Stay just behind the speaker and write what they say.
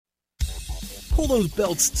Pull those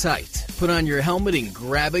belts tight, put on your helmet, and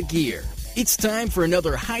grab a gear. It's time for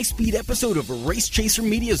another high-speed episode of Race Chaser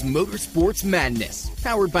Media's Motorsports Madness,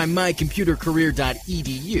 powered by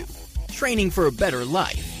mycomputercareer.edu. Training for a better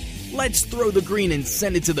life. Let's throw the green and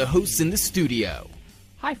send it to the hosts in the studio.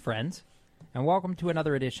 Hi, friends, and welcome to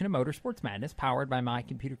another edition of Motorsports Madness, powered by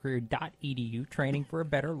mycomputercareer.edu. Training for a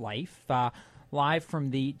better life. Live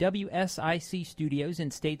from the WSIC studios in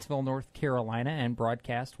Statesville, North Carolina, and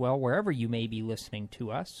broadcast, well, wherever you may be listening to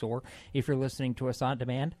us, or if you're listening to us on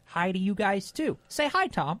demand, hi to you guys, too. Say hi,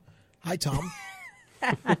 Tom. Hi, Tom.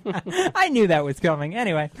 I knew that was coming.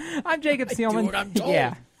 Anyway, I'm Jacob Seelman. Do what I'm told.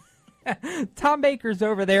 Yeah. Tom Baker's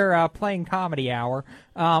over there playing Comedy Hour,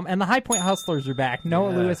 and the High Point Hustlers are back.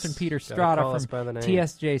 Noah Lewis and Peter Strada from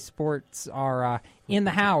TSJ Sports are in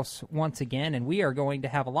the house once again, and we are going to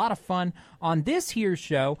have a lot of fun on this here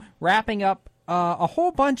show, wrapping up a whole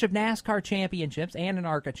bunch of NASCAR championships and an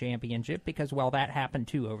ARCA championship, because, well, that happened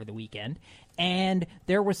too over the weekend. And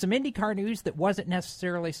there was some IndyCar news that wasn't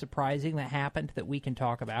necessarily surprising that happened that we can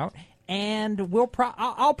talk about. And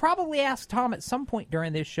I'll probably ask Tom at some point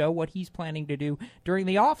during this show what he's planning to do during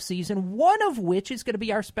the off season, one of which is going to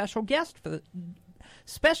be our special guest for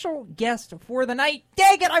the night.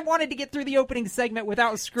 Dang it, I wanted to get through the opening segment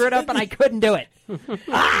without screwing it up, and I couldn't do it.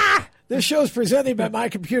 This show is presented by My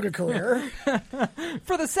Computer Career.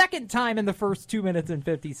 For the second time in the first 2 minutes and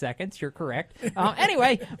 50 seconds, you're correct.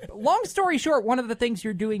 Anyway, long story short, one of the things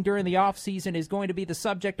you're doing during the off-season is going to be the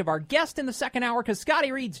subject of our guest in the second hour, because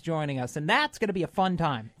Scotty Reed's joining us, and that's going to be a fun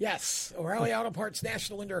time. Yes, O'Reilly Auto Parts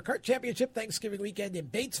National Indoor Kart Championship Thanksgiving weekend in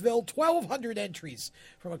Batesville. 1,200 entries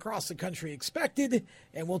from across the country expected,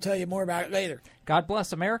 and we'll tell you more about it later. God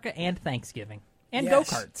bless America and Thanksgiving. And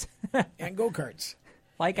yes. Go-karts. And go-karts.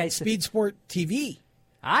 Like I said. Speed Sport TV.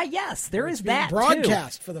 Ah, yes, there is that, too.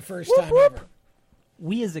 Broadcast for the first time ever.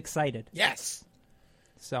 We is excited. Yes.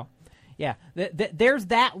 So, yeah, there's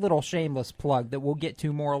that little shameless plug that we'll get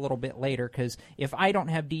to more a little bit later, because if I don't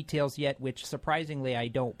have details yet, which surprisingly I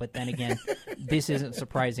don't, but then again, this isn't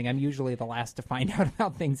surprising. I'm usually the last to find out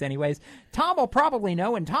about things anyways. Tom will probably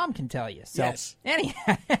know, and Tom can tell you. So, yes.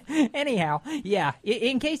 Anyhow, yeah,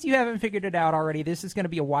 in case you haven't figured it out already, this is going to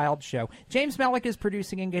be a wild show. James Mellick is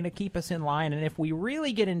producing and going to keep us in line, and if we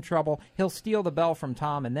really get in trouble, he'll steal the bell from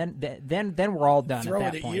Tom, and then we're all done Throw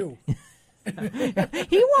at that it point. at you.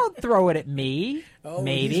 He won't throw it at me. Oh,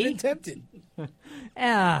 maybe. He's been tempted.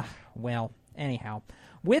 Well, anyhow.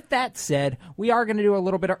 With that said, we are going to do a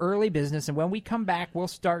little bit of early business, and when we come back, we'll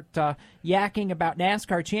start yakking about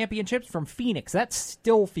NASCAR championships from Phoenix. That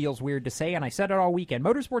still feels weird to say, and I said it all weekend.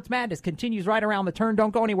 Motorsports Madness continues right around the turn.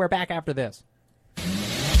 Don't go anywhere. Back after this.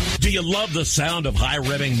 Do you love the sound of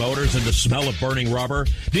high-revving motors and the smell of burning rubber?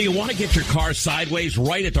 Do you want to get your car sideways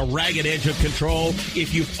right at the ragged edge of control?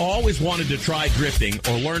 If you've always wanted to try drifting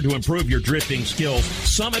or learn to improve your drifting skills,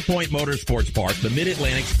 Summit Point Motorsports Park, the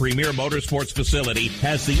Mid-Atlantic's premier motorsports facility,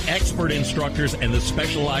 has the expert instructors and the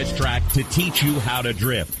specialized track to teach you how to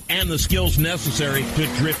drift and the skills necessary to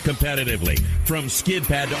drift competitively. From skid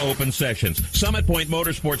pad to open sessions, Summit Point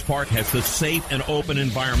Motorsports Park has the safe and open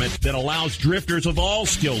environment that allows drifters of all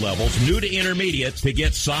skill levels, new to intermediate, to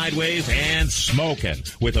get sideways and smoking.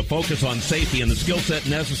 With a focus on safety and the skill set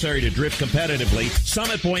necessary to drift competitively,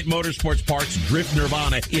 Summit Point Motorsports Park's Drift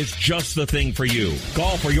Nirvana is just the thing for you.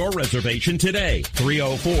 Call for your reservation today,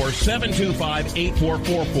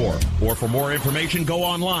 304-725-8444. Or for more information, go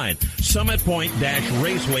online,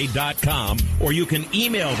 summitpoint-raceway.com, or you can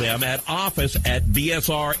email them at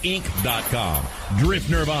office@bsrinc.com. Drift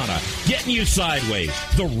Nirvana, getting you sideways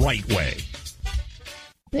the right way.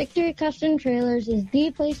 Victory Custom Trailers is the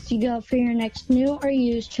place to go for your next new or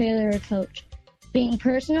used trailer or coach. Being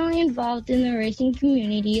personally involved in the racing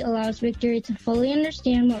community allows Victory to fully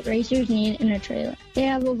understand what racers need in a trailer. They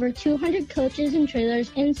have over 200 coaches and trailers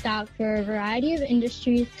in stock for a variety of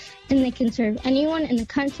industries, and they can serve anyone in the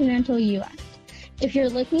continental U.S. If you're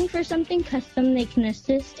looking for something custom, they can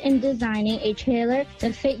assist in designing a trailer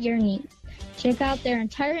to fit your needs. Check out their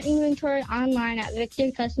entire inventory online at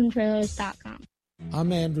victorycustomtrailers.com.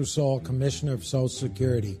 I'm Andrew Saul, Commissioner of Social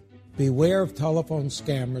Security. Beware of telephone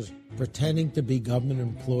scammers pretending to be government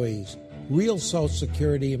employees. Real Social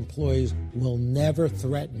Security employees will never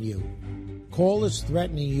threaten you. Callers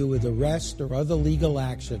threatening you with arrest or other legal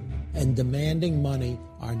action and demanding money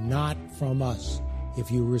are not from us.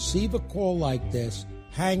 If you receive a call like this,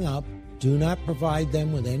 hang up, do not provide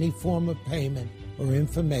them with any form of payment or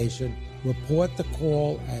information. Report the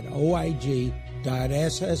call at oig.ssa.gov.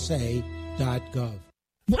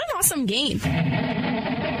 What an awesome game.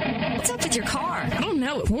 What's up with your car? I don't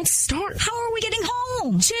know. It won't start. How are we getting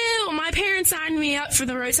home? Chill. My parents signed me up for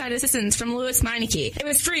the roadside assistance from ONIKC. It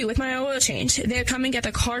was free with my oil change. They'd come and get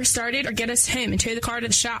the car started or get us home and tow the car to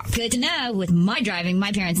the shop. Good to know. With my driving,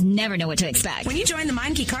 my parents never know what to expect. When you join the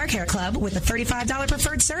ONIKC Car Care Club with a $35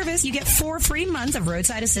 preferred service, you get 4 free months of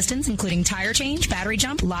roadside assistance, including tire change, battery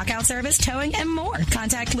jump, lockout service, towing, and more.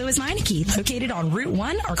 Contact Lewis Meineke, located on Route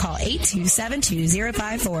 1, or call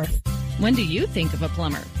 827-2054. When do you think of a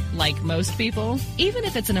plumber? Like most people, even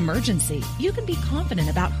if it's an emergency, you can be confident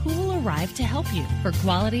about who will arrive to help you. For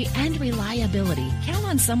quality and reliability, count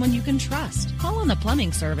on someone you can trust. Call on the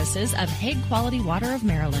plumbing services of Hague Quality Water of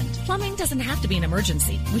Maryland. Plumbing doesn't have to be an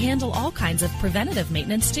emergency. We handle all kinds of preventative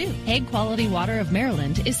maintenance too. Hague Quality Water of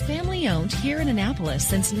Maryland is family owned here in Annapolis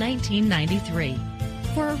since 1993.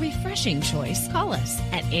 For a refreshing choice, call us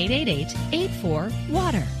at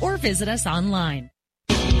 888-84-WATER or visit us online.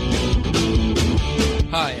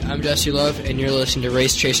 Hi, I'm Jesse Love, and you're listening to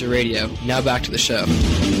Race Chaser Radio. Now back to the show.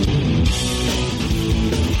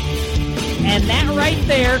 And that right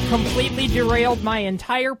there completely derailed my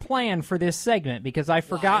entire plan for this segment because I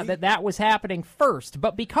forgot that was happening first.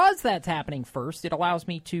 But because that's happening first, it allows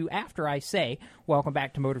me to, after I say, welcome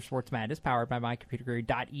back to Motorsports Madness, powered by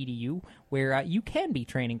mycomputerguru.edu, where you can be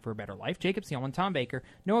training for a better life. Jacob Seelman, Tom Baker,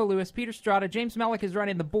 Noah Lewis, Peter Strada, James Mellick is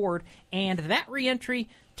running the board, and that re-entry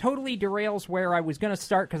totally derails where I was going to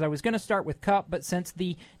start, because I was going to start with Cup, but since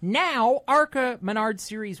the now ARCA Menard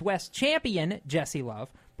Series West champion, Jesse Love,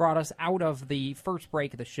 brought us out of the first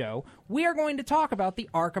break of the show, we are going to talk about the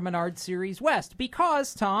ARCA Menard Series West,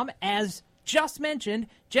 because, Tom, as just mentioned,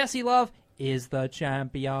 Jesse Love is the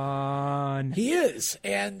champion. He is,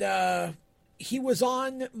 and he was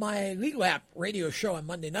on my Lead Lap radio show on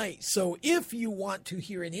Monday night, so if you want to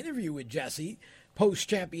hear an interview with Jesse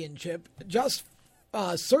post-championship, just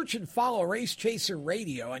search and follow Race Chaser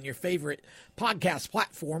Radio on your favorite podcast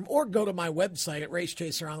platform, or go to my website at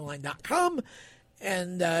racechaseronline.com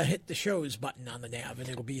and hit the shows button on the nav, and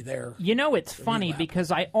it'll be there. You know, it's funny because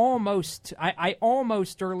I almost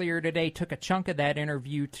earlier today took a chunk of that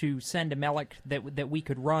interview to send to Mellick that we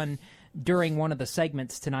could run during one of the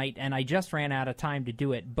segments tonight, and I just ran out of time to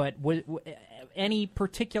do it. But any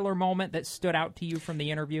particular moment that stood out to you from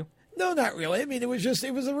the interview? No, not really. I mean, it was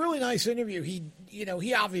a really nice interview. He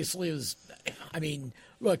obviously is, I mean,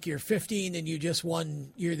 look, you're 15 and you just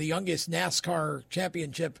won, you're the youngest NASCAR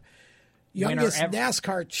championship,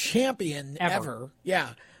 NASCAR champion ever.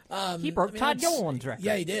 Yeah. He broke Todd Gilliland's record.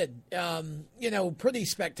 Yeah, he did. Pretty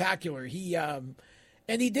spectacular.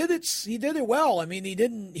 And he did it well. I mean, he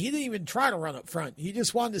didn't even try to run up front. He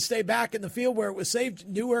just wanted to stay back in the field where it was safe,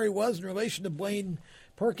 knew where he was in relation to Blaine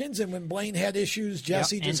Perkins, and when Blaine had issues,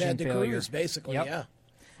 Jesse just had to cruise, basically. Yep. Yeah.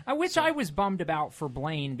 Which I was bummed about for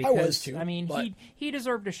Blaine because, I was too, he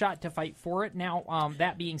deserved a shot to fight for it. Now,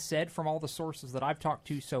 that being said, from all the sources that I've talked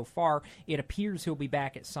to so far, it appears he'll be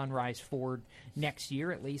back at Sunrise Ford next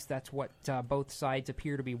year. At least that's what both sides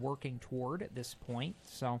appear to be working toward at this point.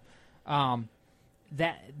 So,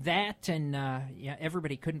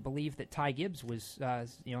 everybody couldn't believe that Ty Gibbs was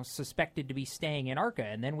suspected to be staying in ARCA,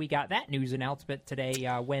 and then we got that news announcement today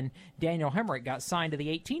when Daniel Hemrick got signed to the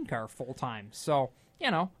 18 car full time. So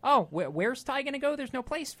where's Ty going to go? There's no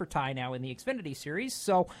place for Ty now in the Xfinity Series.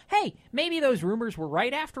 So hey, maybe those rumors were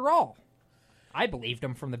right after all. I believed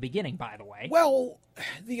them from the beginning, by the way. Well,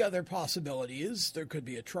 the other possibility is there could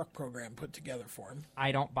be a truck program put together for him.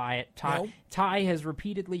 I don't buy it. Ty has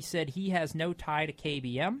repeatedly said he has no tie to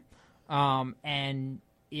KBM, and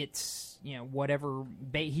it's, whatever,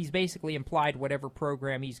 he's basically implied whatever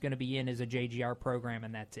program he's going to be in is a JGR program,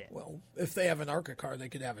 and that's it. Well, if they have an ARCA car, they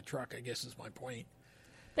could have a truck, I guess is my point.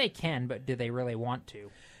 They can, but do they really want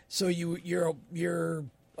to? So you're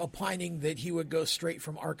opining that he would go straight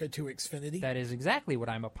from ARCA to Xfinity? That is exactly what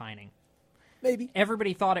I'm opining. Maybe.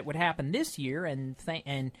 Everybody thought it would happen this year,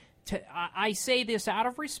 I say this out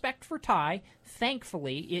of respect for Ty.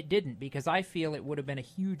 Thankfully, it didn't, because I feel it would have been a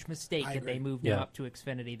huge mistake if they moved him up to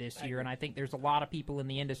Xfinity this year, and I think there's a lot of people in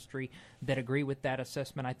the industry that agree with that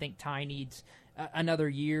assessment. I think Ty needs another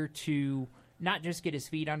year to not just get his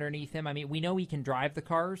feet underneath him. I mean, we know he can drive the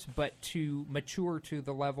cars, but to mature to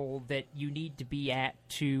the level that you need to be at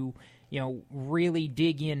to, really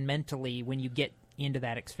dig in mentally when you get into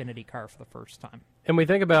that Xfinity car for the first time. And we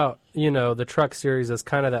think about, the Truck Series as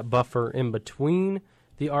kind of that buffer in between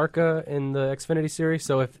the ARCA and the Xfinity Series.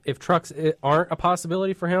 So if trucks aren't a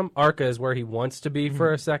possibility for him, ARCA is where he wants to be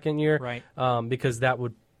for a second year, right? Because that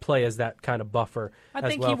would play as that kind of buffer. I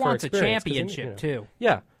think he wants a championship too.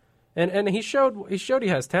 Yeah. And he showed he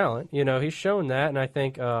has talent. He's shown that, and I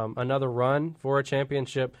think another run for a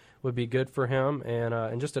championship would be good for him,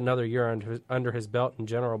 and just another year under his belt in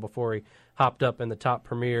general before he hopped up in the top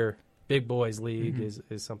premier Big Boys League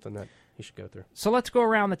is something that he should go through. So let's go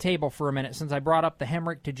around the table for a minute since I brought up the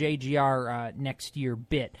Hemrick to JGR next year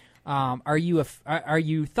bit. Are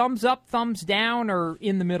you thumbs up, thumbs down, or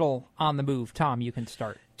in the middle on the move? Tom, you can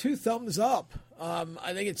start. 2 thumbs up.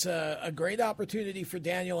 I think it's a great opportunity for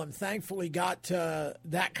Daniel, and thankfully got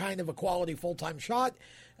that kind of a quality full-time shot.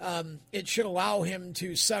 It should allow him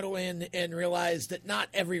to settle in and realize that not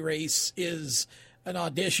every race is an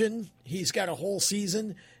audition. He's got a whole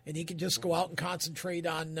season, and he can just go out and concentrate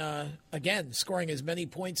on, again, scoring as many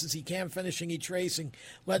points as he can, finishing each race and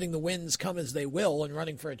letting the wins come as they will and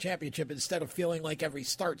running for a championship instead of feeling like every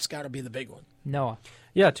start's got to be the big one. Noah.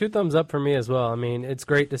 Yeah, 2 thumbs up for me as well. I mean, it's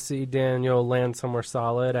great to see Daniel land somewhere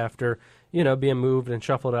solid after, being moved and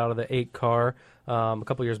shuffled out of the 8 car a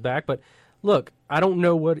couple years back. But look, I don't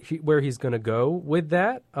know where he's going to go with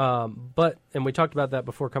that. And we talked about that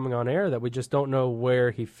before coming on air, that we just don't know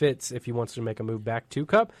where he fits if he wants to make a move back to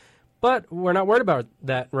Cup. But we're not worried about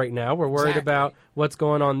that right now. We're worried about what's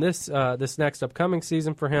going on this next upcoming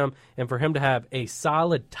season for him, and for him to have a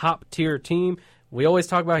solid top-tier team. We always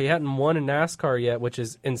talk about he hadn't won in NASCAR yet, which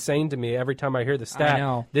is insane to me every time I hear the stat. I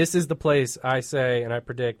know. This is the place I say, and I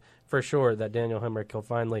predict for sure, that Daniel Hemrick will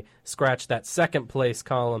finally scratch that second-place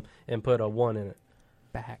column and put a 1 in it.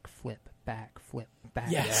 Back flip, back flip, back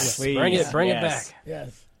yes. flip. Please. Bring it back.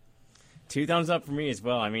 Yes. 2 thumbs up for me as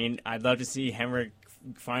well. I mean, I'd love to see Hemrick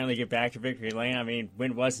finally get back to victory lane. I mean,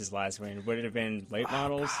 when was his last win? Would it have been late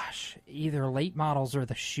models? Gosh, either late models or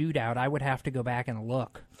the shootout. I would have to go back and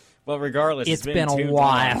look. Well, regardless, it's been a too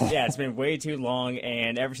while. Long. Yeah, it's been way too long,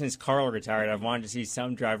 and ever since Carl retired, I've wanted to see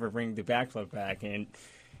some driver bring the backflip back. And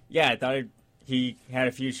yeah, I thought he had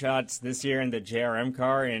a few shots this year in the JRM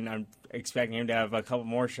car, and I'm expecting him to have a couple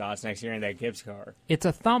more shots next year in that Gibbs car. It's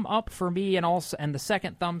a thumb up for me, and the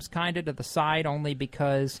second thumb's kind of to the side only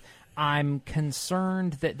because I'm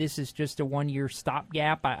concerned that this is just a one-year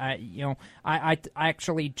stopgap. I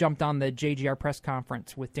actually jumped on the JGR press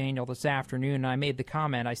conference with Daniel this afternoon, and I made the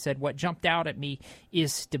comment. I said, what jumped out at me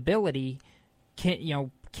is stability.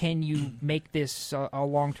 Can you make this a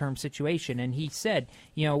long-term situation? And he said,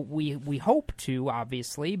 we hope to,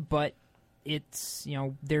 obviously, but it's,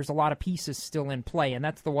 there's a lot of pieces still in play. And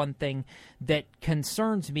that's the one thing that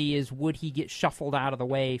concerns me is would he get shuffled out of the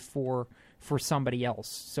way for somebody else?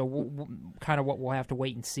 So kind of what we'll have to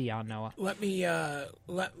wait and see on, Noah.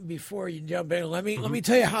 Before you jump in, let me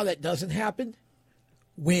tell you how that doesn't happen.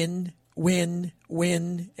 Win, and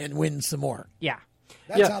win some more. Yeah.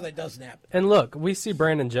 That's how that doesn't happen. And look, we see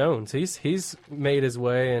Brandon Jones. He's made his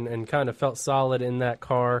way and kind of felt solid in that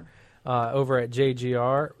car over at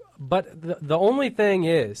JGR. But the only thing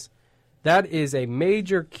is, that is a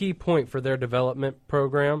major key point for their development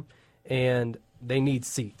program, and they need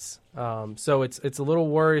seats. So it's a little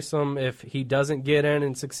worrisome if he doesn't get in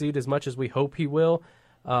and succeed as much as we hope he will,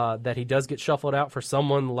 that he does get shuffled out for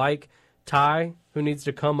someone like Ty, who needs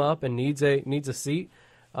to come up and needs a seat.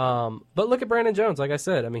 But look at Brandon Jones. Like I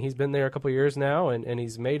said, I mean, he's been there a couple of years now, and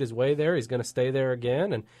he's made his way there. He's going to stay there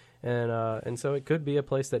again, and so it could be a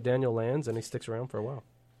place that Daniel lands and he sticks around for a while.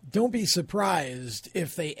 Don't be surprised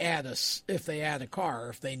if they add a car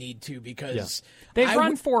if they need to, because they've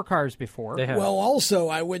run 4 cars before. Well,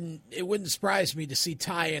 also it wouldn't surprise me to see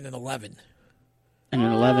Ty in an 11. And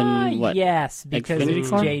an 11, what? Yes, because it's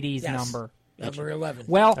JD's number. Number 11.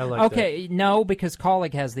 Well, no, because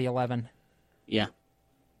Colleague has the 11. Yeah.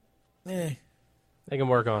 They can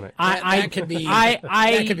work on it. That could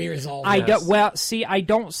be resolved. I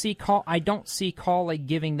don't see Colleague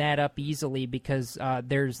giving that up easily because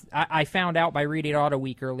I found out by reading Auto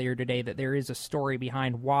Week earlier today that there is a story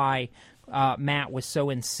behind why Matt was so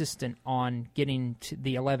insistent on getting to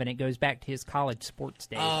the 11. It goes back to his college sports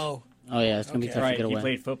days. Oh yeah, it's gonna be tough to get away. He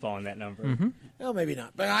played football in that number. Mm-hmm. Well, maybe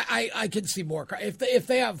not, but I can see more. If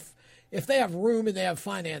they have room and they have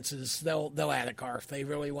finances, they'll add a car if they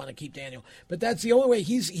really want to keep Daniel. But that's the only way.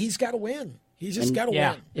 He's got to win. He's just got to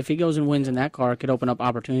win. If he goes and wins in that car, it could open up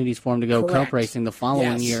opportunities for him to go Cup racing the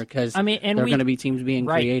following year, because there are going to be teams being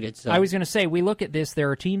created. So. I was going to say, we look at this,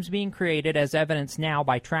 there are teams being created as evidenced now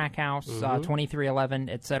by Trackhouse, 2311,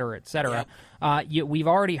 et cetera, et cetera. Yep. We've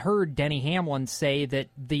already heard Denny Hamlin say that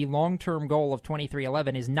the long-term goal of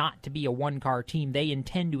 2311 is not to be a one-car team. They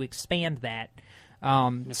intend to expand that.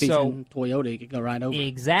 If he's in Toyota, he could go right over.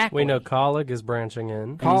 Exactly. We know Colleague is branching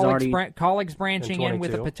in. Colleague's branching in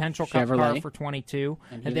with a potential Cup car for 22.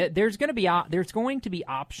 There's going to be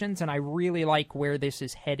options, and I really like where this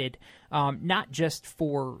is headed. Not just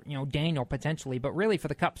for Daniel potentially, but really for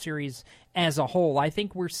the Cup Series as a whole. I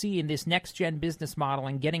think we're seeing this next-gen business model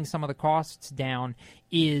and getting some of the costs down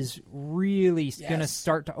is really going to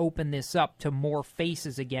start to open this up to more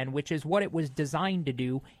faces again, which is what it was designed to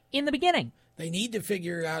do in the beginning. They need to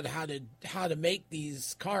figure out how to make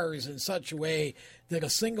these cars in such a way that a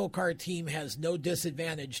single car team has no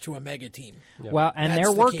disadvantage to a mega team. Yep. Well, and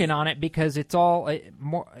they're working on it because it's all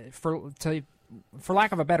more for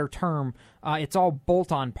lack of a better term, it's all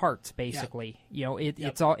bolt-on parts basically. Yeah.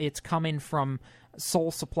 It's coming from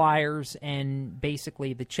sole suppliers, and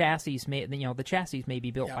basically the chassis may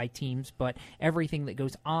be built by teams, but everything that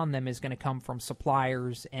goes on them is going to come from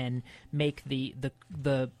suppliers and make the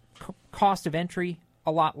cost of entry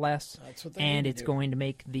a lot less, and it's going to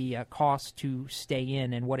make the cost to stay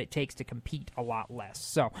in and what it takes to compete a lot less.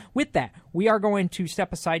 So with that, we are going to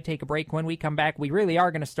step aside, take a break. When we come back, we really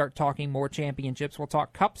are going to start talking more championships. We'll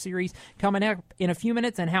talk Cup Series coming up in a few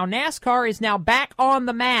minutes and how NASCAR is now back on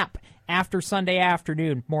the map after Sunday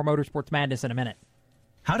afternoon. More Motorsports Madness in a minute.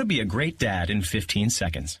 How to be a great dad in 15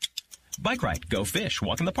 seconds. Bike ride, go fish,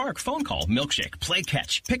 walk in the park, phone call, milkshake, play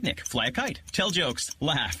catch, picnic, fly a kite, tell jokes,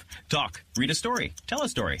 laugh, talk, read a story, tell a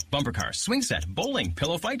story, bumper cars, swing set, bowling,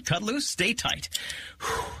 pillow fight, cut loose, stay tight.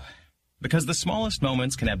 Whew. Because the smallest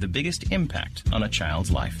moments can have the biggest impact on a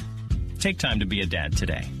child's life. Take time to be a dad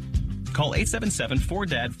today. Call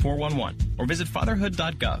 877-4DAD-411 or visit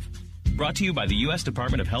fatherhood.gov. Brought to you by the U.S.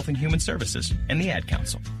 Department of Health and Human Services and the Ad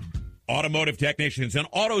Council. Automotive technicians and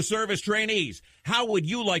auto service trainees, how would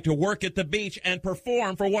you like to work at the beach and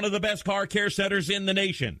perform for one of the best car care centers in the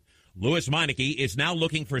nation? Louis Meineke is now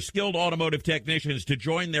looking for skilled automotive technicians to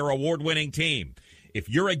join their award-winning team. If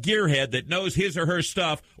you're a gearhead that knows his or her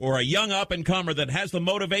stuff, or a young up-and-comer that has the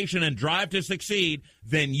motivation and drive to succeed,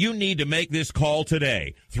 then you need to make this call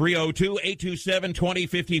today.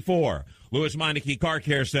 302-827-2054. Louis Meineke Car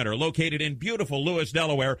Care Center, located in beautiful Lewis,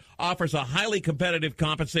 Delaware, offers a highly competitive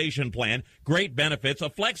compensation plan, great benefits, a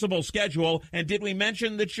flexible schedule, and did we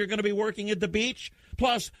mention that you're going to be working at the beach?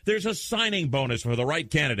 Plus, there's a signing bonus for the right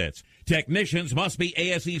candidates. Technicians must be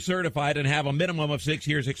ASE certified and have a minimum of 6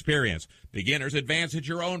 years experience. Beginners advance at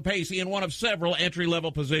your own pace in one of several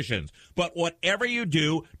entry-level positions. But whatever you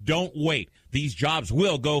do, don't wait. These jobs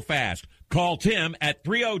will go fast. Call Tim at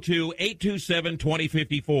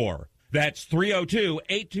 302-827-2054. That's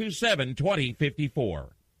 302-827-2054.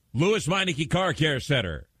 Louis Meineke Car Care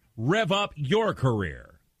Center. Rev up your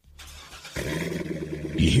career.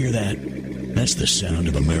 You hear that? That's the sound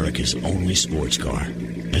of America's only sports car.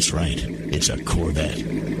 That's right. It's a Corvette.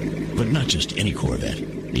 But not just any Corvette.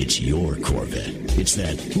 It's your Corvette. It's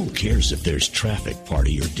that who cares if there's traffic part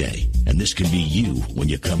of your day. And this can be you when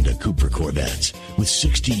you come to Cooper Corvettes. With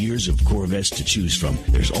 60 years of Corvettes to choose from,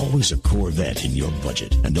 there's always a Corvette in your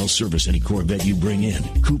budget. And they'll service any Corvette you bring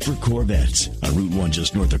in. Cooper Corvettes on Route 1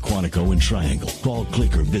 just north of Quantico and Triangle. Call,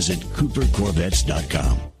 click, or visit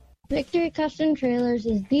CooperCorvettes.com. Victory Custom Trailers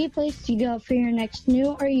is the place to go for your next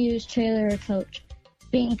new or used trailer or coach.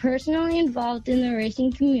 Being personally involved in the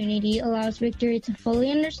racing community allows Victory to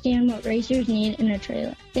fully understand what racers need in a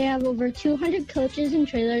trailer. They have over 200 coaches and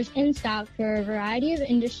trailers in stock for a variety of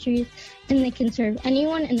industries, and they can serve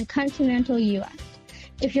anyone in the continental U.S.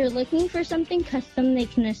 If you're looking for something custom, they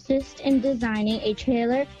can assist in designing a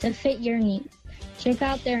trailer to fit your needs. Check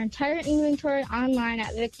out their entire inventory online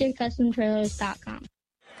at victorycustomtrailers.com.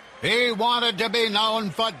 He wanted to be known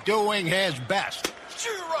for doing his best.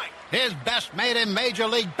 Sure, right. His best made him Major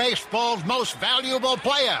League Baseball's most valuable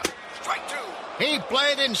player. Strike two. He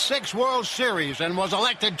played in 6 World Series and was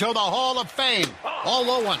elected to the Hall of Fame.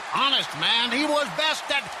 Although an honest man, he was best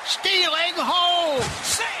at stealing home.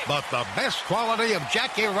 But the best quality of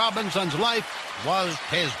Jackie Robinson's life was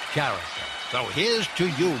his character. So here's to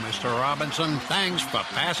you, Mr. Robinson. Thanks for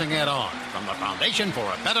passing it on. From the Foundation for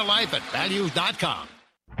a Better Life at Values.com.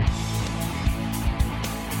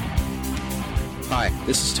 Hi,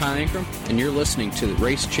 this is Ty Ankrum, and you're listening to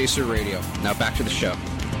Race Chaser Radio. Now back to the show.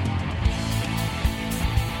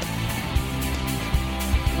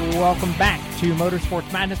 Welcome back to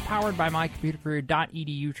Motorsports Madness, powered by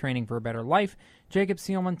mycomputercareer.edu, training for a better life. Jacob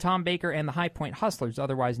Seelman, Tom Baker, and the High Point Hustlers,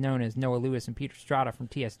 otherwise known as Noah Lewis and Peter Strada from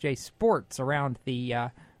TSJ Sports, around the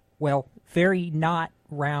very not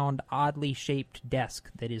round, oddly shaped desk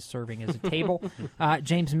that is serving as a table.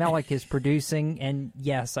 James Mellick is producing, and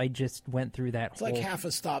yes, I just went through that. It's like half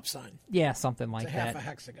a stop sign. Yeah, something like that. Half a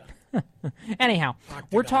hexagon. Anyhow, Octagon,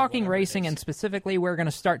 we're talking racing, and specifically we're going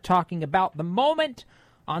to start talking about the moment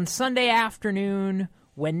on Sunday afternoon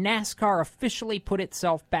when NASCAR officially put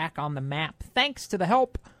itself back on the map, thanks to the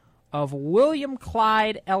help of William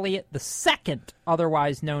Clyde Elliott II,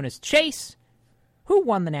 otherwise known as Chase, who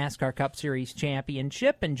won the NASCAR Cup Series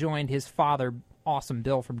championship and joined his father, Awesome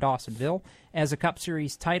Bill from Dawsonville, as a Cup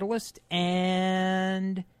Series titleist.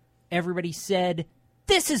 And everybody said,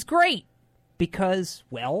 this is great, because,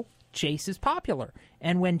 well, Chase is popular.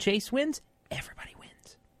 And when Chase wins, everybody wins.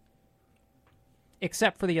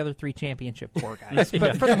 Except for the other 3 championship poor guys.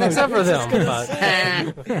 But for the most except for them.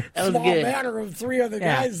 That was small good. Matter of 3 other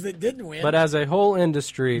guys that didn't win. But as a whole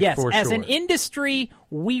industry, yes, for as sure. an industry,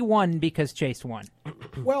 we won because Chase won.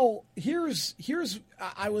 Well, here's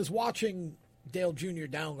I was watching Dale Jr.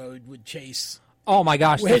 download with Chase. Oh my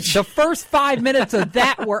gosh! The first 5 minutes of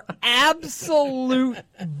that were absolute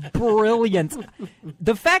brilliance.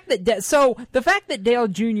 The fact that Dale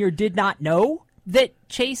Jr. did not know that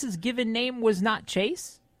Chase's given name was not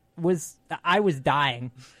Chase I was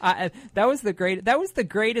dying. That was the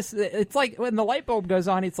greatest. It's like when the light bulb goes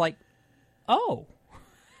on. It's like, oh,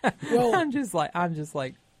 well, I'm just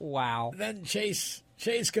like, wow. Then Chase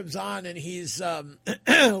comes on and he's a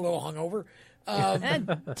little hungover.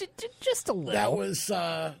 Just a little.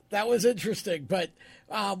 That was interesting, but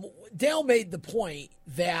Dale made the point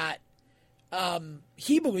that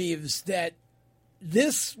he believes that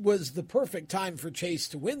this was the perfect time for Chase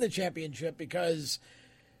to win the championship because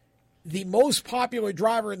the most popular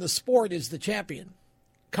driver in the sport is the champion.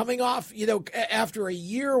 Coming off, after a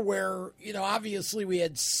year where, obviously we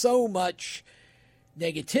had so much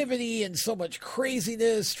negativity and so much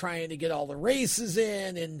craziness trying to get all the races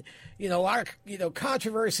in and, a lot of,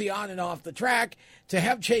 controversy on and off the track, to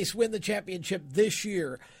have Chase win the championship this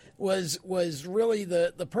year was really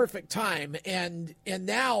the perfect time. And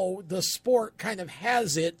now the sport kind of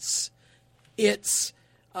has its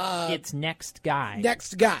next guy.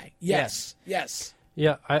 Next guy. Yes.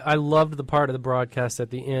 Yeah, I loved the part of the broadcast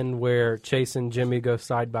at the end where Chase and Jimmy go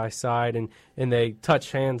side by side and they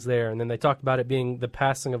touch hands there, and then they talk about it being the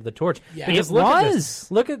passing of the torch. Yeah, because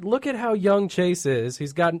look at how young Chase is.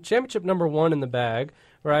 He's got championship number 1 in the bag,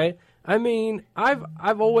 right? I mean,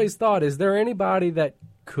 I've always thought, is there anybody that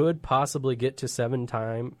could possibly get to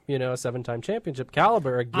 7-time championship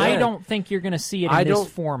caliber again? I don't think you're going to see it in this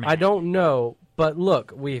format. I don't know, but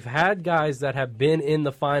look, we've had guys that have been in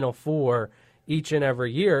the Final Four each and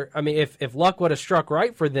every year. I mean, if luck would have struck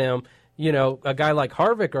right for them, a guy like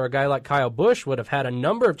Harvick or a guy like Kyle Busch would have had a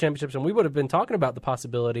number of championships, and we would have been talking about the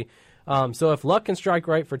possibility. So if luck can strike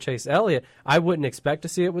right for Chase Elliott, I wouldn't expect to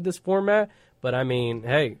see it with this format. But I mean,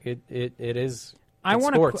 hey, it is. I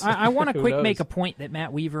want to quick make a point that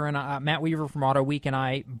Matt Weaver from Auto Week and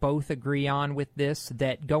I both agree on with this,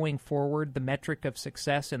 that going forward, the metric of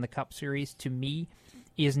success in the Cup Series to me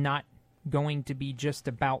is not going to be just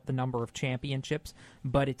about the number of championships,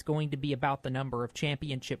 but it's going to be about the number of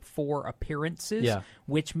championship 4 appearances,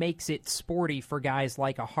 which makes it sporty for guys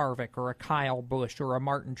like a Harvick or a Kyle Busch or a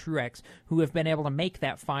Martin Truex who have been able to make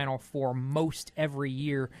that Final Four most every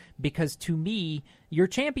year. Because to me, your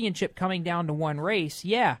championship coming down to one race,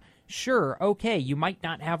 sure, okay, you might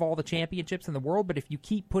not have all the championships in the world, but if you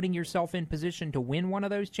keep putting yourself in position to win one of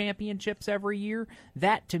those championships every year,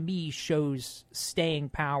 that to me shows staying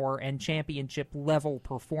power and championship level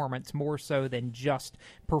performance more so than just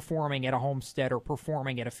performing at a Homestead or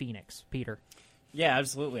performing at a Phoenix. Peter? Yeah,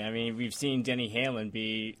 absolutely. I mean, we've seen Denny Hamlin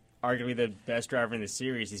be arguably the best driver in the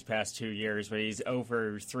series these past 2 years, but he's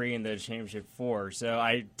over 3 in the championship 4. So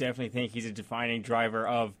I definitely think he's a defining driver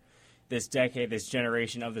of this decade, this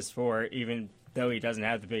generation of the sport, even though he doesn't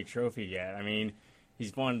have the big trophy yet. I mean,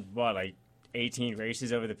 he's won, 18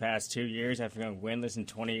 races over the past 2 years after going winless in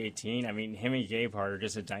 2018. I mean, him and Gabehart are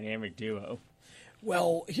just a dynamic duo.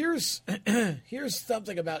 Well, here's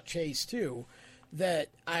something about Chase, too, that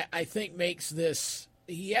I think makes this,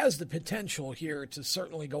 he has the potential here to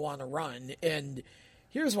certainly go on a run. And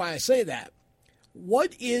here's why I say that.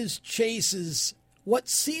 What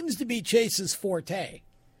seems to be Chase's forte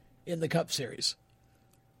in the Cup Series?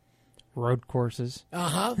 Road courses.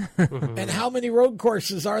 And how many road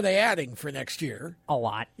courses are they adding for next year? A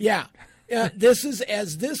lot. Yeah. This is,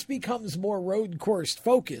 as this becomes more road course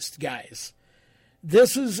focused, guys,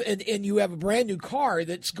 this is, and you have a brand new car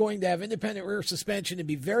that's going to have independent rear suspension and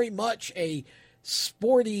be very much a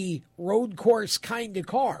sporty road course kind of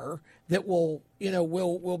car that will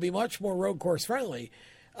be much more road course friendly.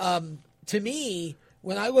 To me,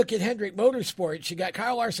 when I look at Hendrick Motorsports, you got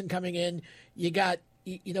Kyle Larson coming in. You got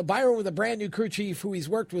Byron with a brand new crew chief who he's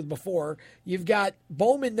worked with before. You've got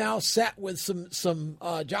Bowman now set with some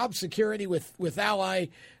job security with Ally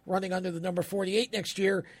running under the number 48 next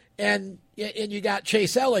year, and you got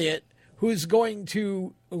Chase Elliott who's going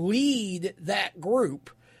to lead that group.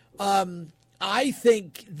 I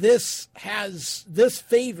think this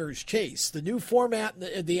favors Chase. The new format,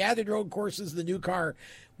 the added road courses, the new car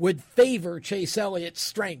would favor Chase Elliott's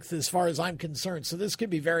strength as far as I'm concerned. So this could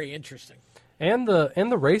be very interesting. And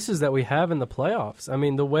the races that we have in the playoffs. I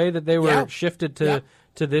mean, the way that they were shifted to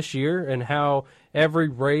this year, and how every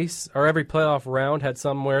race or every playoff round had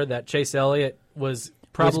somewhere that Chase Elliott was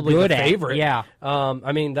probably the favorite. Yeah.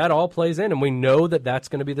 I mean, that all plays in, and we know that that's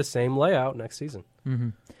going to be the same layout next season. Mm-hmm.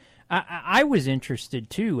 I was interested,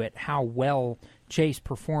 too, at how well Chase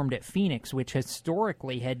performed at Phoenix, which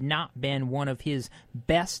historically had not been one of his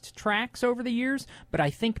best tracks over the years. But I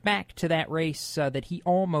think back to that race that he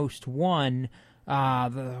almost won.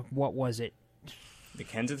 What was it? The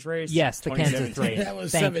Kenseth race? Yes, the Kenseth race. That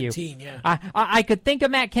was Thank 17, you. yeah. I could think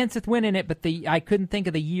of Matt Kenseth winning it, but I couldn't think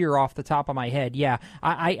of the year off the top of my head. Yeah,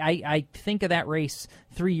 I think of that race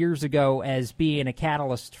 3 years ago as being a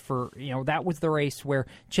catalyst for, that was the race where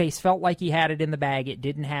Chase felt like he had it in the bag. It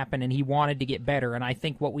didn't happen, and he wanted to get better. And I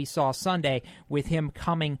think what we saw Sunday with him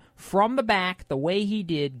coming from the back the way he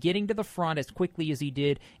did, getting to the front as quickly as he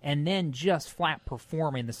did, and then just flat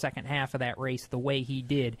performing the second half of that race the way he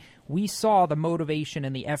did, we saw the motivation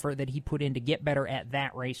and the effort that he put in to get better at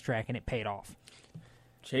that racetrack, and it paid off.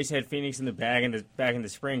 Chase had Phoenix in the bag back in the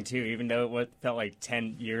spring, too, even though it felt like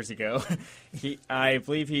 10 years ago. I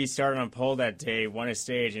believe he started on pole that day, won a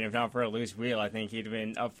stage, and if not for a loose wheel, I think he'd have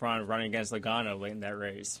been up front running against Logano late in that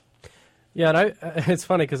race. Yeah, and it's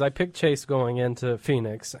funny because I picked Chase going into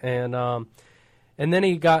Phoenix, and then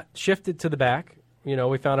he got shifted to the back.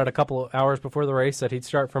 We found out a couple of hours before the race that he'd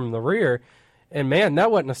start from the rear. And, man, that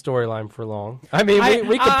wasn't a storyline for long. I mean,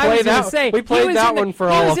 we could play that. We played that one for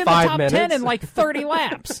all of 5 minutes. He was in the top 10 in like 30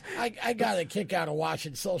 laps. I got a kick out of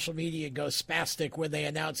watching social media go spastic when they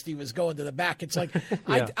announced he was going to the back. It's like,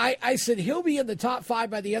 yeah. I said he'll be in the top 5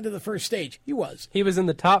 by the end of the first stage. He was. He was in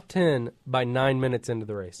the top 10 by 9 minutes into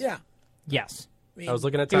the race. Yeah. Yes. I was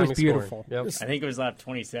looking at timing. It was beautiful. Yep. I think it was lap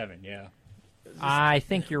 27, yeah. I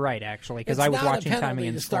think you're right, actually, because I was watching timing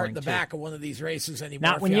and to start in the back of one of these races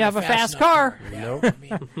anymore. Not when you have a fast car. Nope.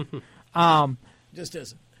 Just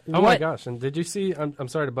isn't. Oh my gosh! And did you see? I'm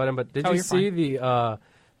sorry to butt in, but did you see the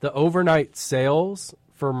overnight sales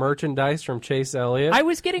for merchandise from Chase Elliott? I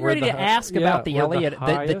was getting ready to ask about the Elliott,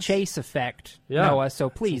 the Chase effect, Noah. So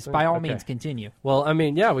please, by all means, continue. Well, I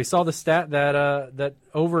mean, we saw the stat that that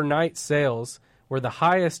overnight sales were the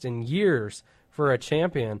highest in years for a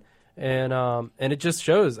champion. And it just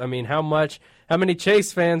shows, I mean, how many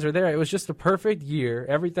Chase fans are there. It was just a perfect year.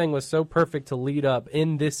 Everything was so perfect to lead up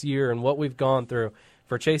in this year and what we've gone through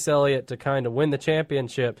for Chase Elliott to kind of win the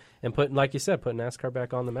championship and put NASCAR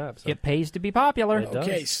back on the map. So. It pays to be popular.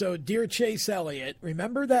 Okay, so dear Chase Elliott,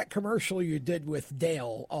 remember that commercial you did with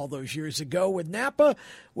Dale all those years ago with Napa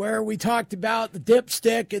where we talked about the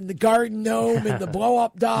dipstick and the garden gnome and the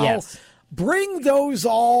blow-up doll? Yes. Bring those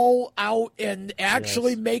all out and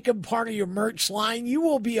actually make them part of your merch line. You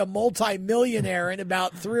will be a multi-millionaire in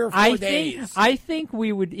about 3 or 4 days. I think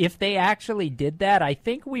we would, if they actually did that, I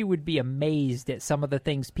think we would be amazed at some of the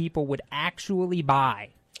things people would actually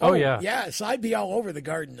buy. Oh yeah. Yes, I'd be all over the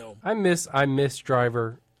garden gnome. I miss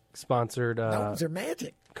driver-sponsored Gnomes are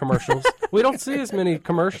magic. commercials. We don't see as many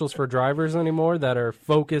commercials for drivers anymore that are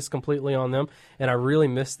focused completely on them, and I really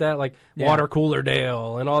miss that, like Water Cooler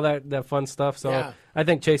Dale and all that fun stuff. So I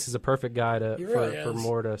think Chase is a perfect guy for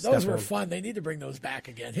more to step in. Those were fun. They need to bring those back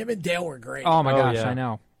again. Him and Dale were great. Oh my gosh, I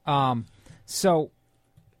know. So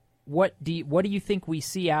what do you think we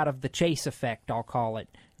see out of the Chase effect, I'll call it,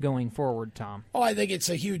 going forward, Tom? Oh, I think it's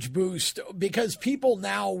a huge boost because people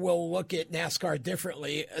now will look at NASCAR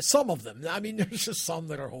differently. Some of them. I mean, there's just some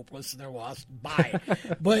that are hopeless and they're lost. Bye.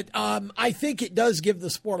 But I think it does give the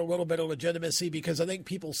sport a little bit of legitimacy because I think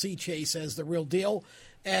people see Chase as the real deal.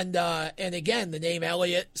 And again, the name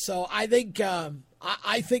Elliott. So I think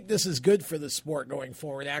this is good for the sport going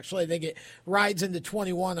forward. Actually, I think it rides into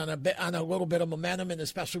 21 on a little bit of momentum, and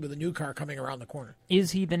especially with a new car coming around the corner.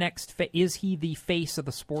 Is he the next? Is he the face of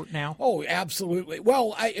the sport now? Oh, absolutely.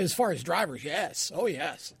 Well, as far as drivers, yes. Oh,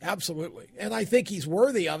 yes, absolutely. And I think he's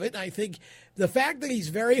worthy of it. And I think the fact that he's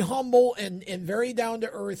very humble and very down to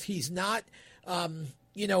earth. He's not.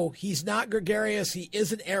 He's not gregarious. He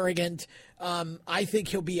isn't arrogant. I think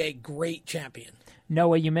he'll be a great champion.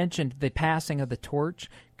 Noah, you mentioned the passing of the torch.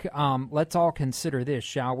 quick, let's all consider this,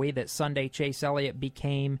 shall we, that Sunday Chase Elliott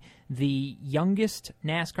became the youngest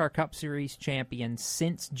NASCAR Cup Series champion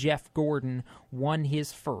since Jeff Gordon won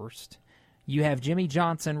his first. You have Jimmy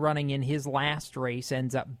Johnson running in his last race,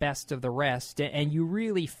 ends up best of the rest, and you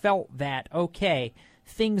really felt that, okay,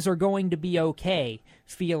 things are going to be okay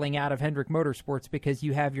feeling out of Hendrick Motorsports because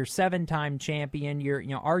you have your 7-time champion, you're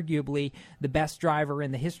arguably the best driver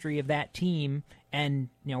in the history of that team and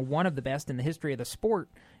one of the best in the history of the sport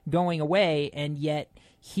going away, and yet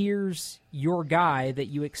here's your guy that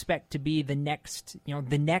you expect to be the next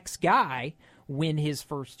guy win his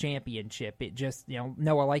first championship. It just,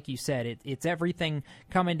 Noah, like you said, it's everything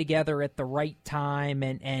coming together at the right time,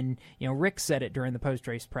 and Rick said it during the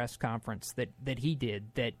post-race press conference that he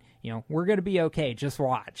did, that, we're going to be okay, just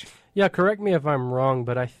watch. Yeah, correct me if I'm wrong,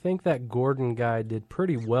 but I think that Gordon guy did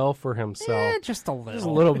pretty well for himself. Just a little. Just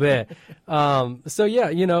a little bit. So,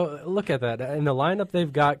 yeah, look at that. And the lineup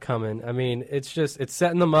they've got coming, I mean, it's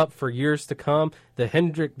setting them up for years to come.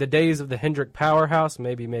 The days of the Hendrick powerhouse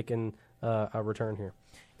may be making a return here.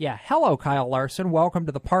 Yeah, hello, Kyle Larson. Welcome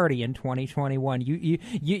to the party in 2021.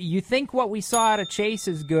 You think what we saw out of Chase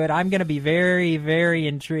is good? I'm going to be very, very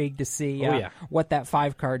intrigued to see what that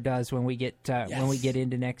 5-car does when we get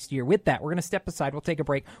into next year. With that, we're going to step aside. We'll take a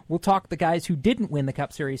break. We'll talk the guys who didn't win the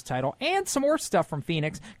Cup Series title and some more stuff from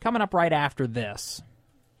Phoenix coming up right after this.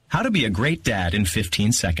 How to be a great dad in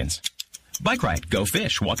 15 seconds. Bike ride, go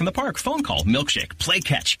fish, walk in the park, phone call, milkshake, play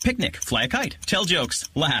catch, picnic, fly a kite, tell jokes,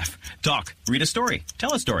 laugh, talk, read a story,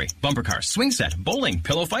 tell a story, bumper cars, swing set, bowling,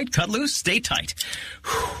 pillow fight, cut loose, stay tight.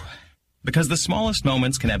 Whew. Because the smallest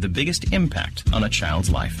moments can have the biggest impact on a child's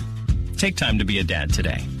life. Take time to be a dad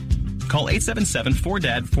today. Call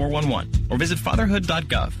 877-4DAD-411 or visit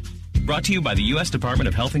fatherhood.gov. Brought to you by the U.S. Department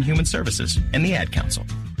of Health and Human Services and the Ad Council.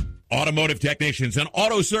 Automotive technicians and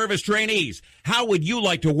auto service trainees, how would you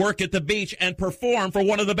like to work at the beach and perform for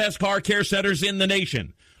one of the best car care centers in the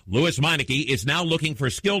nation? Lewis Meineke is now looking for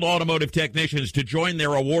skilled automotive technicians to join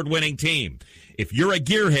their award-winning team. If you're a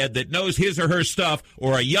gearhead that knows his or her stuff,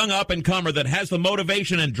 or a young up-and-comer that has the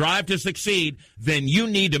motivation and drive to succeed, then you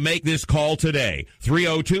need to make this call today.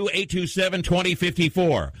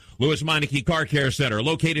 302-827-2054. Lewis Meineke Car Care Center,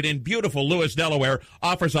 located in beautiful Lewis, Delaware,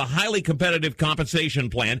 offers a highly competitive compensation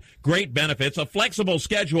plan, great benefits, a flexible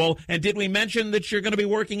schedule, and did we mention that you're going to be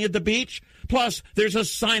working at the beach? Plus, there's a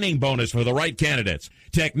signing bonus for the right candidates.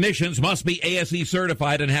 Technicians must be ASE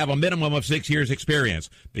certified and have a minimum of 6 years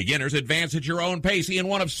experience. Beginners advance at your own pace in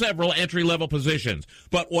one of several entry-level positions.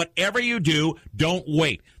 But whatever you do, don't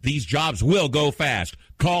wait. These jobs will go fast.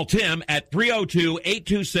 Call Tim at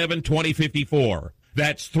 302-827-2054.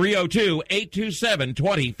 That's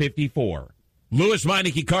 302-827-2054. Lewis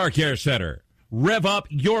Meineke Car Care Center. Rev up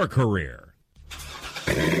your career.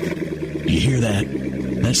 You hear that?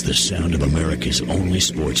 That's the sound of America's only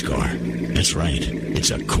sports car. That's right.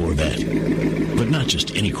 It's a Corvette. But not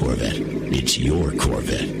just any Corvette. It's your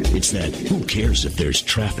Corvette. It's that who cares if there's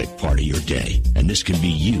traffic part of your day. And this can be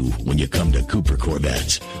you when you come to Cooper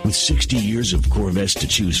Corvettes. With 60 years of Corvettes to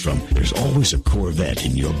choose from, there's always a Corvette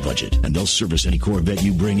in your budget. And they'll service any Corvette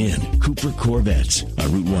you bring in. Cooper Corvettes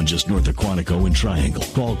on Route 1 just north of Quantico and Triangle.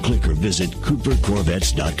 Call, click, or visit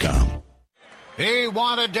CooperCorvettes.com. He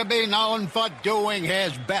wanted to be known for doing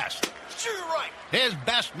his best. Sure, right. His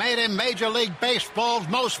best made him Major League Baseball's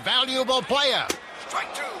most valuable player.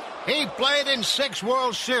 Strike two. He played in 6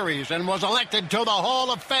 World Series and was elected to the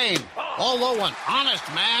Hall of Fame. Although an honest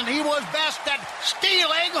man, he was best at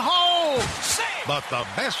stealing home. But the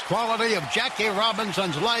best quality of Jackie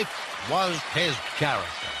Robinson's life was his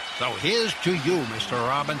character. So here's to you, Mr.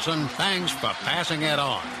 Robinson. Thanks for passing it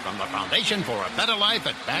on. From the Foundation for a Better Life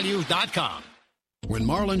at Values.com. When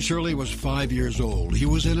Marlon Shirley was 5 years old, he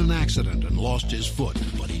was in an accident and lost his foot,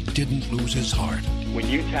 but he didn't lose his heart. When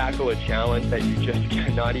you tackle a challenge that you just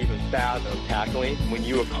cannot even fathom tackling, when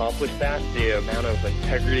you accomplish that, the amount of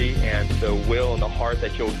integrity and the will and the heart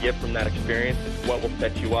that you'll get from that experience is what will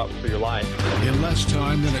set you up for your life. In less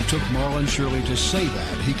time than it took Marlon Shirley to say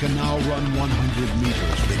that, he can now run 100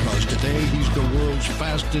 meters because today he's the world's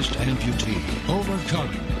fastest amputee.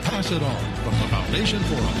 Overcoming. Pass it on from the Foundation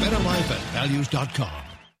for a Better Life at Values.com.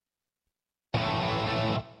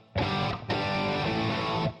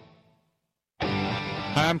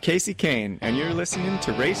 Hi, I'm Casey Kane, and you're listening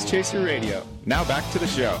to Race Chaser Radio. Now back to the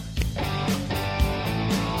show.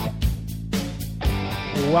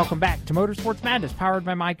 Welcome back to Motorsports Madness, powered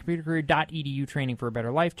by mycomputercareer.edu, training for a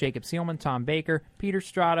better life. Jacob Seelman, Tom Baker, Peter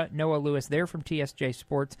Strada, Noah Lewis. They're from TSJ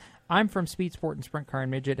Sports. I'm from Speed Sport and Sprint Car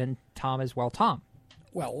and Midget, and Tom as well. Tom,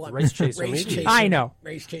 Well, Race Chaser Media. I know.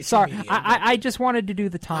 Race Chaser Sorry, Media. I just wanted to do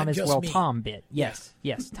the Tom as well me. Tom bit. Yes,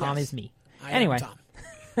 Tom Yes. is me. I Anyway. am Tom.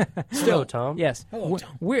 Hello, Tom. Yes. Hello,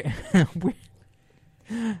 Tom. We're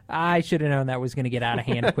I should have known that was going to get out of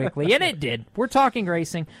hand quickly, and it did. We're talking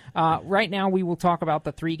racing. Right now, we will talk about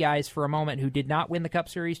the three guys for a moment who did not win the Cup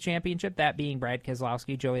Series championship, that being Brad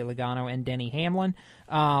Keselowski, Joey Logano, and Denny Hamlin.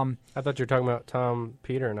 I thought you were talking about Tom,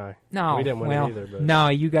 Peter, and I. No. We didn't win it either. But... No,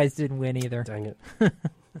 you guys didn't win either. Dang it.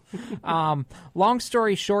 Long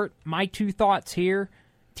story short, my two thoughts here.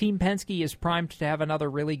 Team Penske is primed to have another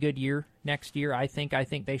really good year next year. I think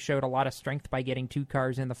they showed a lot of strength by getting two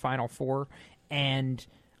cars in the Final Four, and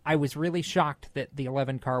I was really shocked that the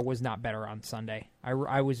 11 car was not better on Sunday.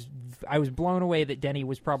 I was blown away that Denny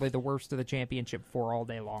was probably the worst of the championship four all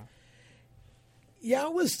day long. Yeah, I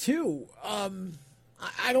was too.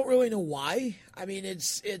 I don't really know why. I mean,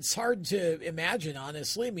 it's hard to imagine,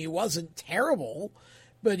 honestly. I mean, he wasn't terrible,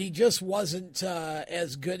 but he just wasn't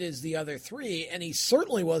as good as the other three, and he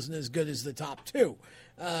certainly wasn't as good as the top two.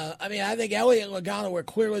 I mean, I think Elliott and Logano were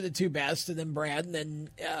clearly the two best, and then Brad, and then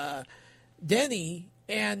Denny.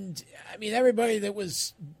 And, I mean, everybody that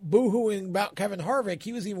was boo-hooing about Kevin Harvick,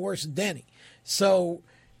 he was even worse than Denny. So,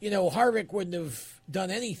 Harvick wouldn't have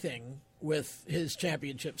done anything with his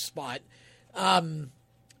championship spot.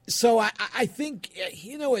 So I think,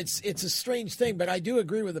 it's a strange thing, but I do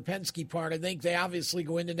agree with the Penske part. I think they obviously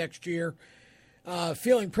go into next year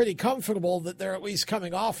feeling pretty comfortable that they're at least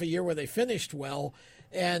coming off a year where they finished well.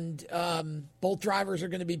 And both drivers are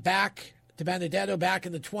going to be back. DiBenedetto back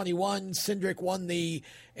in the 21. Cindric won the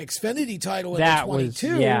Xfinity title in the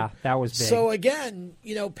 22. That was big. So again,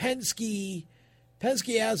 Penske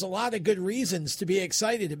has a lot of good reasons to be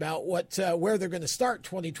excited about where they're going to start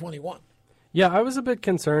 2021. Yeah, I was a bit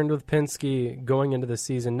concerned with Penske going into the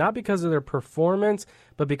season, not because of their performance,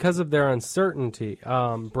 but because of their uncertainty.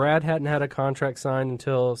 Brad hadn't had a contract signed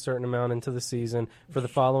until a certain amount into the season for the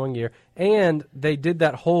following year, and they did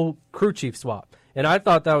that whole crew chief swap. And I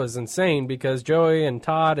thought that was insane because Joey and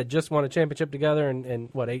Todd had just won a championship together in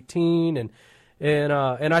 18, and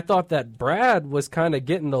I thought that Brad was kind of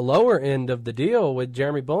getting the lower end of the deal with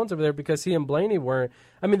Jeremy Bullins over there because he and Blaney weren't.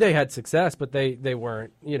 I mean, they had success, but they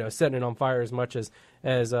weren't setting it on fire as much as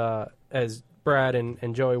Brad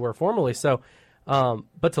and Joey were formerly. So,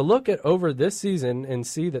 but to look at over this season and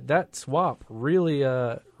see that swap really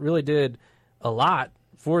did a lot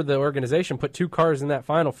for the organization, put two cars in that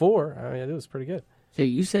Final Four. I mean, it was pretty good. So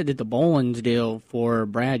you said that the Bullins deal for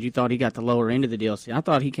Brad, you thought he got the lower end of the deal. See, I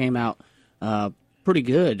thought he came out pretty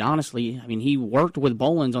good, honestly. I mean, he worked with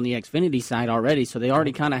Bullins on the Xfinity side already, so they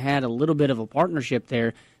already kind of had a little bit of a partnership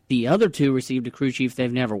there. The other two received a crew chief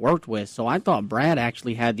they've never worked with, so I thought Brad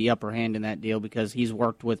actually had the upper hand in that deal because he's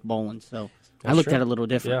worked with Bullins. So I looked at it a little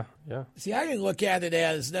different. Yeah. See, I didn't look at it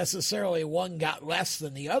as necessarily one got less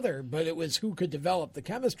than the other, but it was who could develop the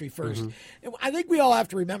chemistry first. Mm-hmm. And I think we all have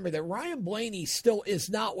to remember that Ryan Blaney still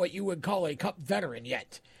is not what you would call a Cup veteran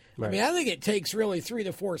yet. Right. I mean, I think it takes really 3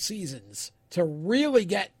 to 4 seasons to really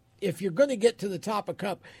get, if you're going to get to the top of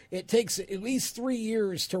Cup, it takes at least 3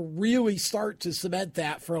 years to really start to cement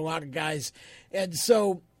that for a lot of guys. And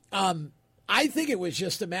so I think it was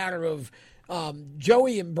just a matter of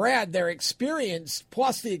Joey and Brad, their experience,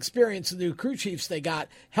 plus the experience of the new crew chiefs they got,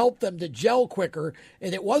 helped them to gel quicker.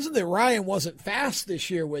 And it wasn't that Ryan wasn't fast this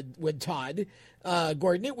year with Todd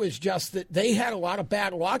Gordon. It was just that they had a lot of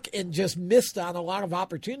bad luck and just missed on a lot of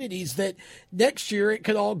opportunities that next year it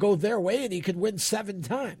could all go their way and he could win 7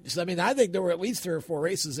 times. I mean, I think there were at least 3 or 4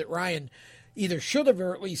 races that Ryan either should have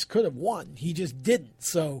or at least could have won. He just didn't.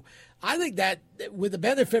 So I think that with the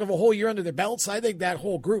benefit of a whole year under their belts, I think that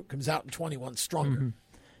whole group comes out in 21 stronger. Mm-hmm.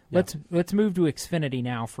 Yeah. Let's move to Xfinity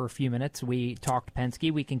now for a few minutes. We talked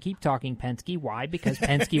Penske. We can keep talking Penske. Why? Because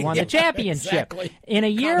Penske won the championship. Exactly. In a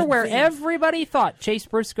year where everybody thought Chase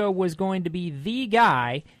Briscoe was going to be the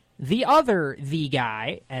guy. The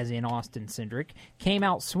guy, as in Austin Cindric, came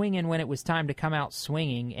out swinging when it was time to come out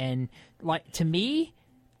swinging. And to me,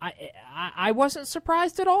 I wasn't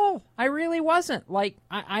surprised at all. I really wasn't.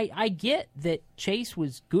 I get that Chase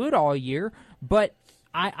was good all year, but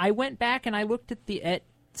I went back and I looked at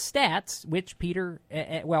stats, which Peter,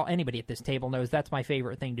 anybody at this table knows that's my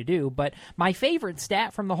favorite thing to do, but my favorite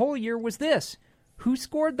stat from the whole year was this. Who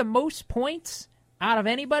scored the most points out of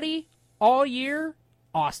anybody all year?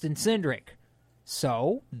 Austin Cindric.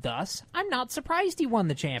 So, thus, I'm not surprised he won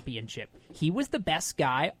the championship. He was the best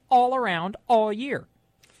guy all around all year.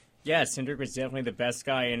 Yeah, Cindric was definitely the best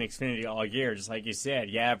guy in Xfinity all year, just like you said.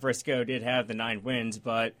 Yeah, Briscoe did have the 9 wins,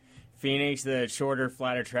 but Phoenix, the shorter,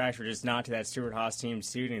 flatter tracks were just not to that Stewart-Haas team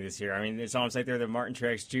suiting this year. I mean, it's almost like they're the Martin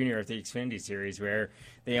Truex Jr. of the Xfinity Series, where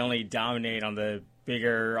they only dominate on the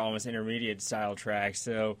bigger, almost intermediate-style tracks.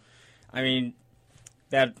 So, I mean,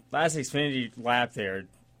 that last Xfinity lap there,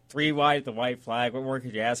 3 wide at the white flag. What more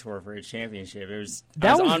could you ask for a championship? I was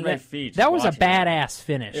on my feet. That was a badass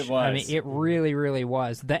finish. It was. I mean, it really, really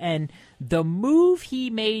was. And the move he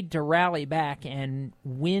made to rally back and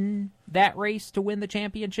win that race to win the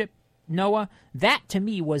championship, Noah, that to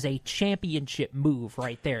me was a championship move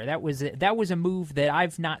right there. That was a move that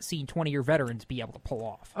I've not seen 20-year veterans be able to pull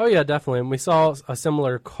off. Oh yeah, definitely. And we saw a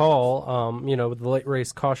similar call, with the late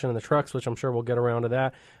race caution in the trucks, which I'm sure we'll get around to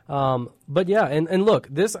that. But yeah, and look,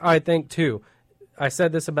 this I think too. I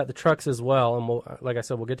said this about the trucks as well, and like I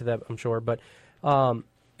said, we'll get to that, I'm sure. But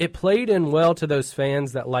it played in well to those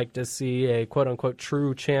fans that like to see a quote-unquote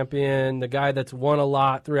true champion, the guy that's won a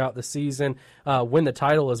lot throughout the season, win the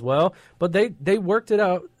title as well. But they worked it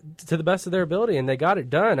out to the best of their ability, and they got it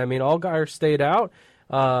done. I mean, Allgaier stayed out.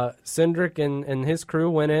 Cindric and his crew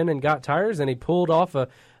went in and got tires, and he pulled off a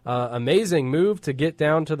amazing move to get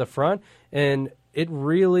down to the front. And it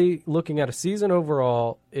really, looking at a season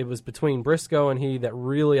overall, it was between Briscoe and he that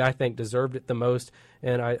really, I think, deserved it the most.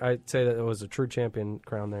 And I'd say that it was a true champion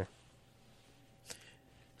crown there.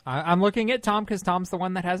 I'm looking at Tom because Tom's the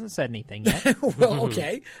one that hasn't said anything yet. Well,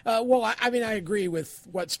 okay. I mean, I agree with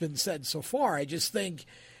what's been said so far. I just think,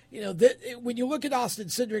 that when you look at Austin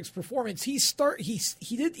Cindric's performance, he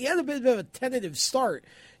had a bit of a tentative start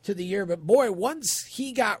to the year, but boy, once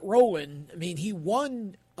he got rolling, I mean, he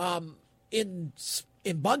won in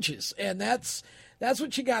bunches, and that's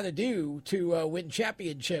what you got to do to win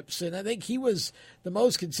championships. And I think he was the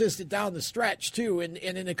most consistent down the stretch too. And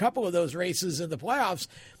in a couple of those races in the playoffs,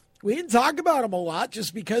 we didn't talk about him a lot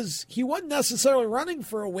just because he wasn't necessarily running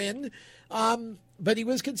for a win, but he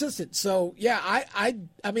was consistent. So yeah,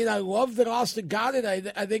 I mean, I love that Austin got it.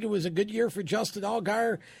 I think it was a good year for Justin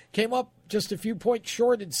Allgaier. Came up just a few points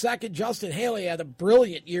short in second. Justin Haley had a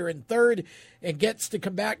brilliant year in third and gets to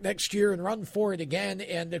come back next year and run for it again.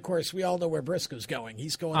 And of course, we all know where Briscoe's going.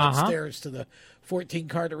 He's going upstairs to the 14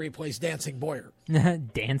 car to replace Dancing Boyer.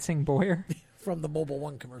 Dancing Boyer? From the Mobile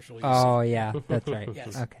One commercial. Yeah, that's right.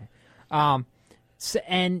 Yes. Okay. So,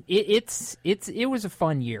 and it was a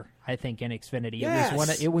fun year, I think, in Xfinity.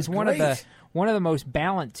 Yes, it was one of the most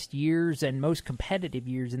balanced years and most competitive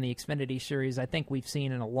years in the Xfinity series I think we've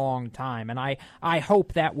seen in a long time, and I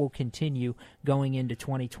hope that will continue going into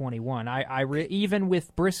 2021. Even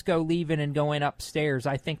with Briscoe leaving and going upstairs,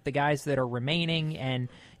 I think the guys that are remaining and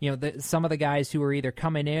some of the guys who are either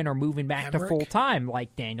coming in or moving back to full time,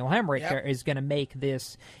 like Daniel Hemrick, is going to make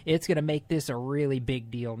this. It's going to make this a really big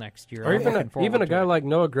deal next year. Or even a guy like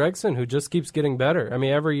Noah Gragson, who just keeps getting better. I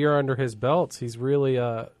mean, every year under his belts, he's really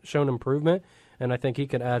shown improvement, and I think he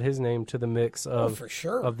could add his name to the mix of for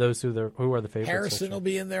sure. of those who are the favorites. Harrison will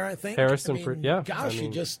be in there, I think. Harrison, Chastain's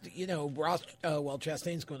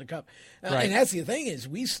going to Cup, and that's the thing is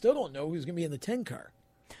we still don't know who's going to be in the 10 car.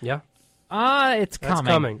 Yeah. It's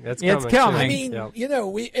coming. It's coming. I mean,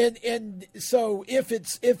 and so if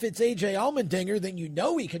it's AJ Allmendinger, then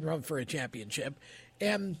he can run for a championship,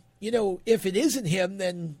 and if it isn't him,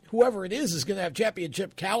 then whoever it is going to have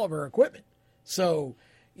championship caliber equipment. So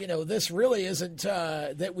this really isn't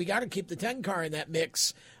that we got to keep the 10 car in that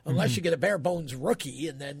mix unless you get a bare bones rookie,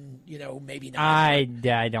 and then maybe not. I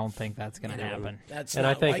don't think that's going to happen.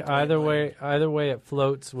 I think either way it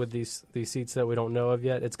floats with these seats that we don't know of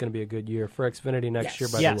yet. It's going to be a good year for Xfinity next year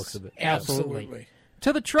by the looks of it. Absolutely.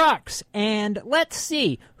 To the trucks, and let's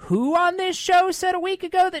see who on this show said a week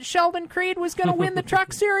ago that Sheldon Creed was going to win the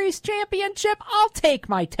Truck Series championship. I'll take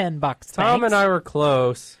my $10. Tom and I were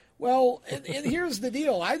close. Well, and here's the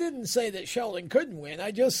deal. I didn't say that Sheldon couldn't win. I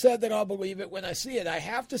just said that I'll believe it when I see it. I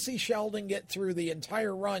have to see Sheldon get through the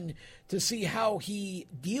entire run to see how he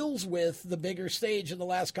deals with the bigger stage in the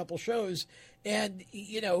last couple shows. And,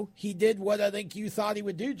 he did what I think you thought he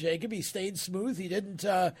would do, Jacob. He stayed smooth. He didn't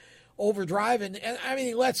overdrive. And I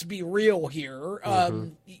mean, let's be real here.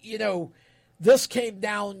 This came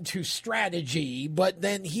down to strategy, but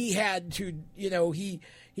then he had to,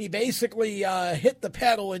 he basically hit the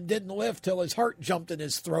pedal and didn't lift till his heart jumped in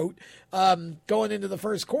his throat going into the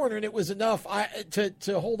first corner, and it was enough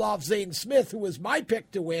to hold off Zane Smith, who was my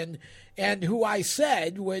pick to win, and who I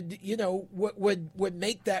said would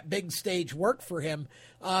make that big stage work for him.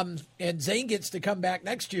 And Zane gets to come back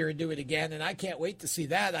next year and do it again, and I can't wait to see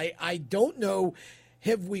that. I don't know.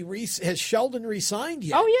 has Sheldon resigned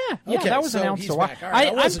yet? Oh yeah, Okay, that was so announced he's a while. back. All right,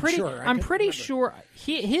 I wasn't sure. I'm pretty sure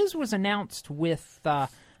his was announced with.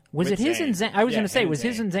 Was With it his Zane. and Zane? I was Yeah, going to say, him was and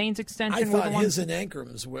his and Zane's extension? I thought were the ones? his and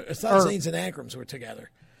Ankram's were. I thought Zane's and Ankram's were together.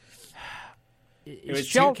 It was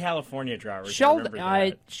two California drivers. Sheldon,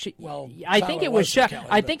 I think it was. Kelly,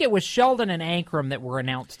 I think it was Sheldon and Ankram that were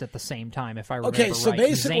announced at the same time. If I remember Okay, so right.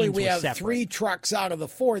 basically Zane's we was have separate. 3 trucks out of the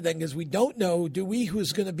 4 then, because we don't know, do we,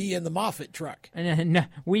 who's going to be in the Moffitt truck? No,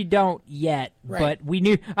 we don't yet, Right. but we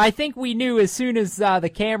knew. I think we knew as soon as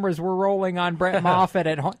the cameras were rolling on Brett Moffitt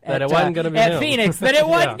at it wasn't gonna be at him. Phoenix, that it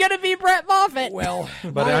wasn't going to be Brett Moffitt. Well,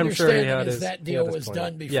 But my I'm sure he understanding had is his- that he deal had his was plan.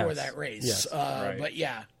 done before Yes. that race. Yes. But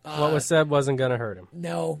yeah. What was said wasn't going to hurt him.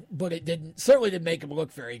 No, but it certainly didn't make him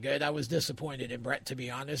look very good. I was disappointed in Brett, to be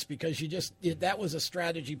honest, because that was a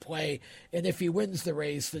strategy play, and if he wins the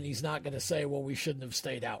race, then he's not going to say, well, we shouldn't have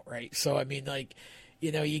stayed out, right? So, I mean,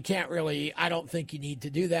 you can't really, I don't think you need to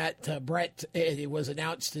do that. Brett, it was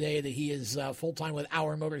announced today that he is full-time with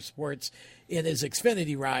Our Motorsports in his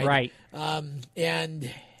Xfinity ride. Right.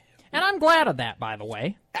 And I'm glad of that, by the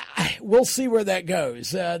way. We'll see where that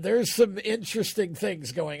goes. There's some interesting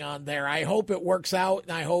things going on there. I hope it works out,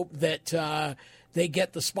 and I hope that they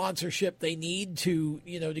get the sponsorship they need to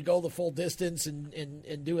go the full distance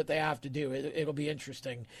and do what they have to do. It'll be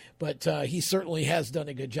interesting. But he certainly has done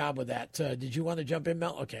a good job with that. Did you want to jump in,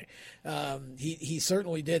 Mel? Okay. He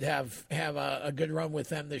certainly did have a good run with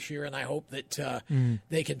them this year, and I hope that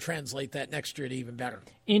they can translate that next year to even better.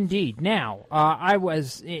 Indeed. Now, I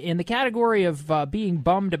was in the category of being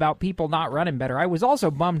bummed about people not running better. I was also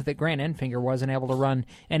bummed that Grant Enfinger wasn't able to run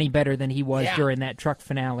any better than he was during that truck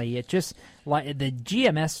finale. It just, like, the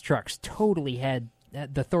GMS trucks totally had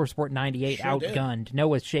the ThorSport 98 outgunned.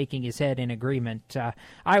 Noah's shaking his head in agreement.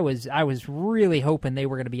 I was really hoping they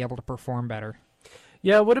were going to be able to perform better.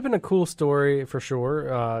 Yeah, it would have been a cool story for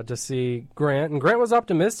sure to see Grant. And Grant was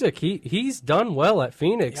optimistic. He's done well at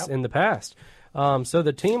Phoenix in the past. So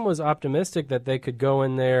the team was optimistic that they could go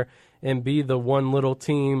in there and be the one little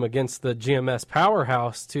team against the GMS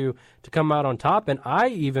powerhouse to come out on top. And I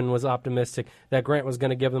even was optimistic that Grant was going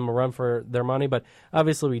to give them a run for their money. But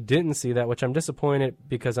obviously we didn't see that, which I'm disappointed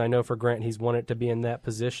because I know for Grant he's wanted to be in that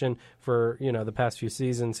position for the past few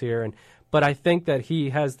seasons here. But I think that he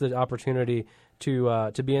has the opportunity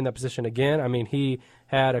to be in that position again. I mean, he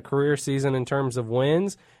had a career season in terms of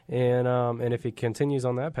wins, and if he continues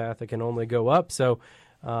on that path, it can only go up. So,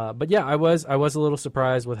 but yeah, I was a little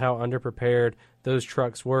surprised with how underprepared those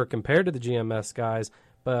trucks were compared to the GMS guys.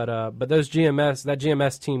 But that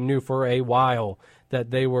GMS team knew for a while that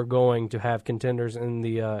they were going to have contenders in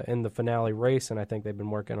the finale race, and I think they've been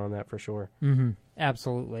working on that for sure. Mm-hmm.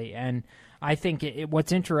 Absolutely. And I think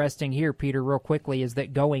what's interesting here, Peter, real quickly, is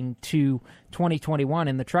that going to 2021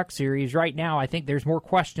 in the Truck Series, right now I think there's more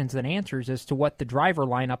questions than answers as to what the driver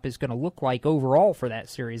lineup is going to look like overall for that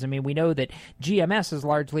series. I mean, we know that GMS is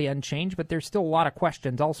largely unchanged, but there's still a lot of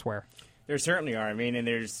questions elsewhere. There certainly are. I mean, and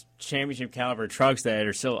there's championship caliber trucks that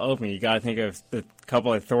are still open. You got to think of the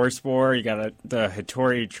couple of ThorSport. You got the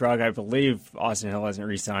Hattori truck. I believe Austin Hill hasn't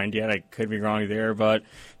re-signed yet. I could be wrong there, but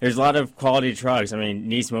there's a lot of quality trucks. I mean,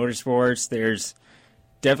 Nice Motorsports. There's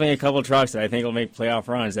definitely a couple of trucks that I think will make playoff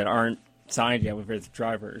runs that aren't signed yet with their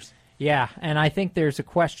drivers. Yeah, and I think there's a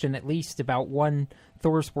question at least about one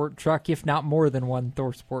ThorSport truck, if not more than one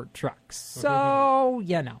ThorSport truck. So,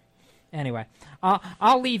 Anyway,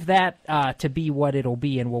 I'll leave that to be what it'll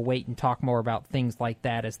be, and we'll wait and talk more about things like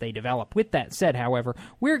that as they develop. With that said, however,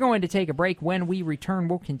 we're going to take a break. When we return,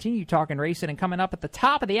 we'll continue talking racing, and coming up at the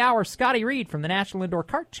top of the hour, Scotty Reed from the National Indoor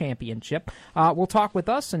Kart Championship. We'll talk with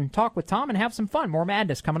us and talk with Tom and have some fun. More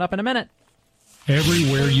madness coming up in a minute.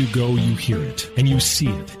 Everywhere you go, you hear it, and you see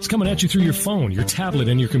it. It's coming at you through your phone, your tablet,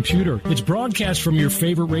 and your computer. It's broadcast from your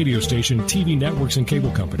favorite radio station, TV networks, and cable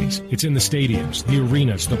companies. It's in the stadiums, the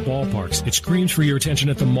arenas, the ballparks. It screams for your attention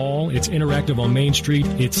at the mall. It's interactive on Main Street.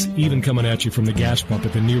 It's even coming at you from the gas pump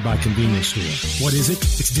at the nearby convenience store. What is it?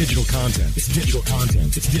 It's digital content. It's digital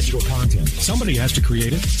content. It's digital content. Somebody has to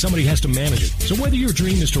create it. Somebody has to manage it. So whether your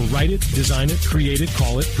dream is to write it, design it, create it,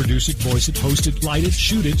 call it, produce it, voice it, host it, light it,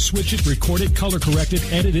 shoot it, switch it, record it, color correct it,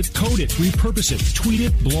 edit it, code it, repurpose it, tweet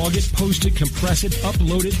it, blog it, post it, compress it,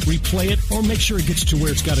 upload it, replay it, or make sure it gets to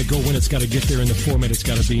where it's got to go when it's got to get there in the format it's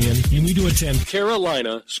got to be in, you need to attend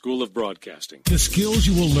Carolina School of Broadcasting. The skills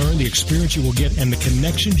you will learn, the experience you will get, and the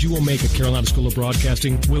connections you will make at Carolina School of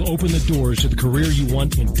Broadcasting will open the doors to the career you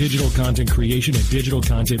want in digital content creation and digital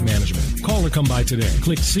content management. Call or come by today.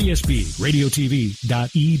 Click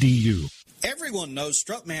csbradiotv.edu. Everyone knows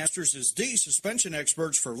Strutmasters is the suspension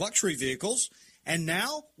experts for luxury vehicles, and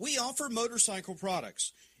now we offer motorcycle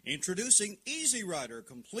products. Introducing Easy Rider,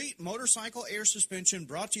 complete motorcycle air suspension,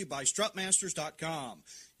 brought to you by strutmasters.com.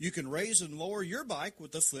 You can raise and lower your bike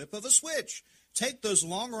with the flip of a switch. Take those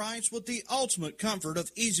long rides with the ultimate comfort of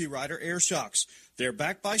Easy Rider air shocks. They're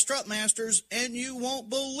backed by Strutmasters, and you won't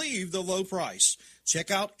believe the low price. Check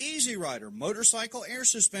out Easy Rider motorcycle air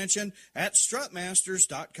suspension at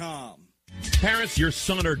strutmasters.com. Parents, your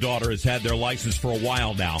son or daughter has had their license for a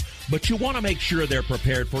while now, but you want to make sure they're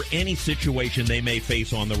prepared for any situation they may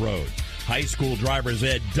face on the road. High school driver's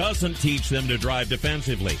ed doesn't teach them to drive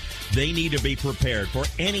defensively. They need to be prepared for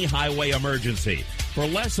any highway emergency. For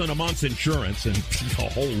less than a month's insurance, and a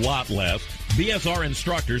whole lot less, BSR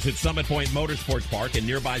instructors at Summit Point Motorsports Park in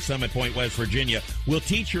nearby Summit Point, West Virginia, will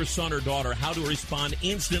teach your son or daughter how to respond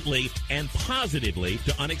instantly and positively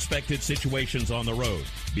to unexpected situations on the road.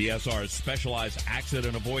 BSR's specialized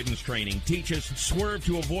accident avoidance training teaches swerve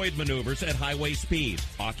to avoid maneuvers at highway speed,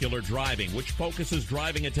 ocular driving, which focuses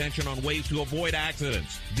driving attention on ways to avoid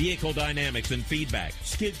accidents, vehicle dynamics and feedback,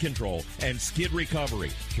 skid control and skid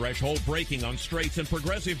recovery, threshold braking on straights and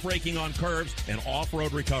progressive braking on curves, and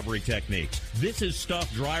off-road recovery techniques. This is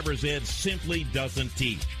stuff driver's ed simply doesn't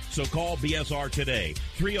teach. So call BSR today,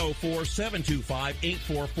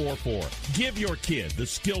 304-725-8444. Give your kid the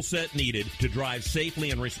skill set needed to drive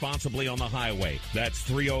safely and responsibly on the highway. That's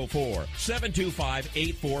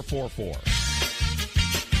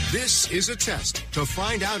 304-725-8444. This is a test to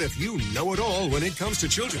find out if you know it all when it comes to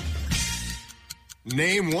children.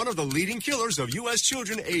 Name one of the leading killers of U.S.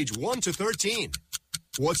 children age 1 to 13.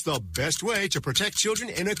 What's the best way to protect children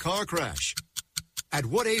in a car crash? At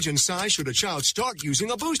what age and size should a child start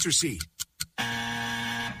using a booster seat?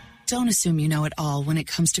 Don't assume you know it all when it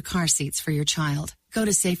comes to car seats for your child. Go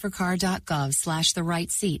to safercar.gov/the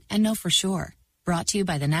right seat and know for sure. Brought to you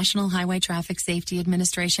by the National Highway Traffic Safety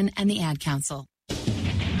Administration and the Ad Council.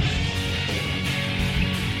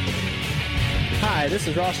 Hi, this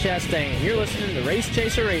is Ross Chastain. You're listening to Race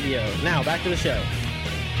Chaser Radio. Now, back to the show.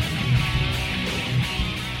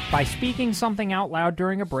 By speaking something out loud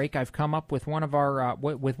during a break, I've come up with one of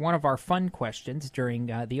our fun questions during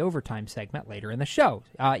the overtime segment later in the show.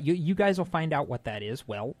 You guys will find out what that is,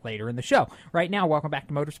 later in the show. Right now, welcome back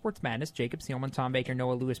to Motorsports Madness. Jacob Seelman, Tom Baker,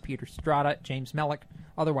 Noah Lewis, Peter Strada, James Mellick,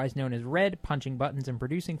 otherwise known as Red, punching buttons and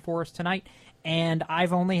producing for us tonight. And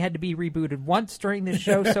I've only had to be rebooted once during this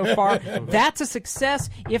show so far. That's a success.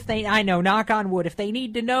 I know, knock on wood, if they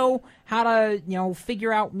need to know how to,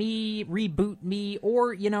 figure out me, reboot me,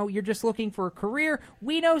 or, you're just looking for a career,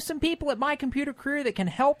 we know some people at My Computer Career that can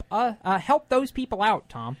help those people out,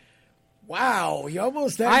 Tom. Wow, you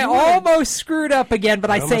almost almost screwed up again,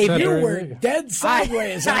 but I saved it. You were dead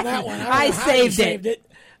sideways on that one. I saved it.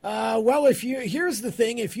 Well, here's the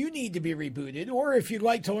thing, if you need to be rebooted, or if you'd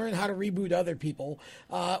like to learn how to reboot other people,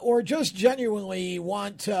 or just genuinely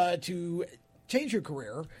want to change your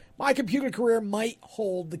career, My Computer Career might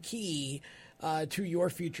hold the key to your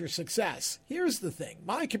future success. Here's the thing,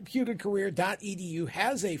 mycomputercareer.edu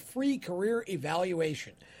has a free career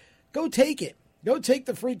evaluation. Go take it. Go take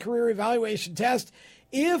the free career evaluation test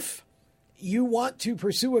if you want to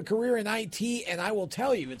pursue a career in IT, and I will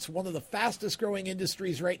tell you, it's one of the fastest growing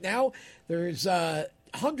industries right now. There's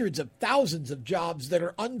hundreds of thousands of jobs that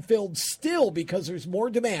are unfilled still because there's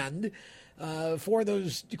more demand for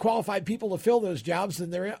those qualified people to fill those jobs than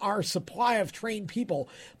there are supply of trained people.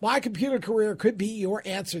 My Computer Career could be your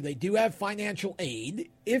answer. They do have financial aid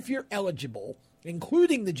if you're eligible,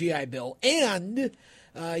 including the GI Bill, and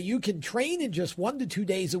you can train in just 1 to 2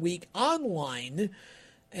 days a week online.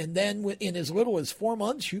 And then in as little as 4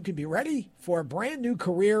 months, you can be ready for a brand new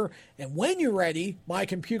career. And when you're ready, My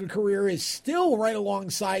Computer Career is still right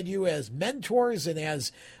alongside you as mentors and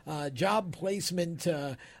as job placement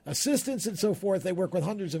assistants and so forth. They work with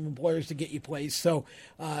hundreds of employers to get you placed. So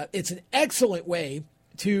it's an excellent way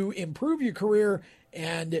to improve your career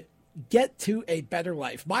and get to a better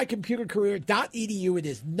life. mycomputercareer.edu. It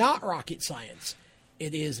is not rocket science.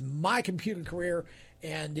 It is My Computer Career,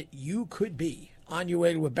 and you could be on your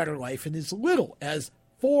way to a better life in as little as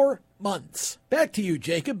 4 months. Back to you,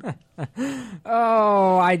 Jacob.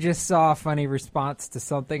 Oh, I just saw a funny response to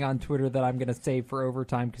something on Twitter that I'm going to save for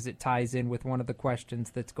overtime because it ties in with one of the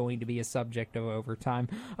questions that's going to be a subject of overtime.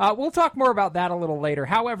 We'll talk more about that a little later.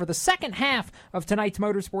 However, the second half of tonight's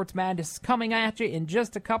Motorsports Madness is coming at you in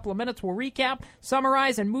just a couple of minutes. We'll recap,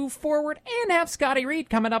 summarize, and move forward, and have Scotty Reed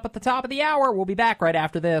coming up at the top of the hour. We'll be back right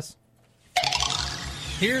after this.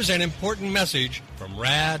 Here's an important message from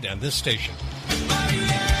RAD and this station.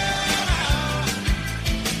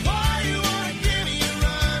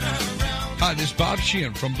 Hi, this is Bob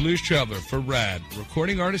Sheehan from Blues Traveler for RAD,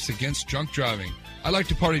 recording artists against drunk driving. I like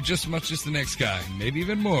to party just as much as the next guy, maybe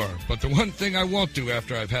even more. But the one thing I won't do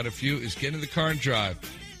after I've had a few is get in the car and drive.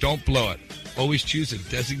 Don't blow it. Always choose a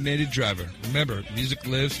designated driver. Remember, music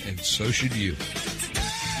lives, and so should you.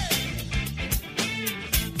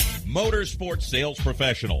 Motorsports Sales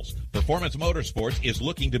Professionals. Performance Motorsports is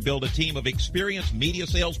looking to build a team of experienced media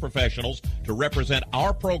sales professionals to represent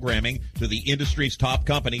our programming to the industry's top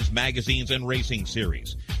companies, magazines, and racing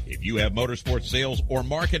series. If you have motorsports sales or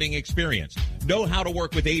marketing experience, know how to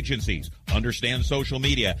work with agencies, understand social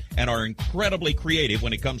media, and are incredibly creative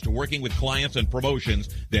when it comes to working with clients and promotions,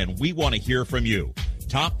 then we want to hear from you.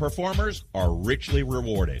 Top performers are richly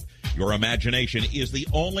rewarded. Your imagination is the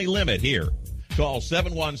only limit here. Call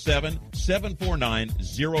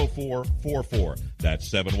 717-749-0444. That's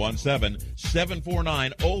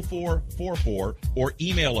 717-749-0444, or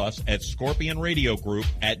email us at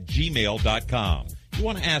scorpionradiogroup@gmail.com. You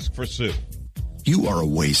want to ask for Sue. You are a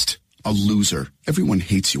waste. A loser. Everyone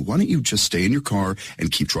hates you. Why don't you just stay in your car and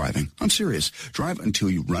keep driving? I'm serious. Drive until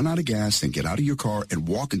you run out of gas, then get out of your car and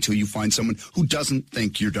walk until you find someone who doesn't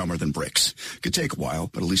think you're dumber than bricks. Could take a while,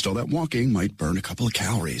 but at least all that walking might burn a couple of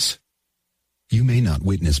calories. You may not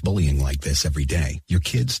witness bullying like this every day. Your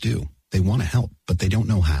kids do. They want to help, but they don't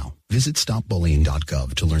know how. Visit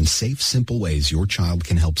stopbullying.gov to learn safe, simple ways your child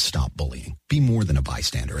can help stop bullying. Be more than a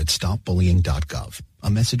bystander at stopbullying.gov. A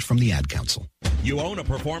message from the Ad Council. You own a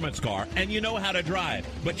performance car and you know how to drive,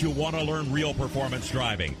 but you want to learn real performance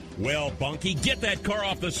driving. Well, Bunky, get that car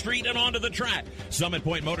off the street and onto the track. Summit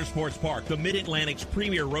Point Motorsports Park, the Mid-Atlantic's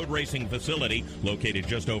premier road racing facility, located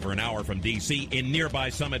just over an hour from D.C. in nearby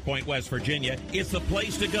Summit Point, West Virginia, is the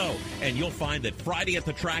place to go. And you'll find that Friday at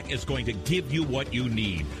the Track is going to give you what you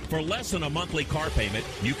need. For less than a monthly car payment,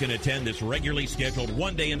 you can attend this regularly scheduled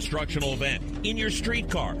one-day instructional event in your street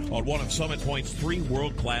car on one of Summit Point's 3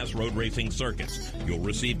 world-class road racing circuits. You'll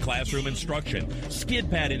receive classroom instruction, skid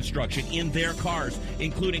pad instruction in their cars,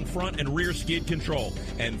 including front and rear skid control,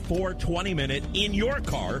 and 4 20-minute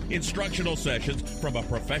in-your-car instructional sessions from a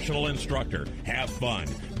professional instructor. Have fun,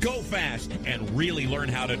 go fast, and really learn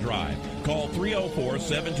how to drive. Call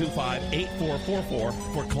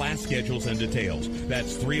 304-725-8444 for class schedules and details.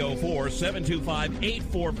 That's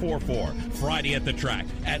 304-725-8444. Friday at the Track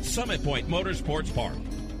at Summit Point Motorsports Park.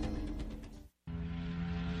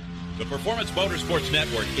 The Performance Motorsports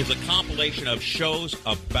Network is a compilation of shows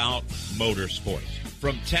about motorsports.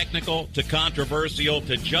 From technical to controversial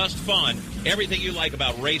to just fun, everything you like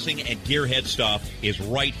about racing and gearhead stuff is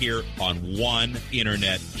right here on one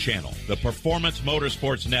internet channel. The Performance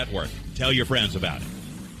Motorsports Network. Tell your friends about it.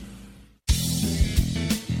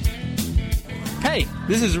 Hey,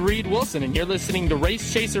 this is Reed Wilson, and you're listening to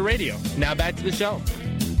Race Chaser Radio. Now back to the show.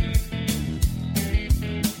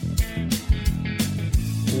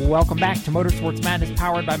 Welcome back to Motorsports Madness,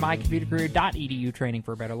 powered by mycomputercareer.edu, training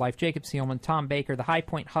for a better life. Jacob Seelman, Tom Baker, the High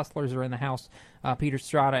Point Hustlers are in the house. Peter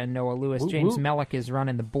Strada and Noah Lewis. James Mellick is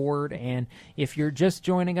running the board, and if you're just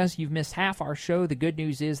joining us, you've missed half our show. The good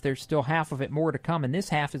news is there's still half of it more to come, and this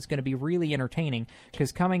half is going to be really entertaining,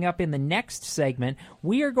 because coming up in the next segment,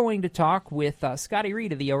 we are going to talk with Scotty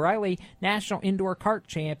Reed of the O'Reilly National Indoor Kart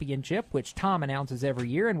Championship, which Tom announces every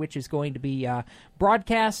year, and which is going to be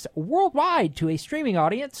broadcast worldwide to a streaming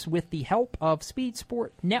audience with the help of Speed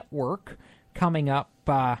Sport Network coming up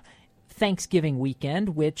Thanksgiving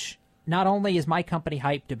weekend, which not only is my company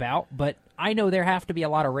hyped about, but I know there have to be a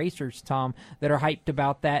lot of racers, Tom, that are hyped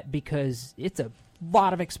about that, because it's a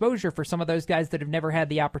lot of exposure for some of those guys that have never had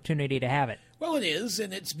the opportunity to have it. Well, it is,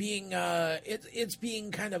 and it's being it's being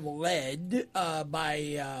kind of led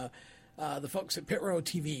by the folks at Pit Row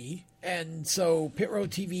TV, and so Pit Row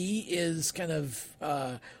TV is kind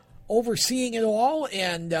of overseeing it all,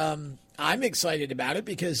 and I'm excited about it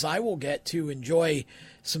because I will get to enjoy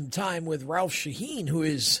some time with Ralph Shaheen, who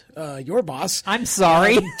is your boss. I'm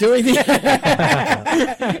sorry. Doing the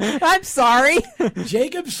I'm sorry.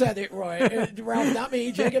 Jacob said it, Roy. Ralph, not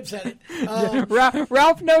me. Jacob said it.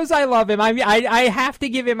 Ralph knows I love him. I have to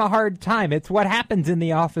give him a hard time. It's what happens in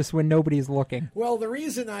the office when nobody's looking. Well, the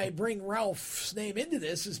reason I bring Ralph's name into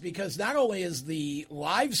this is because not only is the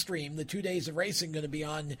live stream, the 2 days of racing, going to be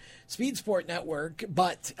on Speed Sport Network,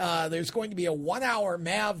 but there's going to be a 1-hour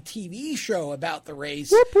MAV TV show about the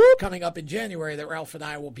race coming up in January that Ralph and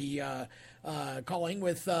I will be calling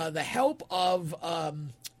with the help of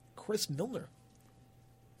Chris Milner,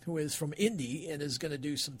 who is from Indy and is going to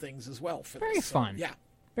do some things as well for Very this. fun. Yeah.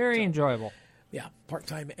 Very enjoyable. Yeah,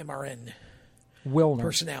 part-time MRN.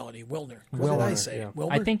 personality. Wilner. What did I say? Yeah.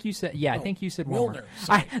 Wilner? I think you said. Yeah, I think you said Wilner.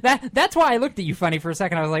 That's why I looked at you funny for a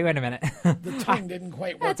second. I was like, wait a minute. The tongue didn't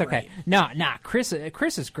quite work. That's okay. Right. Nah. Chris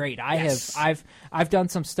is great. I've done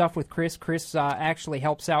some stuff with Chris. Chris actually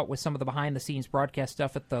helps out with some of the behind the scenes broadcast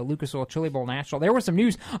stuff at the Lucas Oil Chili Bowl National. There was some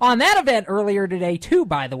news on that event earlier today too,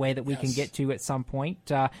 by the way, that we can get to at some point.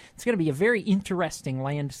 It's going to be a very interesting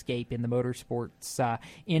landscape in the motorsports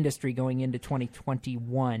industry going into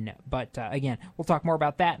 2021. But again, we'll talk more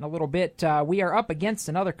about that in a little bit. We are up against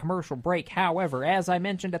another commercial break. However, as I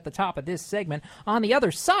mentioned at the top of this segment, on the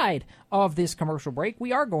other side of this commercial break,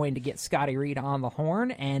 we are going to get Scotty Reed on the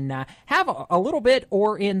horn and have a little bit,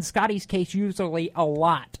 or in Scotty's case, usually a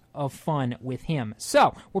lot of fun with him.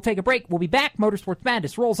 So we'll take a break. We'll be back. Motorsports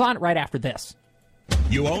Madness rolls on right after this.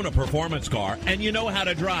 You own a performance car and you know how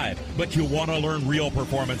to drive, but you want to learn real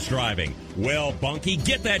performance driving. Well, Bunky,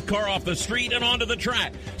 get that car off the street and onto the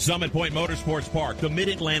track. Summit Point Motorsports Park, the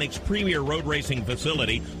Mid-Atlantic's premier road racing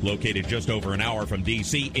facility, located just over an hour from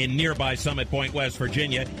D.C. in nearby Summit Point, West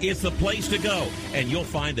Virginia, is the place to go. And you'll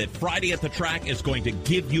find that Friday at the track is going to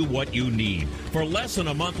give you what you need. For less than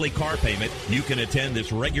a monthly car payment, you can attend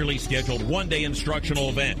this regularly scheduled one-day instructional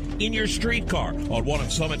event in your street car on one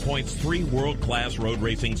of Summit Point's 3 world-class road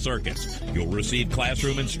racing circuits. You'll receive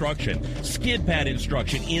classroom instruction, skid pad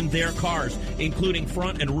instruction in their cars, including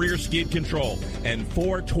front and rear skid control, and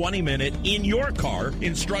 4 20-minute in-your-car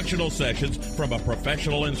instructional sessions from a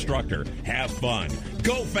professional instructor. Have fun,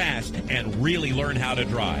 go fast, and really learn how to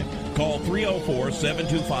drive. Call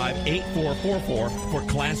 304-725-8444 for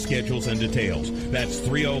class schedules and details. That's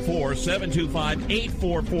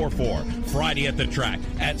 304-725-8444. Friday at the track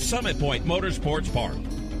at Summit Point Motorsports Park.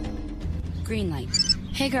 Green light.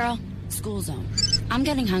 Hey girl, school zone. I'm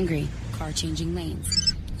getting hungry. Car changing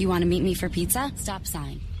lanes. You want to meet me for pizza? Stop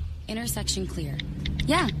sign. Intersection clear.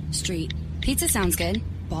 Yeah, street. Pizza sounds good.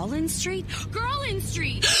 Ball in street? Girl in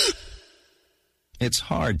street! It's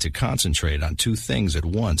hard to concentrate on 2 things at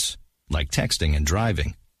once, like texting and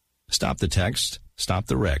driving. Stop the text, stop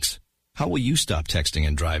the wrecks. How will you stop texting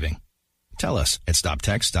and driving? Tell us at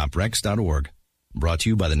stoptextstopwrecks.org. Brought to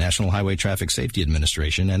you by the National Highway Traffic Safety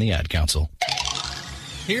Administration and the Ad Council.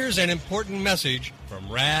 Here's an important message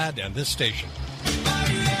from RAD and this station.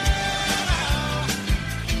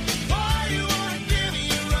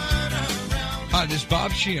 Hi, this is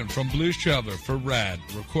Bob Sheehan from Blues Traveler for RAD,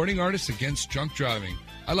 recording artists against drunk driving.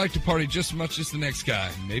 I like to party just as much as the next guy,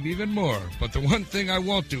 maybe even more. But the one thing I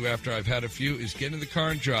won't do after I've had a few is get in the car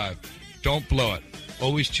and drive. Don't blow it.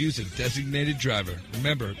 Always choose a designated driver.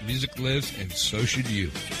 Remember, music lives, and so should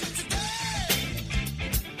you.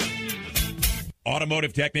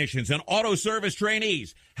 Automotive technicians and auto service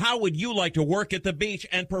trainees, how would you like to work at the beach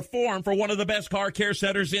and perform for one of the best car care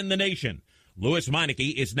centers in the nation? Louis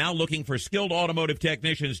Meineke is now looking for skilled automotive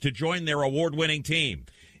technicians to join their award-winning team.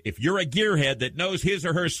 If you're a gearhead that knows his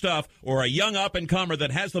or her stuff, or a young up-and-comer that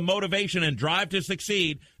has the motivation and drive to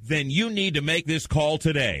succeed, then you need to make this call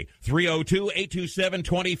today.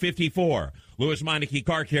 302-827-2054. Louis Meineke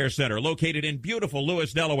Car Care Center, located in beautiful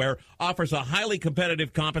Lewis, Delaware, offers a highly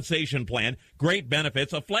competitive compensation plan, great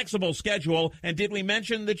benefits, a flexible schedule, and did we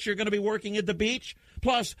mention that you're going to be working at the beach?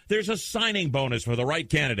 Plus, there's a signing bonus for the right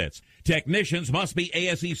candidates. Technicians must be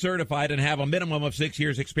ASE certified and have a minimum of 6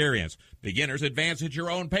 years experience. Beginners advance at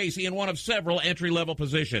your own pace in one of several entry-level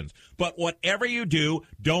positions. But whatever you do,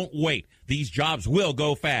 don't wait. These jobs will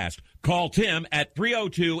go fast. Call Tim at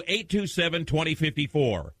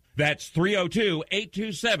 302-827-2054. That's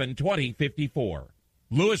 302-827-2054.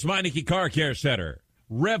 Louis Meineke Car Care Center.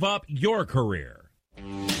 Rev up your career.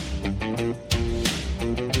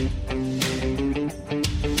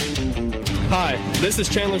 Hi, this is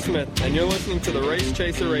Chandler Smith, and you're listening to the Race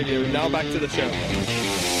Chaser Radio. Now back to the show.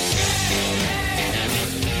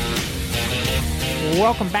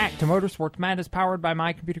 Welcome back to Motorsports Madness, powered by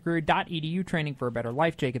mycomputerguru.edu, training for a better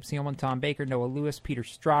life. Jacob Seelman, Tom Baker, Noah Lewis, Peter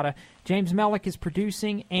Strada. James Mellick is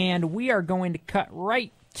producing, and we are going to cut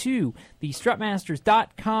right to the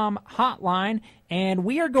strutmasters.com hotline, and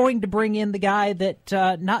we are going to bring in the guy that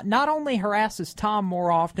not only harasses Tom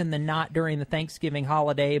more often than not during the Thanksgiving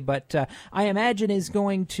holiday, but I imagine is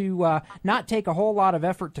going to not take a whole lot of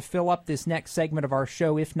effort to fill up this next segment of our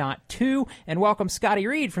show, if not 2. And welcome Scotty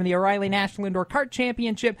Reed from the O'Reilly National Indoor Kart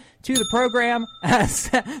Championship to the program.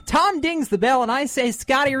 Tom dings the bell, and I say,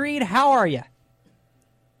 Scotty Reed, how are you?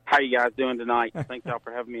 How you guys doing tonight? Thanks y'all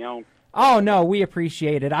for having me on. Oh no, we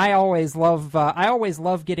appreciate it. I always love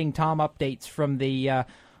getting Tom updates from the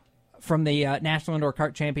from the National Indoor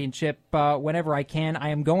Kart Championship whenever I can. I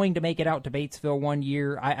am going to make it out to Batesville one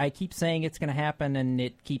year. I keep saying it's going to happen, and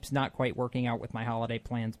it keeps not quite working out with my holiday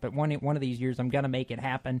plans. But one of these years, I'm going to make it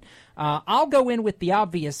happen. I'll go in with the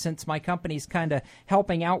obvious since my company's kind of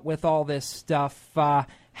helping out with all this stuff.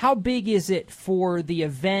 How big is it for the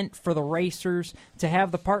event, for the racers, to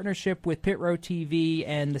have the partnership with Pit Row TV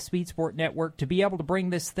and the Speed Sport Network to be able to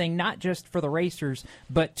bring this thing not just for the racers,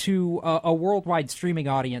 but to a worldwide streaming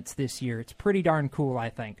audience this year? It's pretty darn cool, I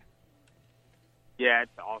think. Yeah,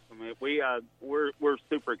 it's awesome. We're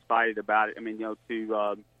super excited about it. I mean, to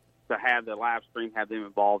have the live stream, have them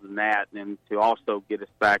involved in that, and to also get us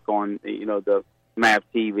back on, the MAV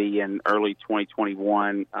TV in early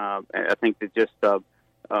 2021. I think that just to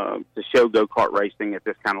show go-kart racing at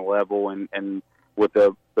this kind of level, and with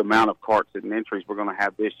the amount of karts and entries we're going to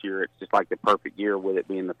have this year, it's just like the perfect year with it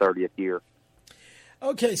being the 30th year.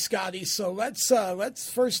 Okay, Scotty, so let's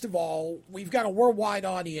first of all, we've got a worldwide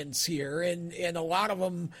audience here, and a lot of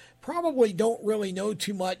them probably don't really know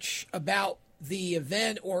too much about the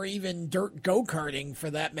event or even dirt go-karting for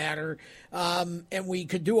that matter, and we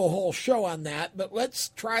could do a whole show on that, but let's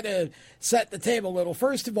try to set the table a little.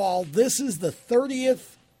 First of all, this is the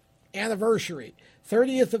 30th anniversary,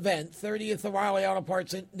 30th event, 30th O'Reilly Auto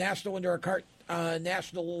Parts National Indoor Kart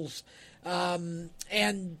Nationals,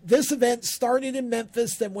 and this event started in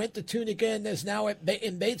Memphis, then went to Tunica, and is now in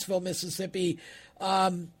Batesville, Mississippi. The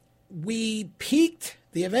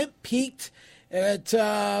event peaked at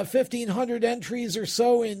 1,500 entries or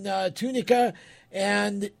so in Tunica,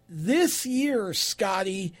 and this year,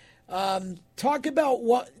 Scotty, give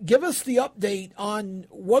us the update on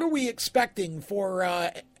what are we expecting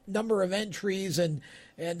for number of entries and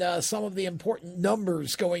some of the important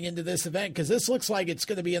numbers going into this event, because this looks like it's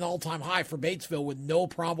going to be an all-time high for Batesville with no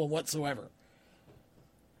problem whatsoever.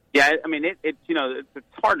 Yeah, I mean, it's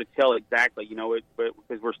hard to tell exactly, but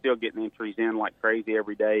because we're still getting entries in like crazy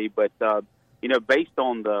every day. But, based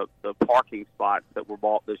on the parking spots that were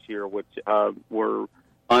bought this year, which were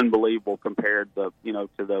unbelievable compared to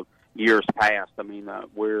the years past. I mean,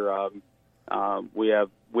 we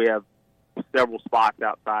have several spots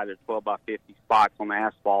outside of 12 by 50 spots on the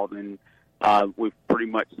asphalt, and we've pretty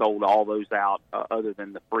much sold all those out other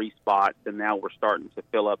than the free spots, and now we're starting to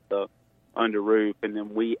fill up the under roof. And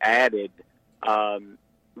then we added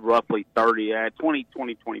roughly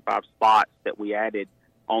 25 spots that we added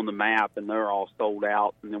on the map, and they're all sold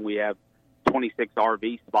out. And then we have 26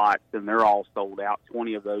 RV spots, and they're all sold out,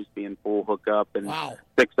 20 of those being full hookup and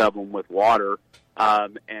 6 of them with water.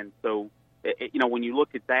 And so, when you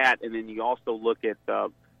look at that, and then you also look at the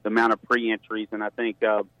amount of pre-entries, and I think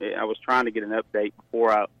I was trying to get an update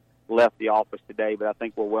before I left the office today, but I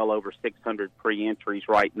think we're well over 600 pre-entries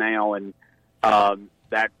right now, and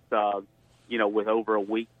that's with over a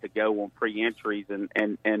week to go on pre-entries, and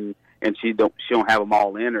she don't have them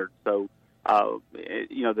all entered. So I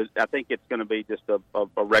think it's going to be just a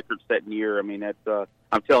record-setting year. I mean,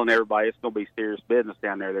 I'm telling everybody it's going to be serious business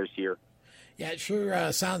down there this year. Yeah, it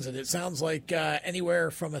sure sounds it. It sounds like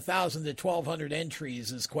anywhere from 1,000 to 1,200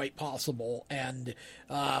 entries is quite possible, and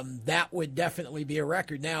that would definitely be a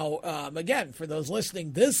record. Now, again, for those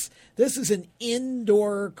listening, this is an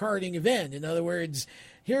indoor karting event. In other words,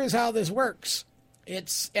 here's how this works.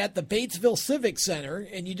 It's at the Batesville Civic Center,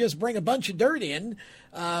 and you just bring a bunch of dirt in,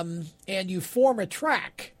 and you form a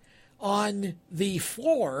track on the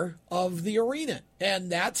floor of the arena,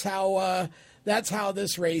 and that's how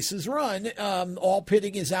this race is run. All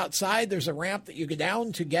pitting is outside. There's a ramp that you go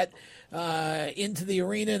down to get into the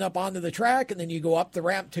arena and up onto the track, and then you go up the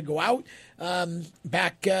ramp to go out,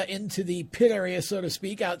 back into the pit area, so to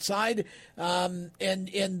speak, outside. And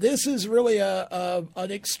this is really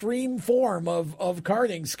an extreme form of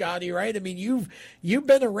karting, Scotty, right? I mean, you've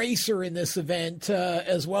been a racer in this event,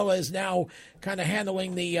 as well as now kind of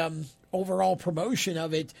handling the overall promotion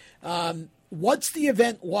of it. What's the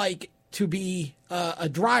event like to be a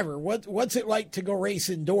driver? What's it like to go race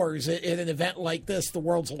indoors at an event like this, the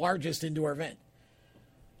world's largest indoor event?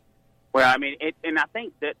 Well, I mean, and I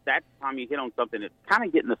think that's time you hit on something. It's kind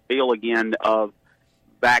of getting the feel again of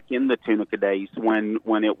back in the Tunica days when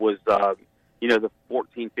it was, the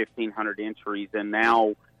 1,500 entries, and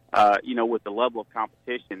now, with the level of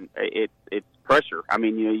competition, it's pressure. I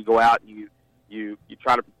mean, you go out, you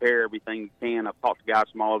try to prepare everything you can. I've talked to guys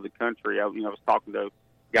from all over the country. I was talking to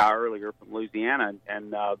guy earlier from Louisiana,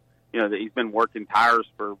 and that he's been working tires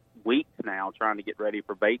for weeks now trying to get ready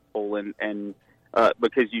for Batesville, and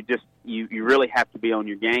because you really have to be on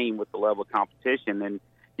your game with the level of competition, and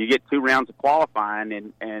you get 2 rounds of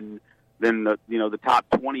qualifying, and then the top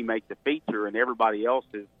 20 make the feature, and everybody else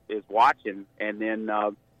is watching, and then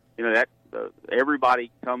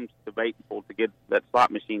everybody comes to Batesville to get that slot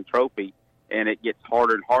machine trophy, and it gets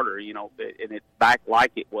harder and harder, and it's back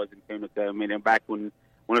like it was in Tunica. I mean, and back when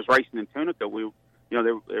I was racing in Tunica,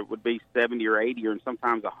 there would be 70 or 80 or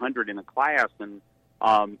sometimes 100 in a class, and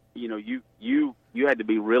you had to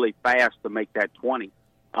be really fast to make that 20.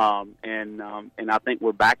 And I think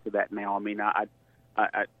we're back to that now. I mean, I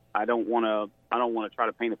don't want to try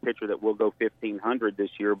to paint a picture that we'll go 1,500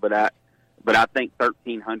 this year, but I think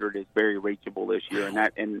 1,300 is very reachable this year,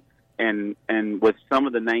 and with some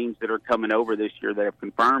of the names that are coming over this year that have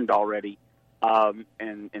confirmed already, and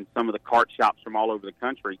some of the kart shops from all over the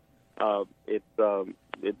country, it's going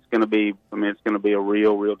to be. I mean, it's going to be a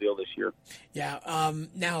real deal this year. Yeah.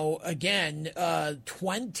 Now again,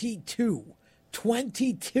 22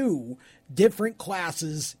 different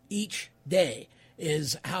classes each day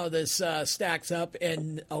is how this stacks up.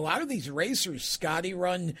 And a lot of these racers, Scotty,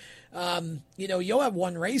 run, you'll have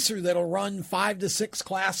one racer that'll run 5 to 6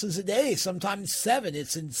 classes a day, sometimes 7.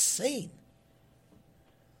 It's insane.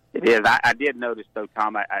 It is. I did notice, though,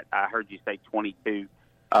 Tom, I heard you say 22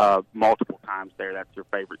 multiple times there. That's your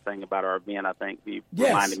favorite thing about our event, I think. You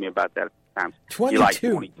reminded me about that times. 22. You like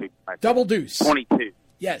 22. Double deuce. 22.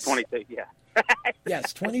 Yes. 22, yeah.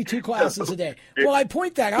 Yes, 22 classes a day. Well, I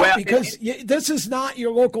point that out because this is not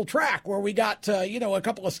your local track where we got a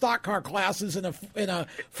couple of stock car classes and a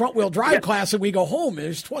front wheel drive class, and we go home.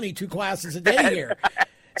 There's 22 classes a day here.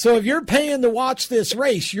 So if you're paying to watch this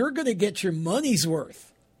race, you're going to get your money's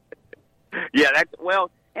worth. Yeah,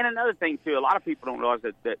 and another thing too, a lot of people don't realize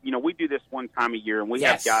that we do this one time a year, and we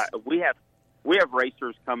have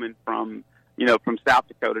racers coming from South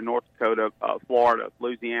Dakota, North Dakota, Florida,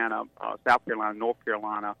 Louisiana, South Carolina, North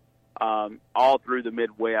Carolina, all through the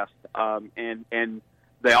Midwest, and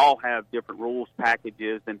they all have different rules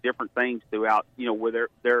packages and different things throughout, with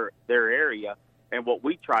their area. And what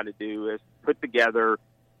we try to do is put together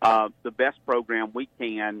the best program we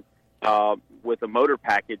can with a motor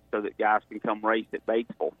package so that guys can come race at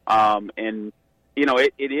Batesville. And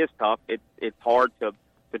it is tough. It's hard to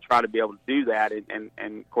try to be able to do that, and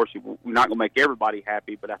of course we're not going to make everybody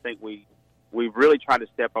happy, but I think we've really tried to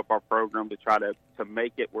step up our program to try to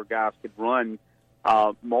make it where guys could run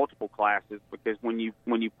multiple classes, because when you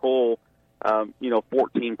pull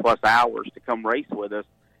 14 plus hours to come race with us,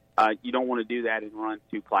 you don't want to do that and run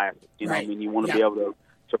 2 classes. Right. I mean, you want to be able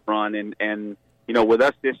to run, and with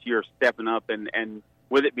us this year stepping up, and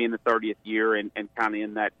with it being the 30th year and kind of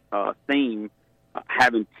in that theme,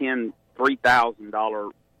 having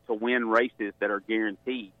 $3,000 to win races that are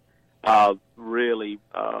guaranteed, really,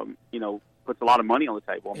 puts a lot of money on the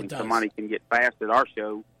table. I mean, somebody can get fast at our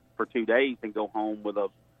show for 2 days and go home with an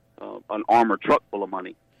armored truck full of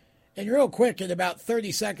money. And real quick, in about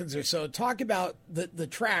 30 seconds or so, talk about the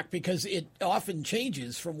track, because it often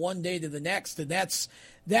changes from one day to the next, and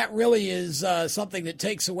that really is something that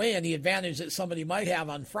takes away any advantage that somebody might have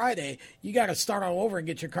on Friday. You got to start all over and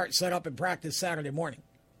get your kart set up and practice Saturday morning.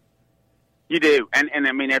 You do, and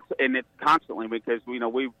I mean it's constantly, because we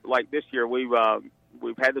like this year we've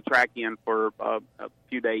had the track in for a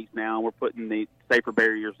few days now. We're putting the safer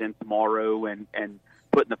barriers in tomorrow and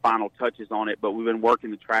putting the final touches on it. But we've been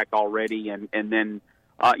working the track already, and then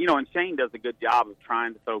and Shane does a good job of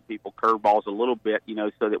trying to throw people curveballs a little bit,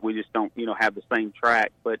 so that we just don't have the same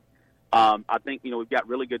track. But I think we've got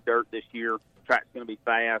really good dirt this year. The track's going to be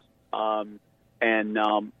fast. And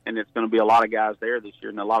it's going to be a lot of guys there this year,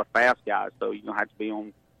 and a lot of fast guys. So you're going to have to be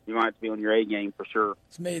on your A game for sure.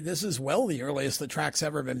 This is the earliest the track's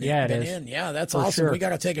ever been in. Yeah, that's for awesome. Sure. We got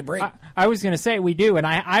to take a break. I was going to say we do, and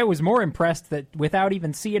I was more impressed that without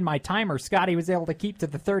even seeing my timer, Scotty was able to keep to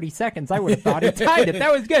the 30 seconds. I would have thought he tied it.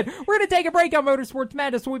 That was good. We're going to take a break on Motorsports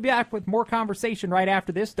Madness. We'll be back with more conversation right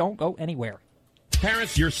after this. Don't go anywhere.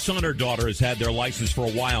 Parents, your son or daughter has had their license for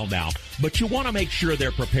a while now, but you want to make sure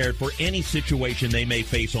they're prepared for any situation they may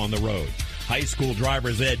face on the road. High school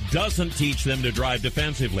driver's ed doesn't teach them to drive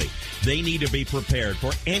defensively. They need to be prepared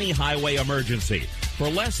for any highway emergency. For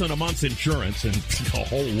less than a month's insurance, and a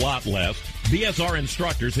whole lot less, BSR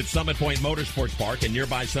instructors at Summit Point Motorsports Park in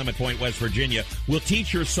nearby Summit Point, West Virginia, will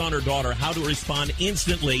teach your son or daughter how to respond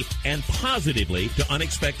instantly and positively to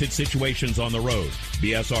unexpected situations on the road.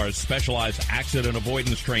 BSR's specialized accident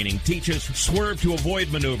avoidance training teaches swerve to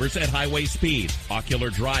avoid maneuvers at highway speeds, ocular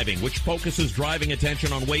driving, which focuses driving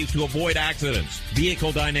attention on ways to avoid accidents,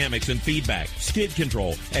 vehicle dynamics and feedback, skid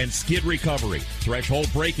control and skid recovery,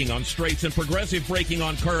 threshold braking on straights and progressive braking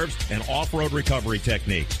on curves, and off-road recovery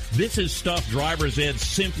techniques. This is stuff stuff driver's ed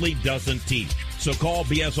simply doesn't teach. So call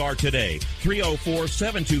BSR today,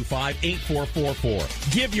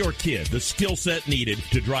 304-725-8444. Give your kid the skill set needed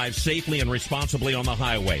to drive safely and responsibly on the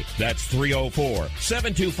highway. That's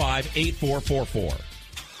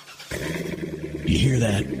 304-725-8444. You hear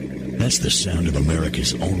that? That's the sound of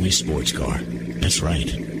America's only sports car. That's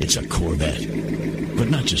right. It's a Corvette. But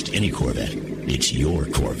not just any Corvette. It's your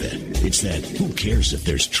Corvette. It's that who cares if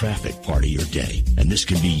there's traffic part of your day. And this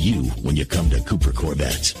can be you when you come to Cooper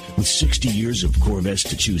Corvettes. With 60 years of Corvettes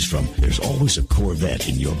to choose from, there's always a Corvette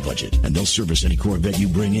in your budget. And they'll service any Corvette you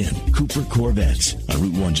bring in. Cooper Corvettes on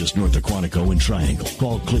Route 1 just north of Quantico and Triangle.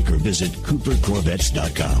 Call, click, or visit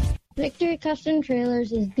CooperCorvettes.com. Victory Custom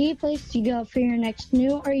Trailers is the place to go for your next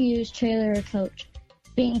new or used trailer or coach.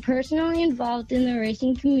 Being personally involved in the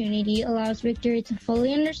racing community allows Victory to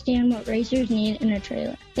fully understand what racers need in a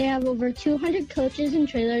trailer. They have over 200 coaches and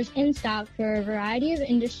trailers in stock for a variety of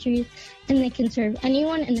industries, and they can serve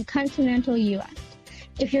anyone in the continental U.S.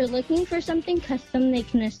 If you're looking for something custom, they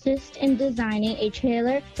can assist in designing a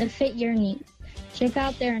trailer that fit your needs. Check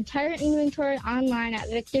out their entire inventory online at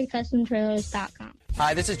victorycustomtrailers.com.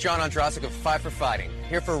 Hi, this is John Andrasik of Five for Fighting,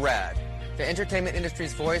 here for RAD, the entertainment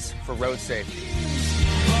industry's voice for road safety.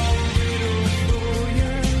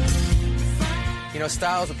 You know,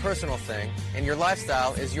 style is a personal thing, and your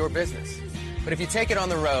lifestyle is your business. But if you take it on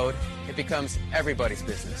the road, it becomes everybody's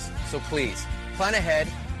business. So please, plan ahead,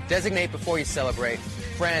 designate before you celebrate.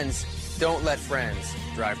 Friends, don't let friends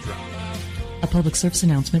drive drunk. A public service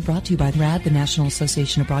announcement brought to you by RAD, the National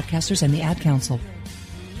Association of Broadcasters, and the Ad Council.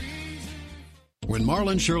 When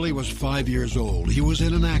Marlon Shirley was 5 years old, he was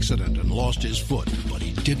in an accident and lost his foot, but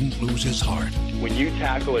he didn't lose his heart. When you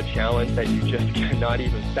tackle a challenge that you just cannot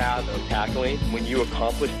even fathom tackling, when you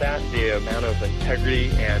accomplish that, the amount of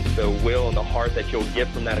integrity and the will and the heart that you'll get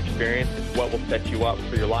from that experience is what will set you up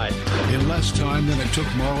for your life. In less time than it took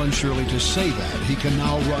Marlon Shirley to say that, he can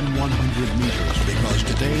now run 100 meters because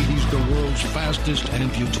today he's the world's fastest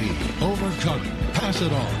amputee. Overcome it. Pass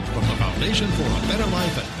it on from the Foundation for a Better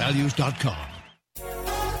Life at Values.com.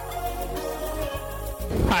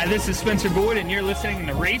 Hi, this is Spencer Boyd, and you're listening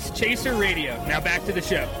to Race Chaser Radio. Now back to the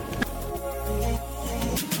show.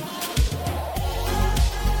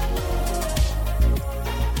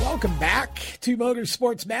 Welcome back to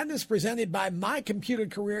Motorsports Madness, presented by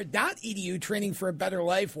mycomputercareer.edu, training for a better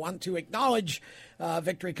life. Want to acknowledge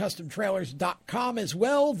VictoryCustomTrailers.com as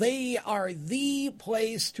well. They are the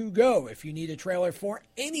place to go if you need a trailer for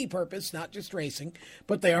any purpose, not just racing,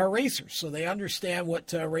 but they are racers, so they understand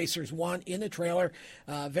what racers want in a trailer.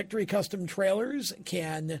 Victory Custom Trailers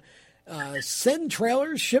can send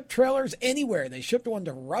trailers, ship trailers anywhere. They shipped one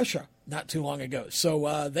to Russia not too long ago.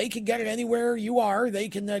 So they can get it anywhere you are. They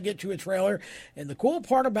can get you a trailer. And the cool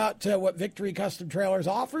part about what Victory Custom Trailers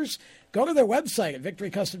offers, go to their website at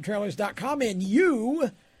victorycustomtrailers.com and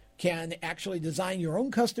you can actually design your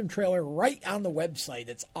own custom trailer right on the website.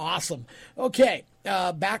 It's awesome. Okay,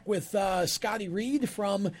 back with Scotty Reed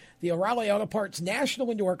from the O'Reilly Auto Parts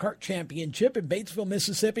National Indoor Kart Championship in Batesville,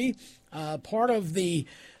 Mississippi. Part of the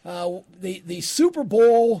Super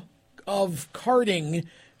Bowl of karting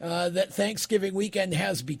that Thanksgiving weekend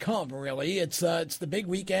has become, really. It's the big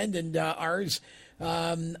weekend, and ours,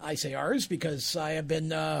 I say ours because I have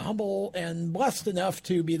been humble and blessed enough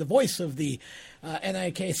to be the voice of the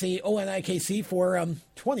ONIKC for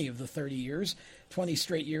 20 of the 30 years, 20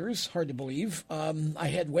 straight years, hard to believe. I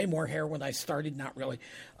had way more hair when I started, not really.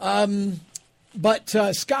 But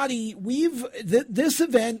Scotty, this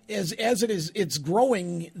event, as it is, it's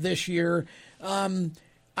growing this year.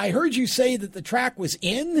 I heard you say that the track was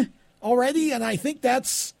in already, and I think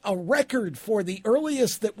that's a record for the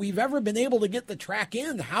earliest that we've ever been able to get the track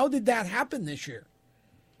in. How did that happen this year?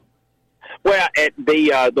 Well, at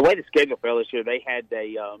the way the schedule fell this year, they had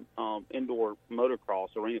a indoor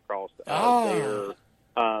motocross, arena cross there.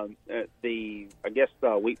 The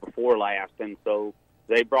week before last, and so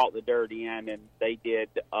they brought the dirt in, and they did,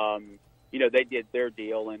 they did their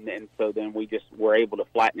deal, and so then we just were able to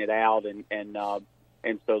flatten it out, and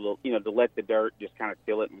so to let the dirt just kind of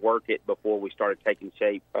fill it and work it before we started taking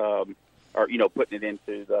shape, or putting it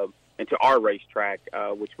into our racetrack,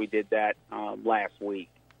 which we did that last week.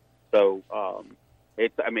 So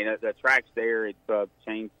the track's there. It's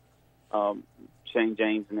Shane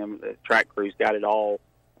James and them, the track crews got it all.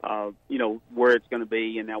 Where it's going to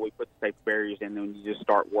be, and now we put the safety barriers in, and you just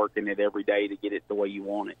start working it every day to get it the way you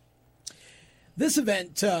want it. This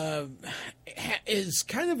event is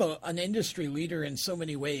kind of an industry leader in so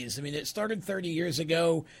many ways. I mean, it started 30 years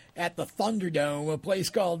ago at the Thunderdome, a place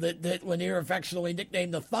called that Lanier affectionately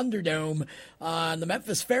nicknamed the Thunderdome on the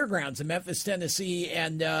Memphis Fairgrounds in Memphis, Tennessee,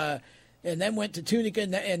 and and then went to Tunica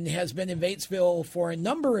and has been in Batesville for a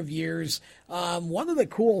number of years. One of the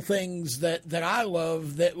cool things that I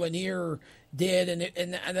love that Lanier did,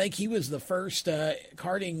 and I think he was the first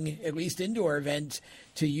karting, at least indoor event,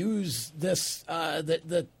 to use this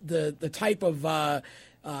the type of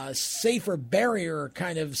safer barrier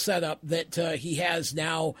kind of setup that he has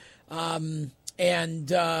now.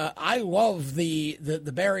 And I love the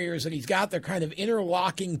barriers that he's got. They're kind of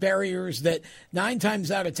interlocking barriers that 9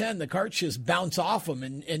 times out of 10, the carts just bounce off them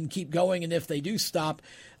and keep going. And if they do stop,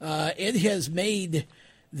 it has made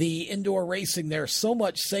the indoor racing there so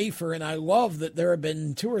much safer. And I love that there have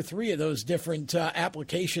been 2 or 3 of those different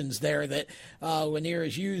applications there that Lanier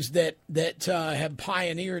has used that have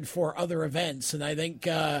pioneered for other events. And I think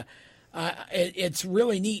it's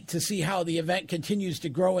really neat to see how the event continues to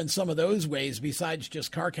grow in some of those ways besides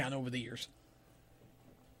just car count over the years.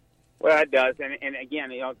 Well, it does. And again,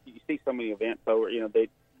 you see so many events over,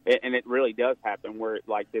 and it really does happen where,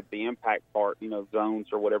 like the impact part, zones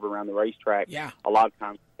or whatever around the racetrack, a lot of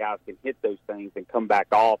times guys can hit those things and come back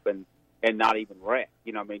off and not even wreck,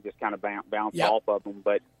 just kind of bounce off of them.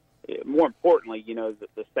 But more importantly,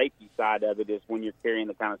 the safety side of it is when you're carrying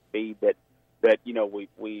the kind of speed that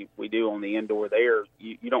we do on the indoor there,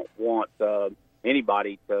 you don't want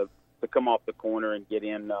anybody to come off the corner and get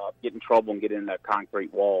in trouble and get in that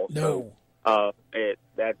concrete wall. No. So it's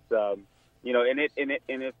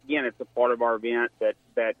a part of our event that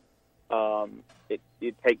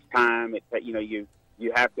it takes time. You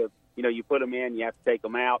have to you put them in, you have to take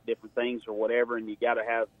them out, different things or whatever, and you got to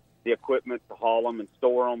have the equipment to haul them and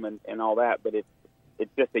store them and all that. But it's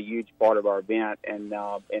just a huge part of our event, and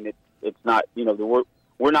it's not,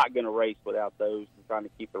 we're not going to race without those and trying to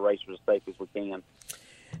keep the racers as safe as we can.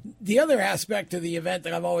 The other aspect of the event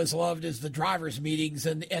that I've always loved is the drivers' meetings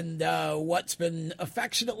and what's been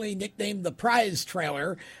affectionately nicknamed the prize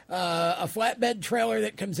trailer, a flatbed trailer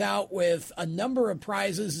that comes out with a number of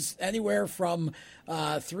prizes, anywhere from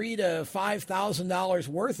 $3,000 to $5,000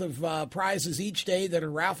 worth of prizes each day that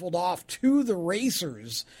are raffled off to the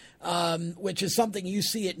racers. Which is something you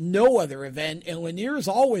see at no other event. And Lanier's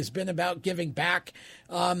always been about giving back.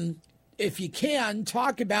 If you can,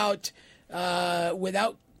 talk about,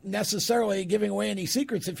 without necessarily giving away any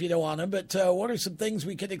secrets if you don't want them, but what are some things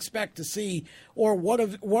we could expect to see, or what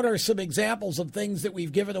are some examples of things that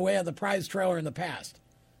we've given away on the prize trailer in the past?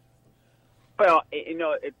 Well,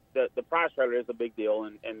 it's the prize trailer is a big deal,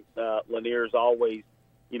 and Lanier's always,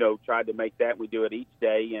 tried to make that. We do it each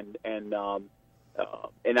day, and I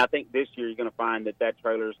think this year you're going to find that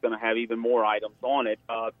trailer is going to have even more items on it,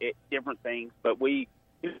 different things. But one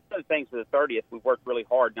of the things for the 30th, we've worked really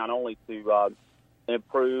hard not only to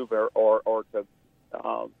improve or to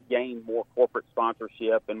gain more corporate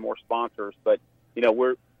sponsorship and more sponsors, but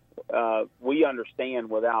we understand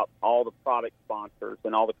without all the product sponsors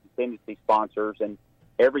and all the contingency sponsors and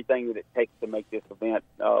everything that it takes to make this event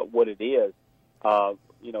what it is,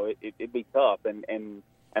 it'd be tough. And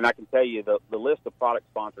I can tell you the list of product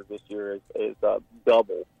sponsors this year is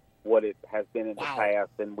double what it has been in the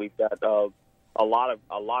past, and we've got a lot of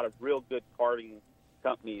real good karting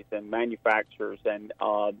companies and manufacturers and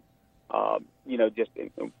just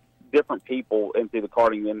different people into the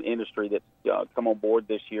karting industry that's come on board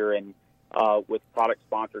this year and with product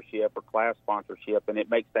sponsorship or class sponsorship, and it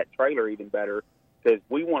makes that trailer even better because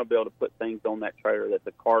we want to be able to put things on that trailer that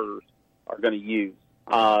the karters are going to use,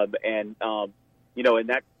 and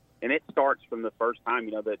it starts from the first time.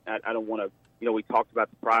 That I don't want to. We talked about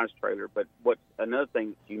the prize trailer, but what's another thing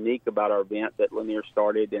that's unique about our event that Lanier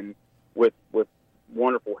started, and with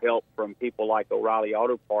wonderful help from people like O'Reilly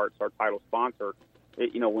Auto Parts, our title sponsor.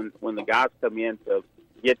 When the guys come in to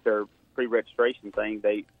get their pre-registration thing,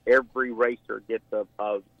 every racer gets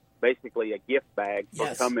basically a gift bag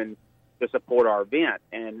for coming to support our event,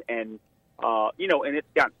 and it's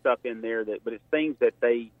got stuff in there but it's things that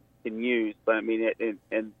they can use. But I mean,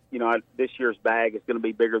 this year's bag is going to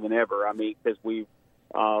be bigger than ever. I mean, because we've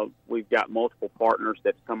got multiple partners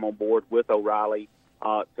that's come on board with O'Reilly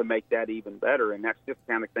to make that even better. And that's just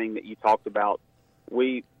the kind of thing that you talked about.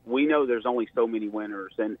 We know there's only so many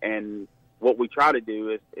winners, and what we try to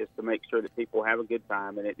do is to make sure that people have a good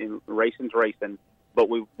time, and racing's racing, but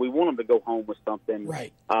we want them to go home with something,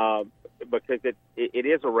 right? Because it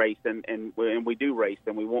is a race, and we do race,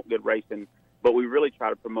 and we want good racing, but we really try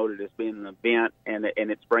to promote it as being an event, and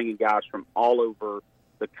it's bringing guys from all over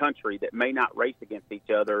the country that may not race against each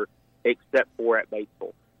other except for at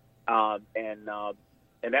Batesville,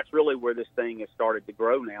 and that's really where this thing has started to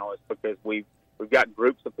grow now, is because we've got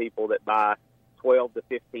groups of people that buy 12 to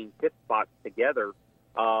 15 pit spots together,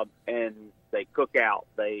 and they cook out,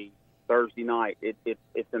 they Thursday night.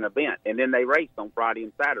 It's an event, and then they race on Friday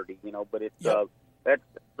and Saturday. But it's that's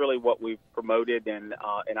really what we've promoted, and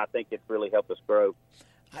I think it's really helped us grow.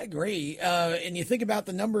 I agree. And you think about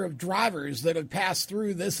the number of drivers that have passed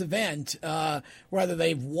through this event, whether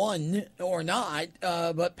they've won or not,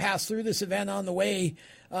 but passed through this event on the way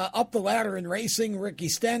up the ladder in racing. Ricky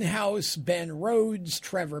Stenhouse, Ben Rhodes,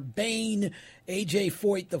 Trevor Bain, A.J.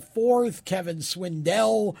 Foyt IV, Kevin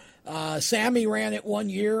Swindell. Sammy ran it 1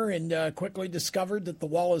 year and quickly discovered that the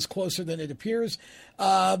wall is closer than it appears.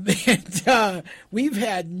 We've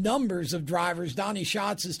had numbers of drivers. Donnie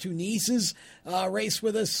Schatz's two nieces race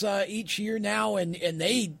with us each year now, and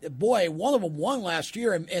they, boy, one of them won last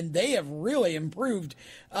year, and they have really improved.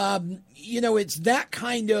 It's that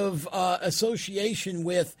kind of association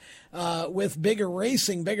with bigger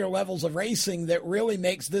racing, bigger levels of racing that really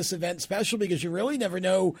makes this event special, because you really never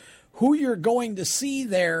know who you're going to see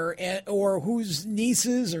there, or whose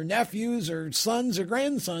nieces or nephews or sons or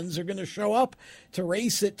grandsons are going to show up to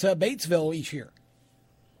race at Batesville each year.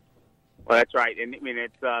 Well, that's right, and I mean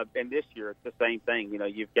it's and this year it's the same thing.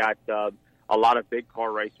 You've got a lot of big car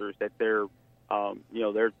racers that their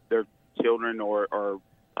children or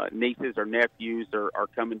nieces or nephews are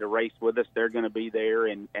coming to race with us. They're going to be there,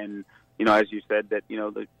 and as you said that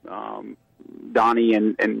the Donnie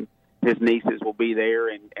and his nieces will be there,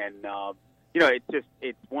 and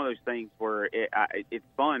it's one of those things where it's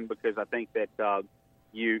fun, because I think that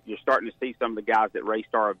you're starting to see some of the guys that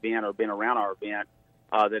raced our event or been around our event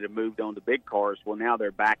that have moved on to big cars. Well, now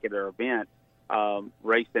they're back at their event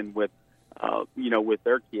racing with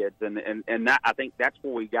their kids, and that, I think that's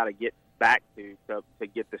where we got to get back to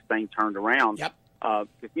get this thing turned around. Yep.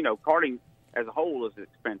 Because karting as a whole is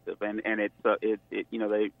expensive, and it's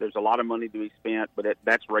there's a lot of money to be spent, but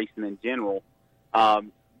that's racing in general.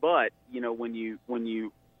 But when you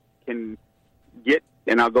can get,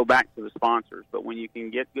 and I'll go back to the sponsors, but when you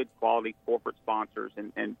can get good quality corporate sponsors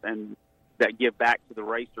and that give back to the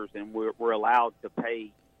racers, and we're allowed to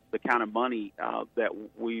pay the kind of money that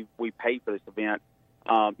we pay for this event,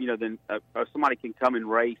 then somebody can come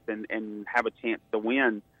and race and have a chance to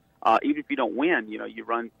win. Even if you don't win, you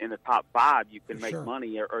run in the top 5, you can make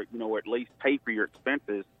money or at least pay for your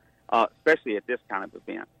expenses, especially at this kind of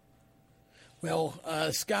event. Well,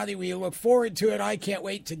 Scotty, we look forward to it. I can't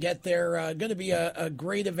wait to get there. Going to be a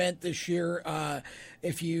great event this year.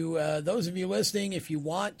 If you, those of you listening, if you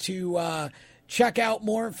want to check out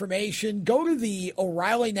more information, go to the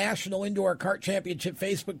O'Reilly National Indoor Kart Championship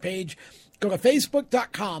Facebook page. Go to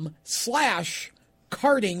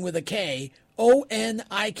facebook.com/karting with a K,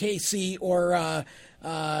 ONIKC, or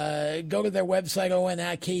go to their website,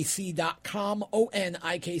 ONIKC.com,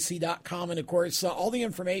 ONIKC.com. And, of course, all the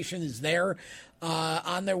information is there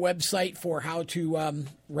on their website for how to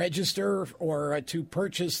register or to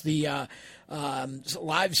purchase the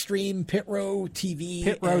live stream, Pitrow TV.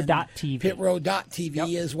 Pitrow.tv.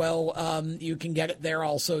 Pitrow.tv as well. You can get it there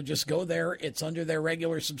also. Just go there. It's under their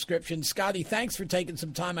regular subscription. Scotty, thanks for taking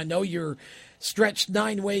some time. I know you're stretched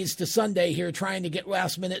 9 ways to Sunday here trying to get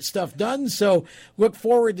last-minute stuff done. So look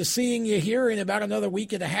forward to seeing you here in about another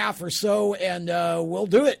week and a half or so, and we'll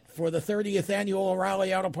do it for the 30th Annual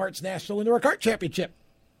O'Reilly Auto Parts National Indoor Kart Championship.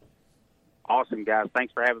 Awesome, guys.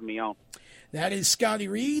 Thanks for having me on. That is Scotty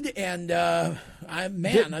Reed, and I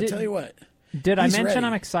tell you what. Did I mention ready.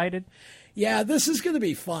 I'm excited? Yeah, this is going to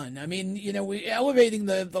be fun. I mean, we elevating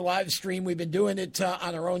the live stream. We've been doing it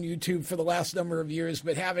on our own YouTube for the last number of years,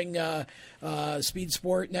 but having Speed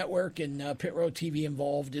Sport Network and Pitrow TV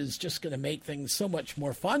involved is just going to make things so much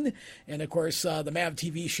more fun. And, of course, the MAV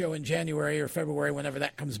TV show in January or February, whenever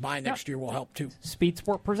that comes by next year, will help, too. Speed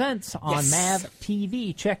Sport Presents on MAV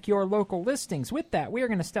TV. Check your local listings. With that, we are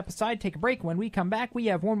going to step aside, take a break. When we come back, we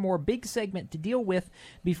have one more big segment to deal with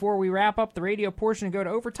before we wrap up the radio portion and go to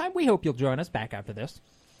overtime. We hope you'll join us back after this.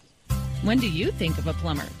 When do you think of a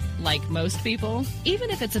plumber? Like most people,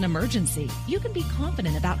 even if it's an emergency, you can be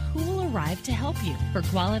confident about who will arrive to help you. For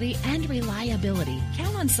quality and reliability,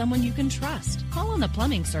 count on someone you can trust. Call on the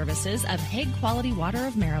plumbing services of Hague Quality Water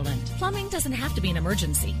of Maryland. Plumbing doesn't have to be an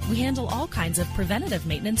emergency. We handle all kinds of preventative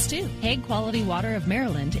maintenance too. Hague Quality Water of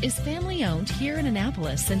Maryland is family-owned here in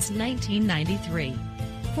Annapolis since 1993.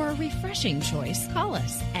 For a refreshing choice, call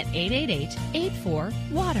us at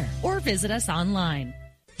 888-84-WATER or visit us online.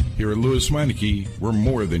 Here at Lewis Meineke, we're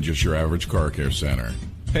more than just your average car care center.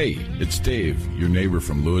 Hey, it's Dave, your neighbor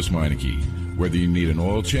from Lewis Meineke. Whether you need an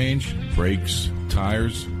oil change, brakes,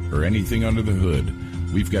 tires, or anything under the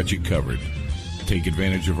hood, we've got you covered. Take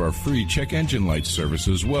advantage of our free check engine light service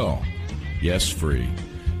as well. Yes, free.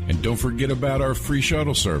 And don't forget about our free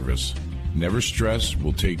shuttle service. Never stress,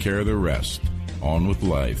 we'll take care of the rest. On with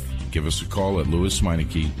life. give us a call at Lewis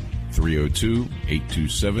Meineke,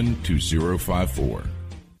 302-827-2054.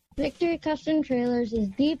 Victory Custom Trailers is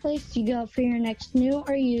the place to go for your next new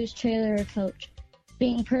or used trailer or coach.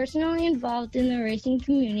 Being personally involved in the racing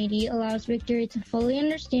community allows Victory to fully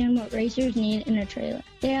understand what racers need in a trailer.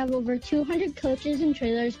 They have over 200 coaches and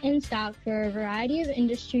trailers in stock for a variety of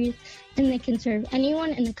industries, and they can serve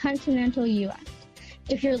anyone in the continental U.S.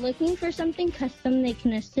 If you're looking for something custom, they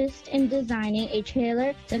can assist in designing a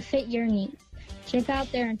trailer to fit your needs. Check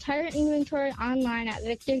out their entire inventory online at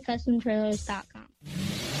victorycustomtrailers.com.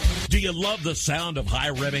 Do you love the sound of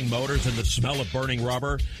high-revving motors and the smell of burning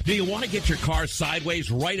rubber? Do you want to get your car sideways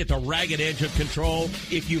right at the ragged edge of control?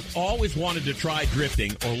 If you've always wanted to try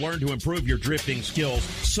drifting or learn to improve your drifting skills,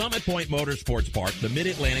 Summit Point Motorsports Park, the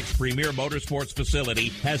Mid-Atlantic's premier motorsports facility,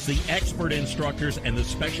 has the expert instructors and the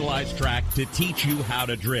specialized track to teach you how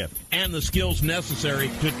to drift and the skills necessary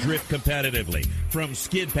to drift competitively. From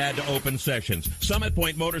skid pad to open sessions, Summit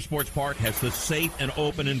Point Motorsports Park has the safe and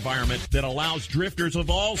open environment that allows drifters of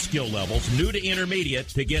all skill levels, new to intermediate,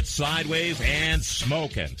 to get sideways and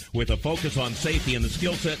smoking. With a focus on safety and the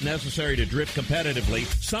skill set necessary to drift competitively,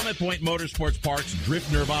 Summit Point Motorsports Park's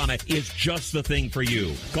Drift Nirvana is just the thing for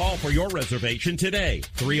you. Call for your reservation today,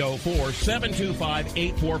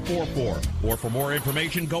 304-725-8444. Or for more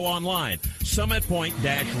information, go online,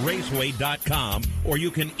 summitpoint-raceway.com, or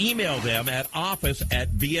you can email them at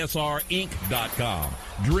office@bsrinc.com.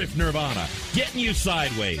 Drift Nirvana, getting you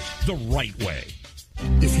sideways the right way.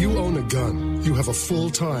 If you own a gun, you have a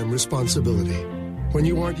full-time responsibility. When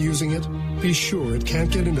you aren't using it, be sure it can't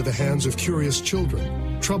get into the hands of curious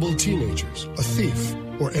children, troubled teenagers, a thief,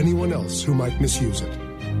 or anyone else who might misuse it.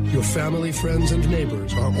 Your family, friends, and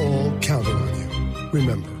neighbors are all counting on you.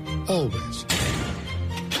 Remember, always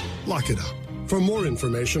lock it up. For more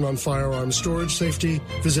information on firearms storage safety,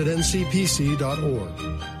 visit ncpc.org.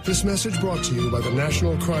 This message brought to you by the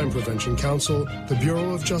National Crime Prevention Council, the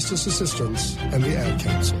Bureau of Justice Assistance, and the Ad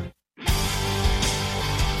Council.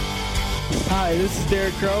 Hi, this is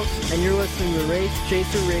Derek Gross, and you're listening to Race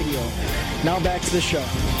Chaser Radio. Now back to the show.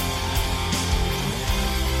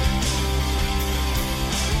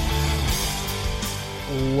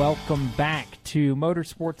 Welcome back to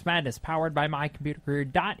Motorsports Madness, powered by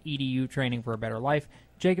mycomputercareer.edu, training for a better life.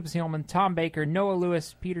 Jacob Seelman, Tom Baker, Noah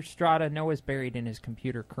Lewis, Peter Strada. Noah's buried in his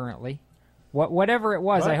computer currently. Whatever it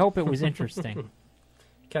was, I hope it was interesting.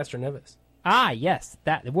 Castroneves. Ah, yes.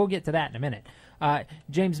 We'll get to that in a minute.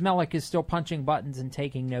 James Mellick is still punching buttons and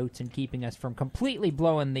taking notes and keeping us from completely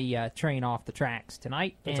blowing the train off the tracks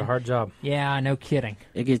tonight. It's a hard job. Yeah, no kidding.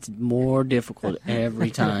 It gets more difficult every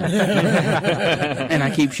time. And I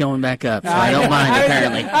keep showing back up, so I don't mind,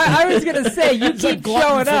 apparently. I was going to say, you keep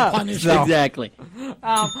showing up. So. Exactly.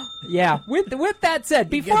 Yeah, with that said,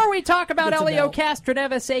 before we talk about Elio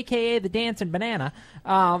Castroneves, a.k.a. the Dancing Banana,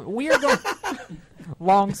 we are going...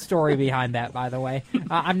 Long story behind that, by the way.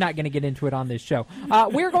 I'm not going to get into it on this show.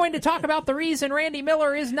 We're going to talk about the reason Randy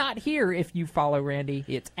Miller is not here. If you follow Randy,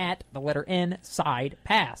 it's at the letter N Side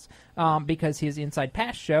Pass, because his Inside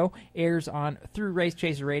Pass show airs on through Race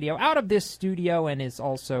Chaser Radio out of this studio and is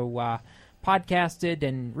also podcasted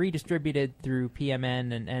and redistributed through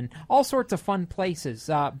PMN and all sorts of fun places.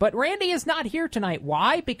 But Randy is not here tonight.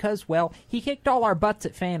 Why? Because, well, he kicked all our butts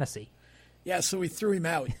at fantasy. Yeah, so we threw him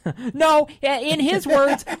out. No, in his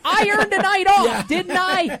words, I earned a night off, didn't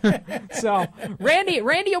I? So Randy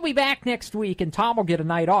will be back next week, and Tom will get a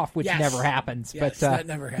night off, which never happens. Yes, but that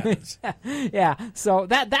never happens. Yeah, so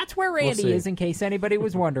that's where Randy is, in case anybody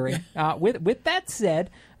was wondering. With that said,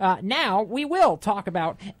 now we will talk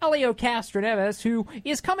about Elio Castroneves, who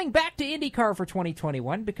is coming back to IndyCar for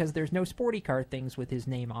 2021 because there's no sporty car things with his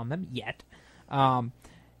name on them yet.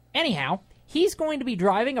 Anyhow, he's going to be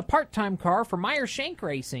driving a part-time car for Meyer Shank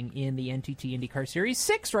Racing in the NTT IndyCar Series.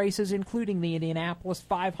 6 races, including the Indianapolis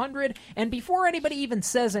 500. And before anybody even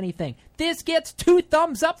says anything, this gets 2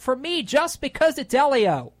 thumbs up from me just because it's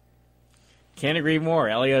Elio. Can't agree more.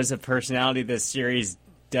 Elio's a personality this series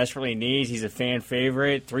desperately needs. He's a fan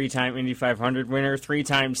favorite, 3-time Indy 500 winner,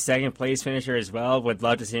 3-time second-place finisher as well. Would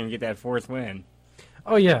love to see him get that 4th win.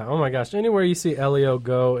 Oh, yeah. Oh, my gosh. Anywhere you see Elio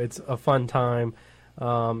go, it's a fun time.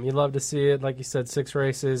 You love to see it, like you said, 6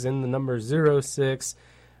 races in the number 06.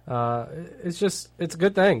 It's a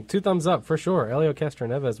good thing. 2 thumbs up for sure. Elio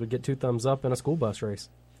Castroneves would get 2 thumbs up in a school bus race.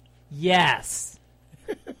 Yes,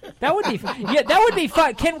 that would be yeah, that would be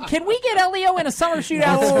fun. Can we get Elio in a summer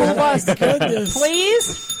shootout school bus, goodness.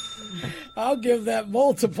 Please? I'll give that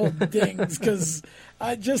multiple dings because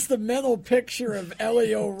just the mental picture of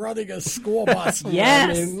Elio running a school bus.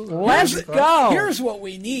 Yes, let's go. Here's what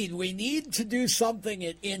we need. We need to do something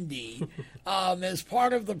at Indy as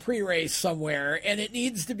part of the pre-race somewhere, and it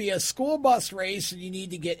needs to be a school bus race, and you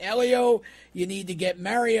need to get Elio, you need to get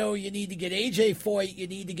Mario, you need to get AJ Foyt, you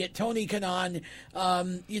need to get Tony Kanaan,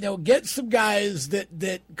 get some guys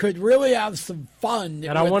that could really have some fun.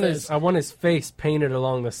 And I want his face painted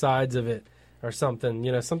along the sides of it or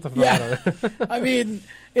something, something. Yeah. I mean,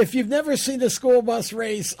 if you've never seen a school bus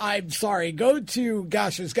race, I'm sorry. Go to,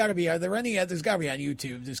 there's got to be, there's got to be on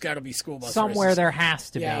YouTube. There's got to be school bus somewhere races. There has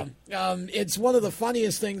to be. It's one of the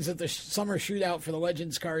funniest things that the summer shootout for the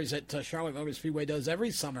Legends cars at Charlotte Motor Speedway does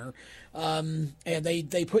every summer. And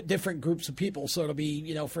they put different groups of people. So it'll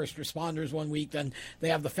be, first responders one week. Then they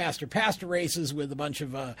have the faster pastor races with a bunch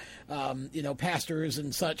of, pastors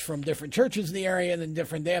and such from different churches in the area. And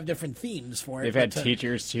then they have different themes for it. They've had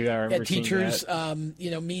teachers too. I remember teachers,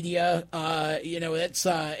 that. media, it's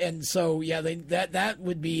and so that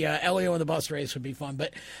would be Elio in the bus race would be fun.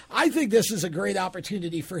 But I think this is a great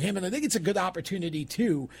opportunity for him, and I think it's a good opportunity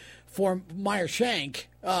too for Meyer Shank,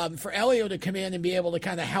 for Elio to come in and be able to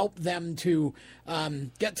kind of help them to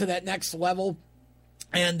get to that next level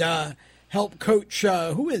and help coach.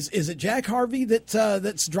 Who is it? Jack Harvey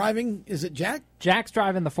that's driving? Is it Jack? Jack's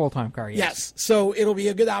driving the full-time car. Yes. So it'll be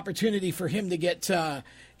a good opportunity for him to get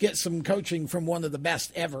some coaching from one of the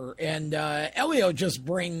best ever. And Elio just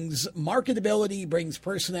brings marketability, brings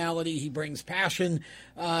personality, he brings passion,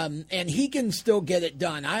 and he can still get it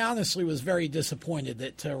done. I honestly was very disappointed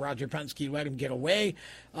that Roger Penske let him get away,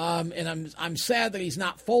 and I'm sad that he's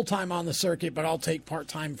not full-time on the circuit, but I'll take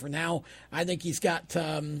part-time for now. I think he's got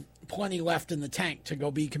plenty left in the tank to go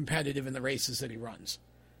be competitive in the races that he runs.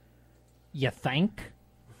 You think?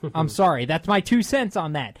 I'm sorry, that's my 2 cents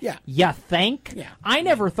on that. Yeah. You think? Yeah. I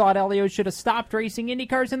never thought Elio should have stopped racing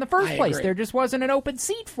IndyCars in the first place. Agree. There just wasn't an open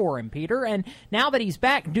seat for him, Peter. And now that he's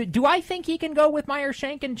back, do I think he can go with Meyer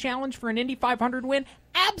Shank and challenge for an Indy 500 win?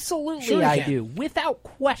 Absolutely, sure I do, without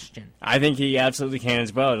question. I think he absolutely can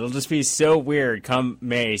as well. It'll just be so weird come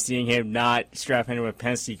May seeing him not strap into a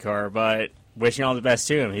Penske car, but wishing all the best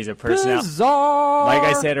to him. He's a personality. Bizarre. Like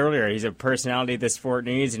I said earlier, he's a personality the sport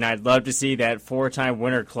needs, and I'd love to see that 4-time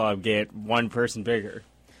winner club get one person bigger.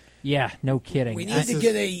 Yeah, no kidding. We need to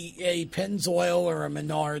get a Pennzoil or a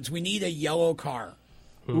Menards. We need a yellow car.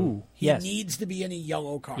 Ooh, he needs to be in a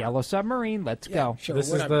yellow car. Yellow Submarine, let's go. Sure,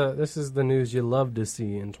 this is the news you love to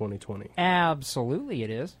see in 2020. Absolutely it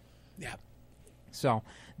is. Yeah. So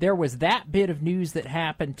there was that bit of news that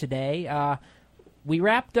happened today. We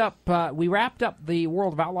wrapped up the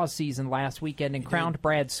World of Outlaws season last weekend and crowned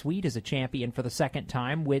Brad Sweet as a champion for the second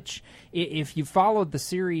time, which, if you followed the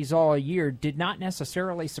series all year, did not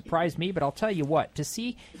necessarily surprise me. But I'll tell you what, to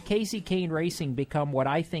see Casey Kane Racing become what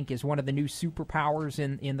I think is one of the new superpowers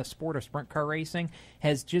in the sport of sprint car racing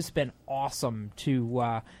has just been awesome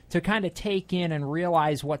to kind of take in and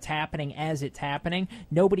realize what's happening as it's happening.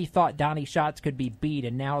 Nobody thought Donnie Schatz could be beat,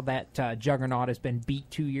 and now that juggernaut has been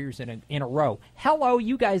beat 2 years in a row. Hello,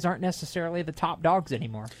 you guys aren't necessarily the top dogs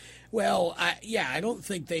anymore. Well, I don't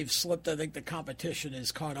think they've slipped. I think the competition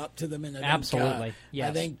has caught up to them. And absolutely, yes.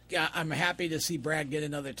 I think I'm happy to see Brad get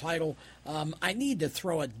another title. I need to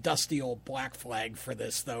throw a dusty old black flag for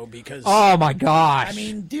this, though, because... Oh, my gosh. I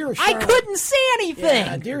mean, dear Charlotte... I couldn't see anything!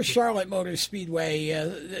 Yeah, dear Charlotte Motor Speedway,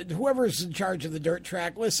 whoever's in charge of the dirt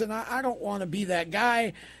track, listen, I don't want to be that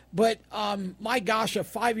guy... But, my gosh, a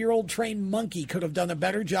 5-year-old trained monkey could have done a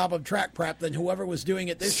better job of track prep than whoever was doing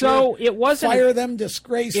it this year. So it wasn't... Fire them,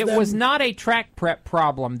 disgrace them. It was not a track prep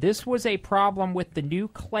problem. This was a problem with the new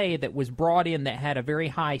clay that was brought in that had a very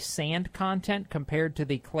high sand content compared to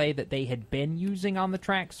the clay that they had been using on the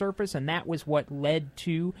track surface, and that was what led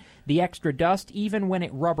to the extra dust. Even when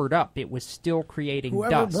it rubbered up, it was still creating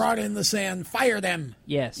dust. Whoever brought in the sand, fire them.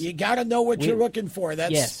 Yes. You got to know what you're looking for.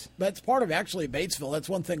 That's part of, actually, Batesville. That's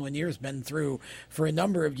one thing Lanier's been through for a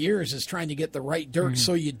number of years is trying to get the right dirt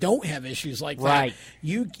so you don't have issues like that. Right.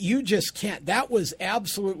 You just can't. That was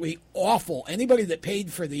absolutely awful. Anybody that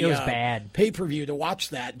paid for the bad pay-per-view to watch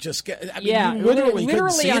that just you literally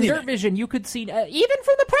couldn't see on anything. Dirt Vision you could see even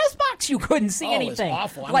from the press box you couldn't see anything. It was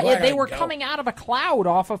awful. I'm like glad they were coming out of a cloud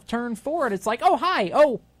off of turn 4 and it's like, oh hi,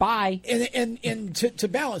 oh bye. And to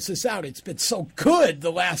balance this out, it's been so good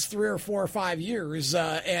the last 3 or 4 or 5 years,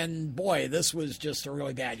 and boy, this was just a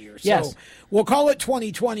really bad year. Yes. So we'll call it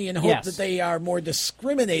 2020 and hope that they are more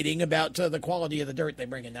discriminating about the quality of the dirt they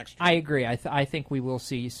bring in next year. I agree. I think we will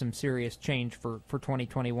see some serious change for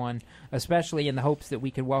 2021, especially in the hopes that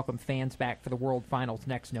we can welcome fans back for the World Finals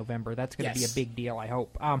next November. That's going to be a big deal, I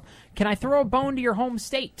hope. Can I throw a bone to your home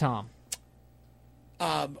state, Tom?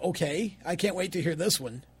 Okay. I can't wait to hear this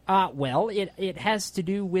one. Well, it has to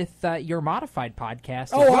do with your modified podcast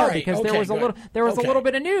as Oh, well, all right. because Okay, there was a good. little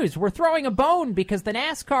bit of news. We're throwing a bone because the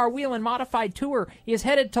NASCAR Wheel and Modified Tour is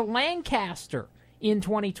headed to Lancaster in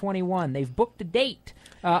 2021. They've booked a date,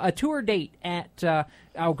 a tour date at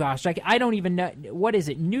I don't even know, what is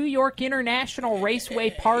it? New York International Raceway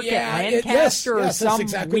Park at Lancaster or some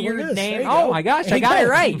exactly weird name. Oh my gosh, I got it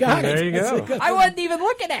right. There you go. I wasn't even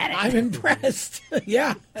looking at it. I'm impressed.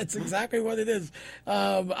 Yeah, that's exactly what it is.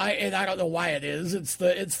 I don't know why it is. It's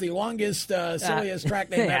the longest, silliest track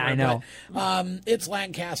name ever. I know. But, it's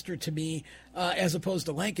Lancaster to me, as opposed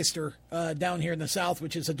to Lancaster down here in the South,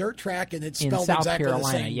 which is a dirt track, and it's In spelled South exactly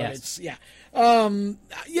Carolina, the same. yes.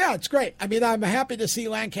 But it's great. I mean, I'm happy to see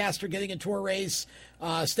Lancaster getting a tour race.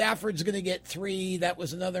 Stafford's going to get 3. That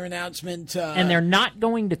was another announcement. And they're not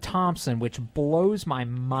going to Thompson, which blows my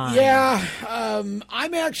mind. Yeah,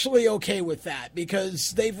 I'm actually okay with that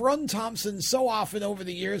because they've run Thompson so often over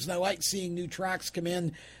the years, and I like seeing new tracks come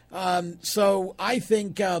in. So I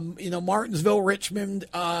think Martinsville, Richmond,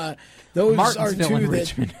 those Martinsville are 2 and that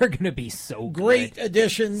Richmond are going to be so great good.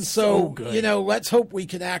 additions. So good. Let's hope we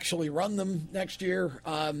can actually run them next year.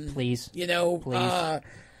 Please. Please.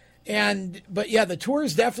 But the tour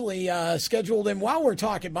is definitely scheduled. And while we're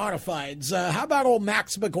talking modifieds, how about old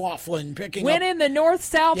Max McLaughlin winning the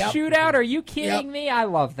North-South Yep. shootout? Are you kidding me? I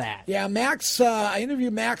love that. Yeah, Max, I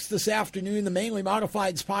interviewed Max this afternoon. The Mainly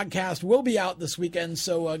Modifieds podcast will be out this weekend,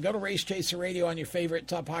 so go to Race Chaser Radio on your favorite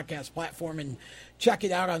podcast platform and check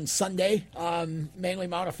it out on Sunday. Mainly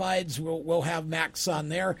Modifieds, we'll have Max on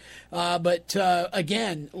there. But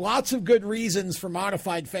again, lots of good reasons for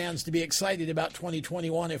modified fans to be excited about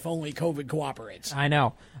 2021 if only COVID cooperates. I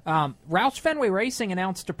know. Roush Fenway Racing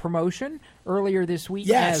announced a promotion earlier this week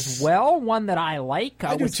as well, one that I like.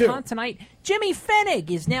 I do Wisconsinite Jimmy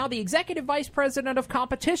Fennig is now the Executive Vice President of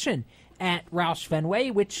Competition at Roush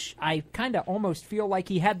Fenway, which I kind of almost feel like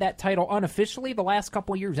he had that title unofficially the last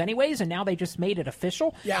couple of years anyways, and now they just made it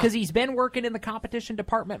official because he's been working in the competition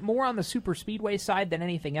department more on the super speedway side than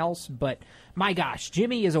anything else. But my gosh,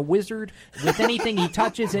 Jimmy is a wizard with anything he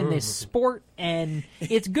touches in this sport, and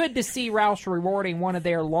it's good to see Roush rewarding one of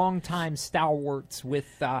their longtime stalwarts with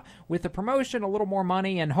a promotion, a little more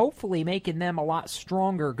money, and hopefully making them a lot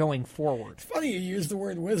stronger going forward. It's funny you use the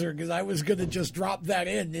word wizard because I was going to just drop that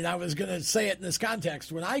in, and I was going to say it in this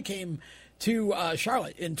context. When I came to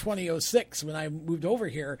Charlotte in 2006, when I moved over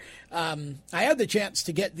here, I had the chance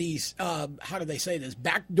to get these, how do they say this,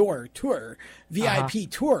 backdoor tour, VIP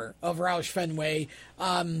tour of Roush Fenway,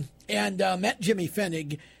 and met Jimmy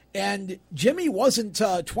Fennig. And Jimmy wasn't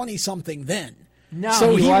 20-something then. No,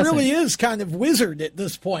 so he wasn't. really is kind of wizard at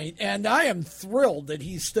this point, and I am thrilled that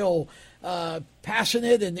he's still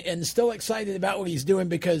passionate and still excited about what he's doing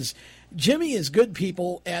because Jimmy is good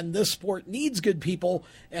people, and this sport needs good people,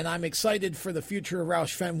 and I'm excited for the future of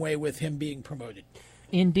Roush Fenway with him being promoted.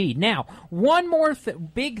 Indeed. Now, one more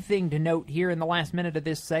big thing to note here in the last minute of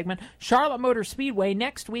this segment. Charlotte Motor Speedway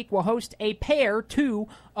next week will host a pair, 2,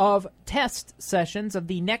 of test sessions of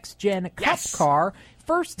the Next Gen Cup car.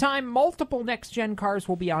 First time multiple Next Gen cars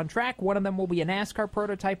will be on track. One of them will be a NASCAR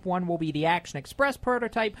prototype. One will be the Action Express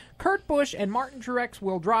prototype. Kurt Busch and Martin Truex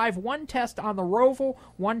will drive. One test on the Roval,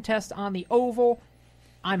 one test on the Oval.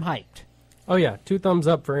 I'm hyped. Oh, yeah. 2 thumbs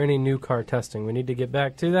up for any new car testing. We need to get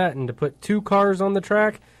back to that, and to put 2 cars on the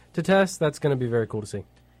track to test, that's going to be very cool to see.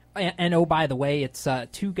 And oh, by the way, it's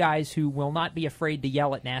 2 guys who will not be afraid to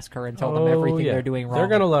yell at NASCAR and tell them everything they're doing wrong. They're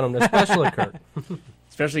going to let them, especially Kurt.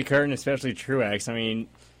 Especially Kurt and especially Truex. I mean,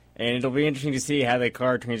 and it'll be interesting to see how the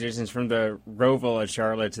car transitions from the Roval at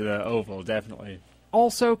Charlotte to the Oval, definitely.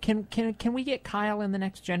 Also, can we get Kyle in the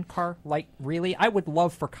Next Gen car? Like, really? I would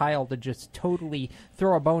love for Kyle to just totally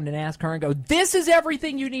throw a bone to NASCAR and go, this is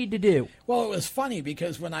everything you need to do. Well, it was funny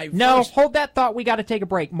because when I No, hold that thought. We got to take a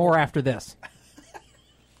break. More after this.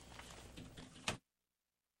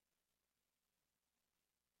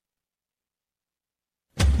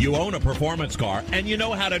 You own a performance car and you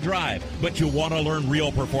know how to drive, but you want to learn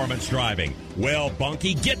real performance driving. Well,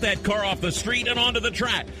 Bunky, get that car off the street and onto the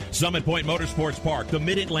track. Summit Point Motorsports Park, the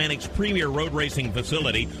Mid-Atlantic's premier road racing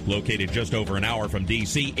facility, located just over an hour from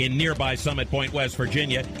D.C. in nearby Summit Point, West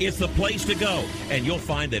Virginia, is the place to go. And you'll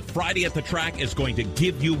find that Friday at the Track is going to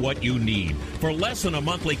give you what you need. For less than a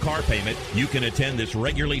monthly car payment, you can attend this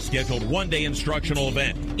regularly scheduled one-day instructional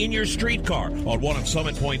event in your street car on one of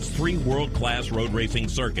Summit Point's 3 world-class road racing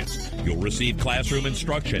circuits. circuits. You'll receive classroom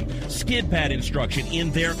instruction, skid pad instruction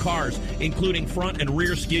in their cars, including front and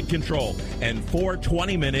rear skid control, and 4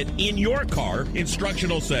 20-minute in-your-car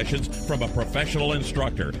instructional sessions from a professional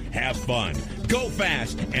instructor. Have fun, go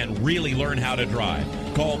fast, and really learn how to drive.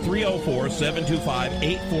 Call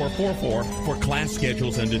 304-725-8444 for class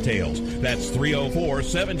schedules and details. That's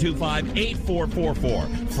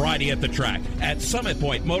 304-725-8444. Friday at the track at Summit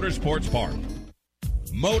Point Motorsports Park.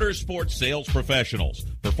 Motorsports Sales Professionals.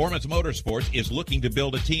 Performance Motorsports is looking to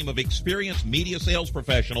build a team of experienced media sales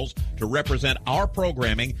professionals to represent our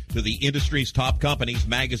programming to the industry's top companies,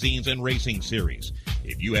 magazines, and racing series.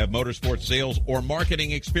 If you have motorsports sales or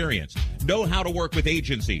marketing experience, know how to work with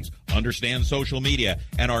agencies, understand social media,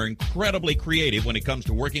 and are incredibly creative when it comes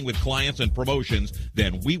to working with clients and promotions,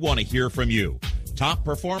 then we want to hear from you. Top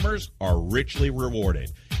performers are richly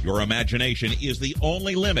rewarded. Your imagination is the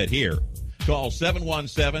only limit here. Call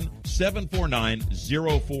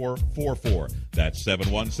 717-749-0444. That's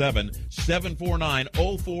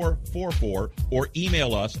 717-749-0444, or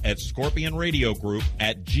email us at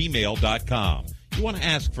scorpionradiogroup@gmail.com. You want to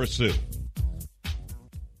ask for Sue.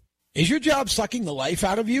 Is your job sucking the life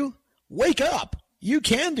out of you? Wake up. You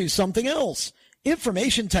can do something else.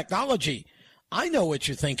 Information technology. I know what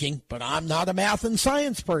you're thinking, but I'm not a math and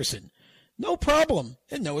science person. No problem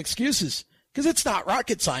and no excuses. Because it's not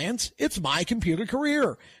rocket science, it's My Computer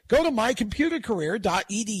Career. Go to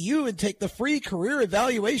mycomputercareer.edu and take the free career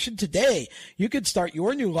evaluation today. You can start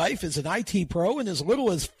your new life as an IT pro in as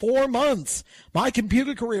little as 4 months.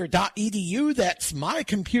 mycomputercareer.edu, that's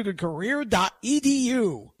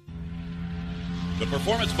mycomputercareer.edu. The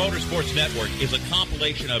Performance Motorsports Network is a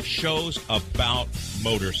compilation of shows about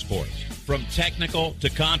motorsports. From technical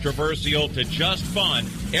to controversial to just fun,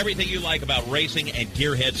 everything you like about racing and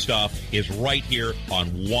gearhead stuff is right here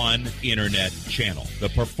on one internet channel. The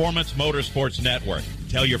Performance Motorsports Network.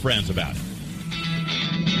 Tell your friends about it.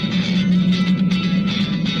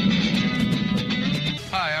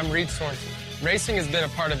 Hi, I'm Reed Sorensen. Racing has been a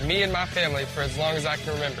part of me and my family for as long as I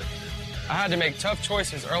can remember. I had to make tough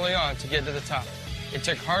choices early on to get to the top. It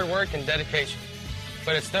took hard work and dedication.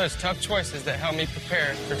 But it's those tough choices that help me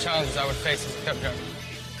prepare for challenges I would face as a cup driver.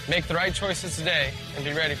 Make the right choices today and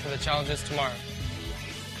be ready for the challenges tomorrow.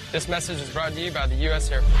 This message is brought to you by the U.S.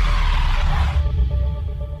 Air Force.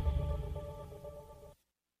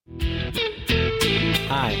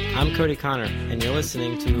 Hi, I'm Cody Connor, and you're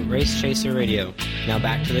listening to Race Chaser Radio. Now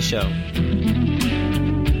back to the show.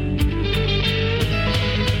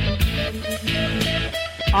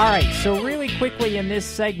 All right, so really quickly in this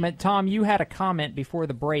segment, Tom, you had a comment before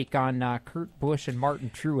the break on Kurt Busch and Martin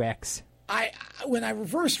Truex. When I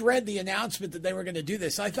first read the announcement that they were going to do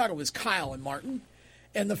this, I thought it was Kyle and Martin.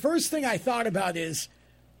 And the first thing I thought about is,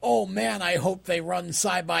 oh man, I hope they run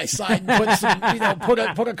side by side and put some,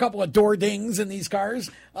 put a couple of door dings in these cars.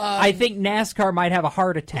 I think NASCAR might have a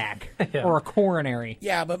heart attack or a coronary.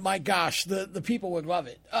 Yeah, but my gosh, the people would love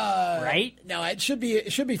it. Right? Now it should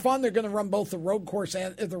be fun. They're going to run both the road course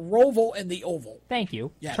and the Roval and the Oval. Thank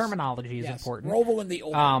you. Yes. Terminology is important. Roval and the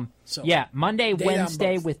Oval. Monday,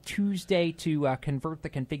 Wednesday, with Tuesday to convert the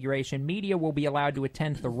configuration. Media will be allowed to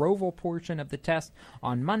attend the Roval portion of the test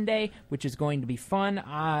on Monday, which is going to be fun.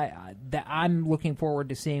 I'm looking forward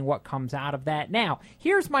to seeing what comes out of that. Now,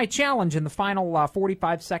 here's my challenge in the final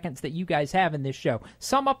 45 seconds that you guys have in this show.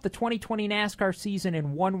 Sum up the 2020 NASCAR season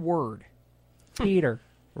in one word. Peter.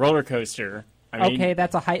 Roller coaster. Okay,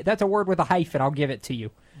 that's a word with a hyphen. I'll give it to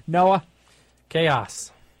you. Noah.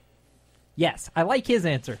 Chaos. Yes, I like his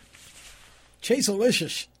answer.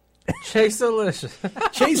 Chase-alicious. Chase-alicious.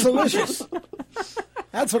 Chase-alicious.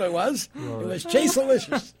 That's what it was. It was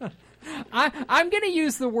Chase-alicious. I'm going to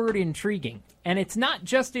use the word intriguing, and it's not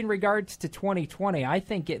just in regards to 2020. I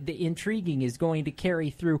think the intriguing is going to carry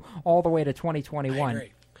through all the way to 2021. I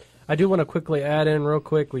agree. I do want to quickly add in real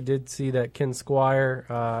quick, we did see that Ken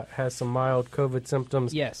Squire has some mild COVID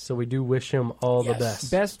symptoms. Yes. So we do wish him all the best.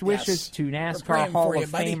 Best wishes to NASCAR Hall of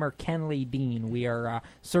Famer Kenley Dean. We are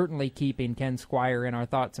certainly keeping Ken Squire in our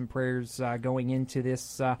thoughts and prayers going into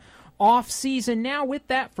this off-season. Now, with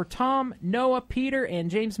that, for Tom, Noah, Peter, and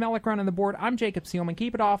James Mellick running the board, I'm Jacob Seelman.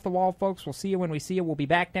 Keep it off the wall, folks. We'll see you when we see you. We'll be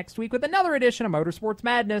back next week with another edition of Motorsports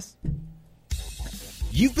Madness.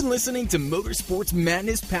 You've been listening to Motorsports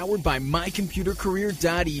Madness powered by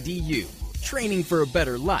mycomputercareer.edu. Training for a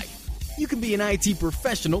better life. You can be an IT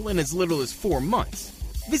professional in as little as 4 months.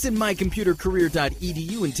 Visit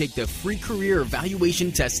mycomputercareer.edu and take the free career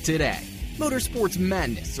evaluation test today. Motorsports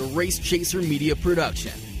Madness, a Race Chaser media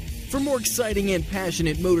production. For more exciting and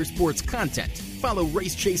passionate motorsports content, follow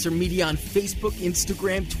Race Chaser Media on Facebook,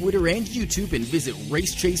 Instagram, Twitter, and YouTube, and visit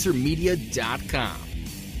racechasermedia.com.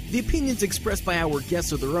 The opinions expressed by our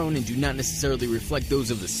guests are their own and do not necessarily reflect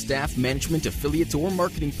those of the staff, management, affiliates, or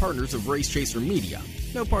marketing partners of Race Chaser Media.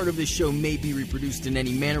 No part of this show may be reproduced in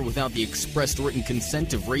any manner without the expressed written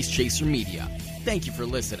consent of Race Chaser Media. Thank you for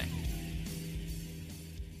listening.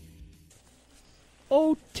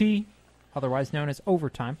 OT, otherwise known as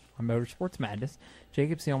Overtime, on Motorsports Madness.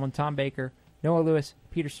 Jacob Seelman, Tom Baker, Noah Lewis,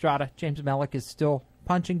 Peter Strada, James Mellick is still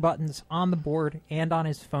punching buttons on the board and on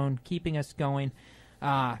his phone, keeping us going.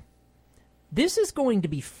 This is going to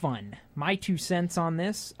be fun. My 2 cents on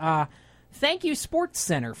this. Thank you, Sports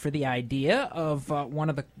Center, for the idea of one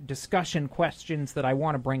of the discussion questions that I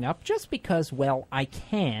want to bring up, just because, well, I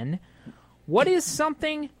can. What is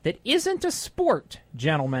something that isn't a sport,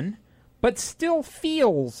 gentlemen, but still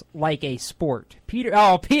feels like a sport?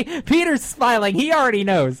 Peter's smiling. He already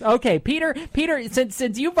knows. Okay, Peter,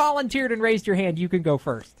 since you volunteered and raised your hand, you can go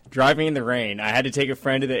first. Driving in the rain. I had to take a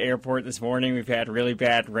friend to the airport this morning. We've had really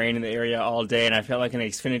bad rain in the area all day, and I felt like an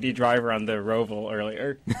Xfinity driver on the Roval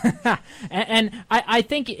earlier. and I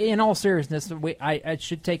think, in all seriousness, I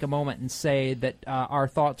should take a moment and say that our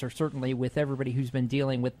thoughts are certainly with everybody who's been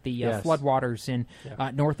dealing with the floodwaters in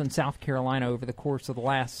North and South Carolina over the course of the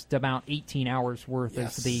last about 18 hours worth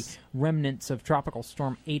as the remnants of Tropical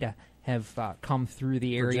Storm Ada have come through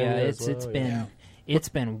the area. It's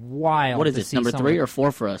been wild. What is it, number 3 or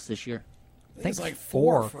 4 for us this year? I think it's like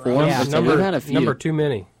 4. Yeah, so we've had a few. Number too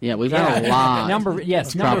many. Yeah, we've had a lot. Number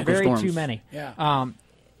very storms. too many. Yeah.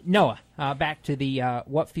 Noah, back to the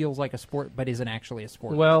what feels like a sport but isn't actually a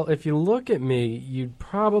sport. Well, if you look at me, you'd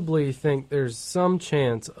probably think there's some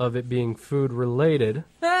chance of it being food related.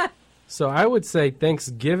 So I would say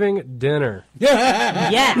Thanksgiving dinner.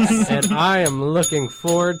 Yes. And I am looking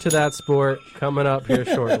forward to that sport coming up here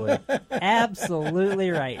shortly. Absolutely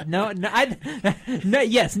right.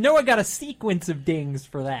 Yes, Noah got a sequence of dings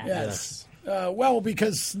for that. Yes. Well,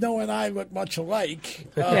 because Noah and I look much alike.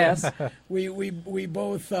 Yes. We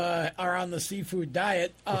both are on the seafood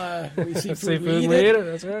diet. We seafood we eat leader,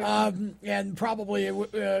 that's right. And probably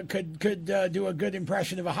could do a good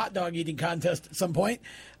impression of a hot dog eating contest at some point.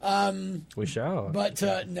 We shall. But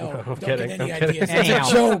no, don't kidding, get any I'm ideas. kidding. It's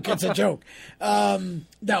a joke. It's a joke.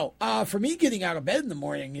 No, for me, getting out of bed in the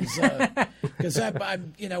morning is because I'm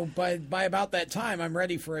by about that time I'm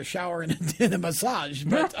ready for a shower and a massage.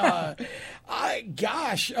 But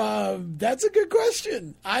that's a good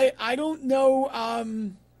question. I don't know. I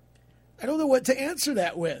don't know what to answer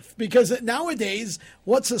that with, because nowadays,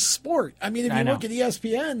 what's a sport? I mean, if you look at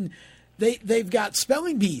ESPN, they've got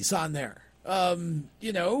spelling bees on there.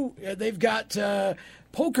 They've got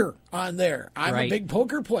poker on there. I'm a big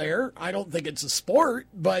poker player. I don't think it's a sport,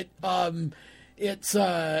 but it's so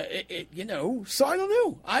I don't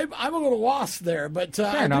know. I'm a little lost there, but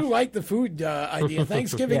I do like the food idea.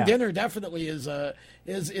 Thanksgiving dinner definitely is a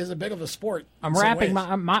bit of a sport. I'm wrapping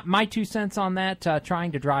my 2 cents on that.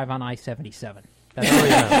 Trying to drive on I-77. You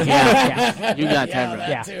got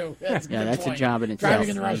that too. That's that's a job in itself. Driving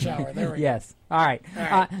in the rush hour. There we go. Yes. All right.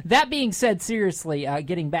 That being said, seriously,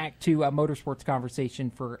 getting back to a motorsports conversation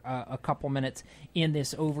for a couple minutes in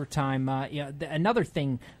this overtime. Another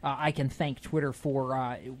thing I can thank Twitter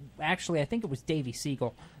for. Actually, I think it was Davey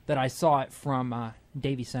Siegel that I saw it from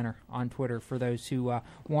Davey Center on Twitter. For those who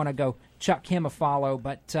want to go chuck him a follow,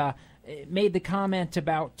 but. Made the comment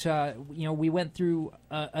about, we went through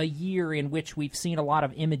a year in which we've seen a lot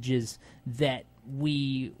of images that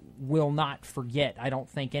we will not forget, I don't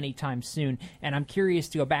think, anytime soon. And I'm curious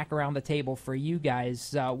to go back around the table for you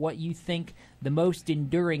guys, what you think the most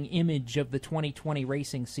enduring image of the 2020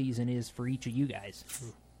 racing season is for each of you guys.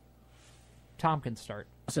 Tom can start.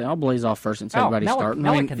 So I'll blaze off first since everybody's starting.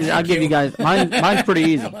 I'll give you guys, mine's pretty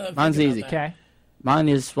easy. Mine's easy. Okay. Mine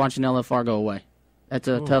is watching LFR go away. That's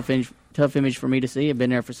a tough image for me to see. I've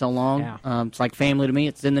been there for so long. Yeah. It's like family to me.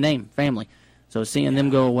 It's in the name, family. So seeing them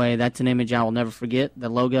go away, that's an image I will never forget. The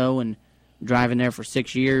logo and driving there for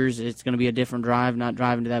 6 years, it's going to be a different drive, not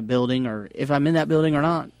driving to that building, or if I'm in that building or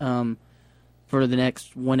not, for the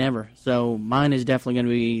next whenever. So mine is definitely going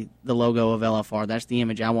to be the logo of LFR. That's the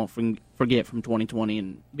image I won't forget from 2020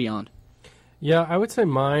 and beyond. Yeah, I would say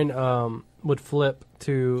mine would flip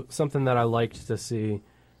to something that I liked to see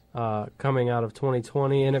coming out of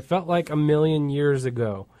 2020, and it felt like a million years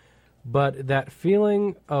ago. But that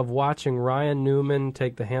feeling of watching Ryan Newman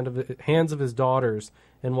take the hands of his daughters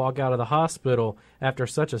and walk out of the hospital after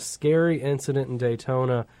such a scary incident in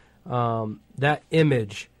Daytona, that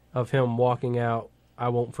image of him walking out, I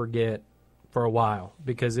won't forget for a while,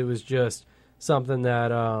 because it was just something that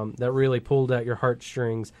that really pulled at your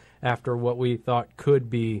heartstrings after what we thought could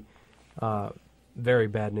be very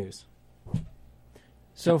bad news.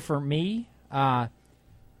 So for me,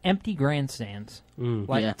 empty grandstands.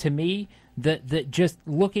 Yeah. To me, the just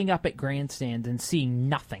looking up at grandstands and seeing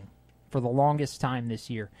nothing for the longest time this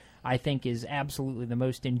year, I think is absolutely the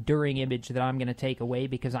most enduring image that I'm going to take away,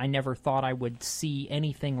 because I never thought I would see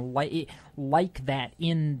anything like that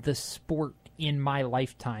in the sport in my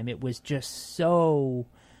lifetime. It was just so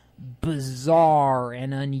bizarre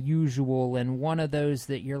and unusual, and one of those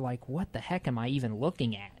that you're like, what the heck am I even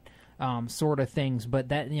looking at? Sort of things. But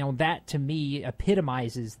that to me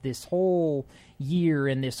epitomizes this whole year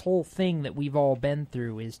and this whole thing that we've all been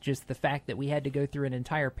through, is just the fact that we had to go through an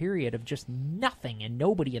entire period of just nothing and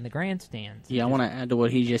nobody in the grandstands. Yeah, I want to add to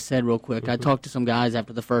what he just said real quick. I talked to some guys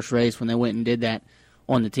after the first race when they went and did that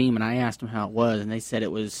on the team, and I asked them how it was, and they said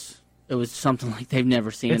it was something like they've never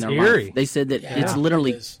seen in their life. They said that it's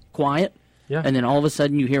literally quiet, and then all of a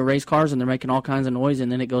sudden you hear race cars and they're making all kinds of noise,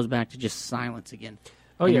 and then it goes back to just silence again.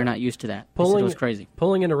 And you're not used to that. It was crazy.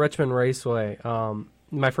 Pulling into Richmond Raceway,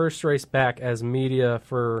 my first race back as media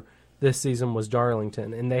for this season was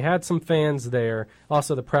Darlington, and they had some fans there.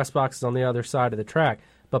 Also, the press box is on the other side of the track.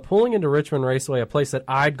 But pulling into Richmond Raceway, a place that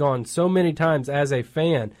I'd gone so many times as a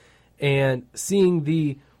fan, and seeing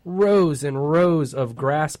the rows and rows of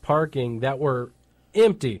grass parking that were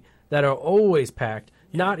empty, that are always packed,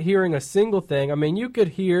 not hearing a single thing. I mean, you could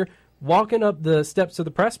hear, walking up the steps of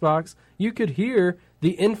the press box, you could hear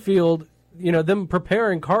the infield, them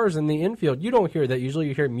preparing cars in the infield. You don't hear that. Usually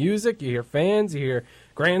you hear music, you hear fans, you hear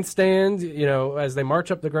grandstands, as they march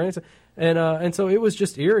up the grandstand. And so it was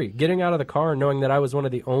just eerie. Getting out of the car and knowing that I was one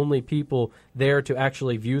of the only people there to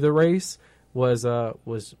actually view the race was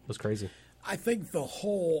crazy. I think the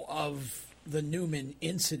whole of the Newman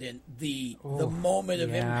incident, the moment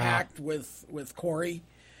of impact with Corey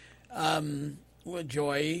LaJoie,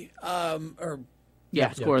 Corey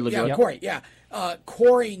LaJoie. Yeah, Corey,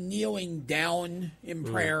 Corey kneeling down in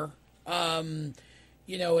prayer, and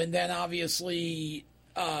then obviously,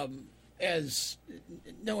 I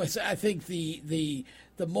think the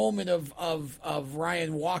moment of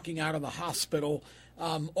Ryan walking out of the hospital,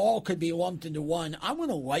 all could be lumped into one. I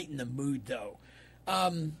want to lighten the mood though,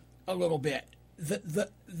 a little bit.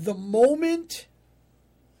 The moment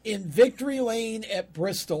in victory lane at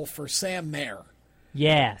Bristol for Sam Mayer.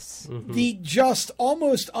 Yes. Mm-hmm. The just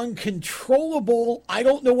almost uncontrollable, I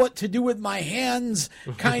don't know what to do with my hands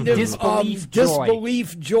kind of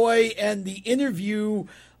disbelief joy, and the interview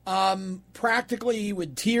practically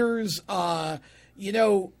with tears.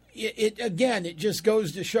 It just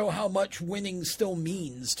goes to show how much winning still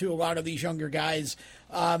means to a lot of these younger guys.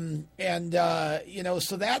 So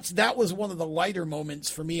that was one of the lighter moments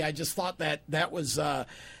for me. I just thought that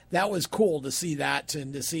was cool to see that,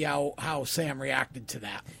 and to see how Sam reacted to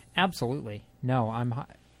that. Absolutely. No,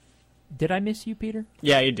 did I miss you, Peter?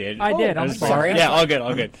 Yeah, you did. I did. I'm sorry. Yeah, all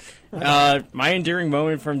good. My enduring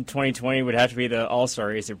moment from 2020 would have to be the All-Star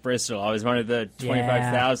race at Bristol. I was one of the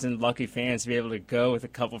 25,000 lucky fans to be able to go with a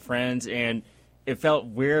couple friends, and it felt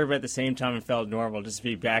weird, but at the same time it felt normal just to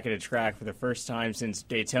be back at a track for the first time since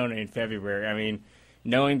Daytona in February. I mean,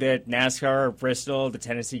 knowing that NASCAR, Bristol, the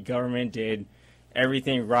Tennessee government did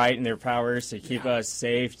everything right in their powers to keep us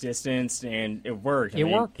safe, distanced, and it worked. It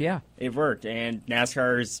worked, and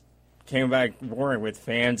NASCAR's came back roaring with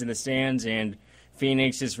fans in the stands, and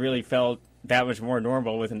Phoenix just really felt that much more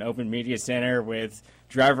normal with an open media center, with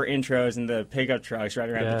driver intros and the pickup trucks right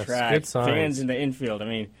around the track, fans in the infield. I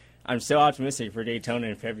mean, I'm so optimistic for Daytona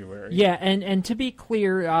in February. Yeah, and to be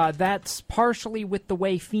clear, that's partially with the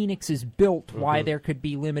way Phoenix is built, why there could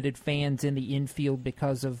be limited fans in the infield,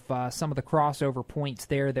 because of some of the crossover points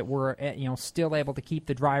there that were still able to keep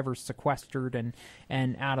the drivers sequestered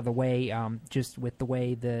and out of the way, just with the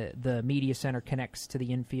way the media center connects to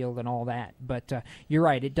the infield and all that. But you're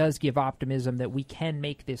right, it does give optimism that we can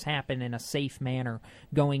make this happen in a safe manner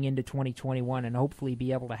going into 2021, and hopefully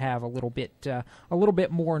be able to have a little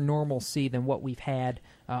bit more normalcy than what we've had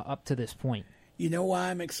up to this point. You know why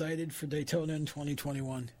I'm excited for Daytona in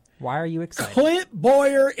 2021? Why are you excited? Clint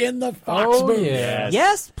Boyer in the Fox booth.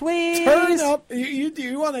 Yes, please. Turn up.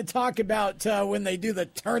 You want to talk about when they do the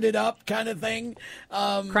turn it up kind of thing?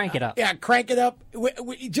 Crank it up. Yeah, crank it up.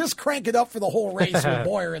 We just crank it up for the whole race with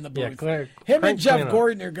Boyer in the booth. Him and Jeff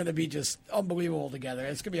Gordon are going to be just unbelievable together.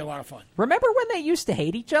 It's going to be a lot of fun. Remember when they used to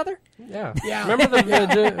hate each other? Yeah. Remember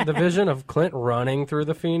the vision of Clint running through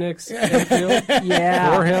the Phoenix infield?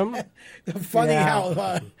 For him? Funny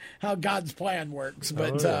how God's plan works.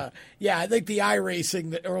 But, I think the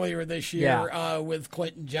iRacing earlier this year with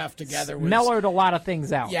Clint and Jeff together was mellowed a lot of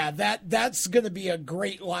things out. Yeah, that's going to be a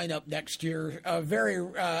great lineup next year.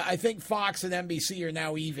 I think Fox and NBC are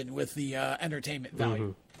now even with the entertainment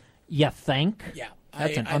value. You think? Yeah,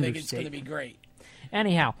 That's an I think it's going to be great.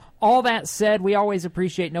 Anyhow, all that said, we always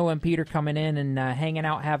appreciate Noah and Peter coming in and hanging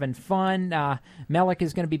out, having fun. Melik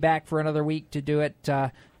is going to be back for another week to do it.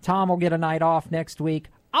 Tom will get a night off next week.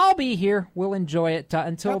 I'll be here. We'll enjoy it.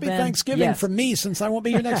 Until Happy then, Thanksgiving from me, since I won't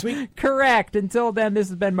be here next week. Correct. Until then, this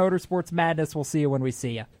has been Motorsports Madness. We'll see you when we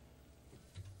see you.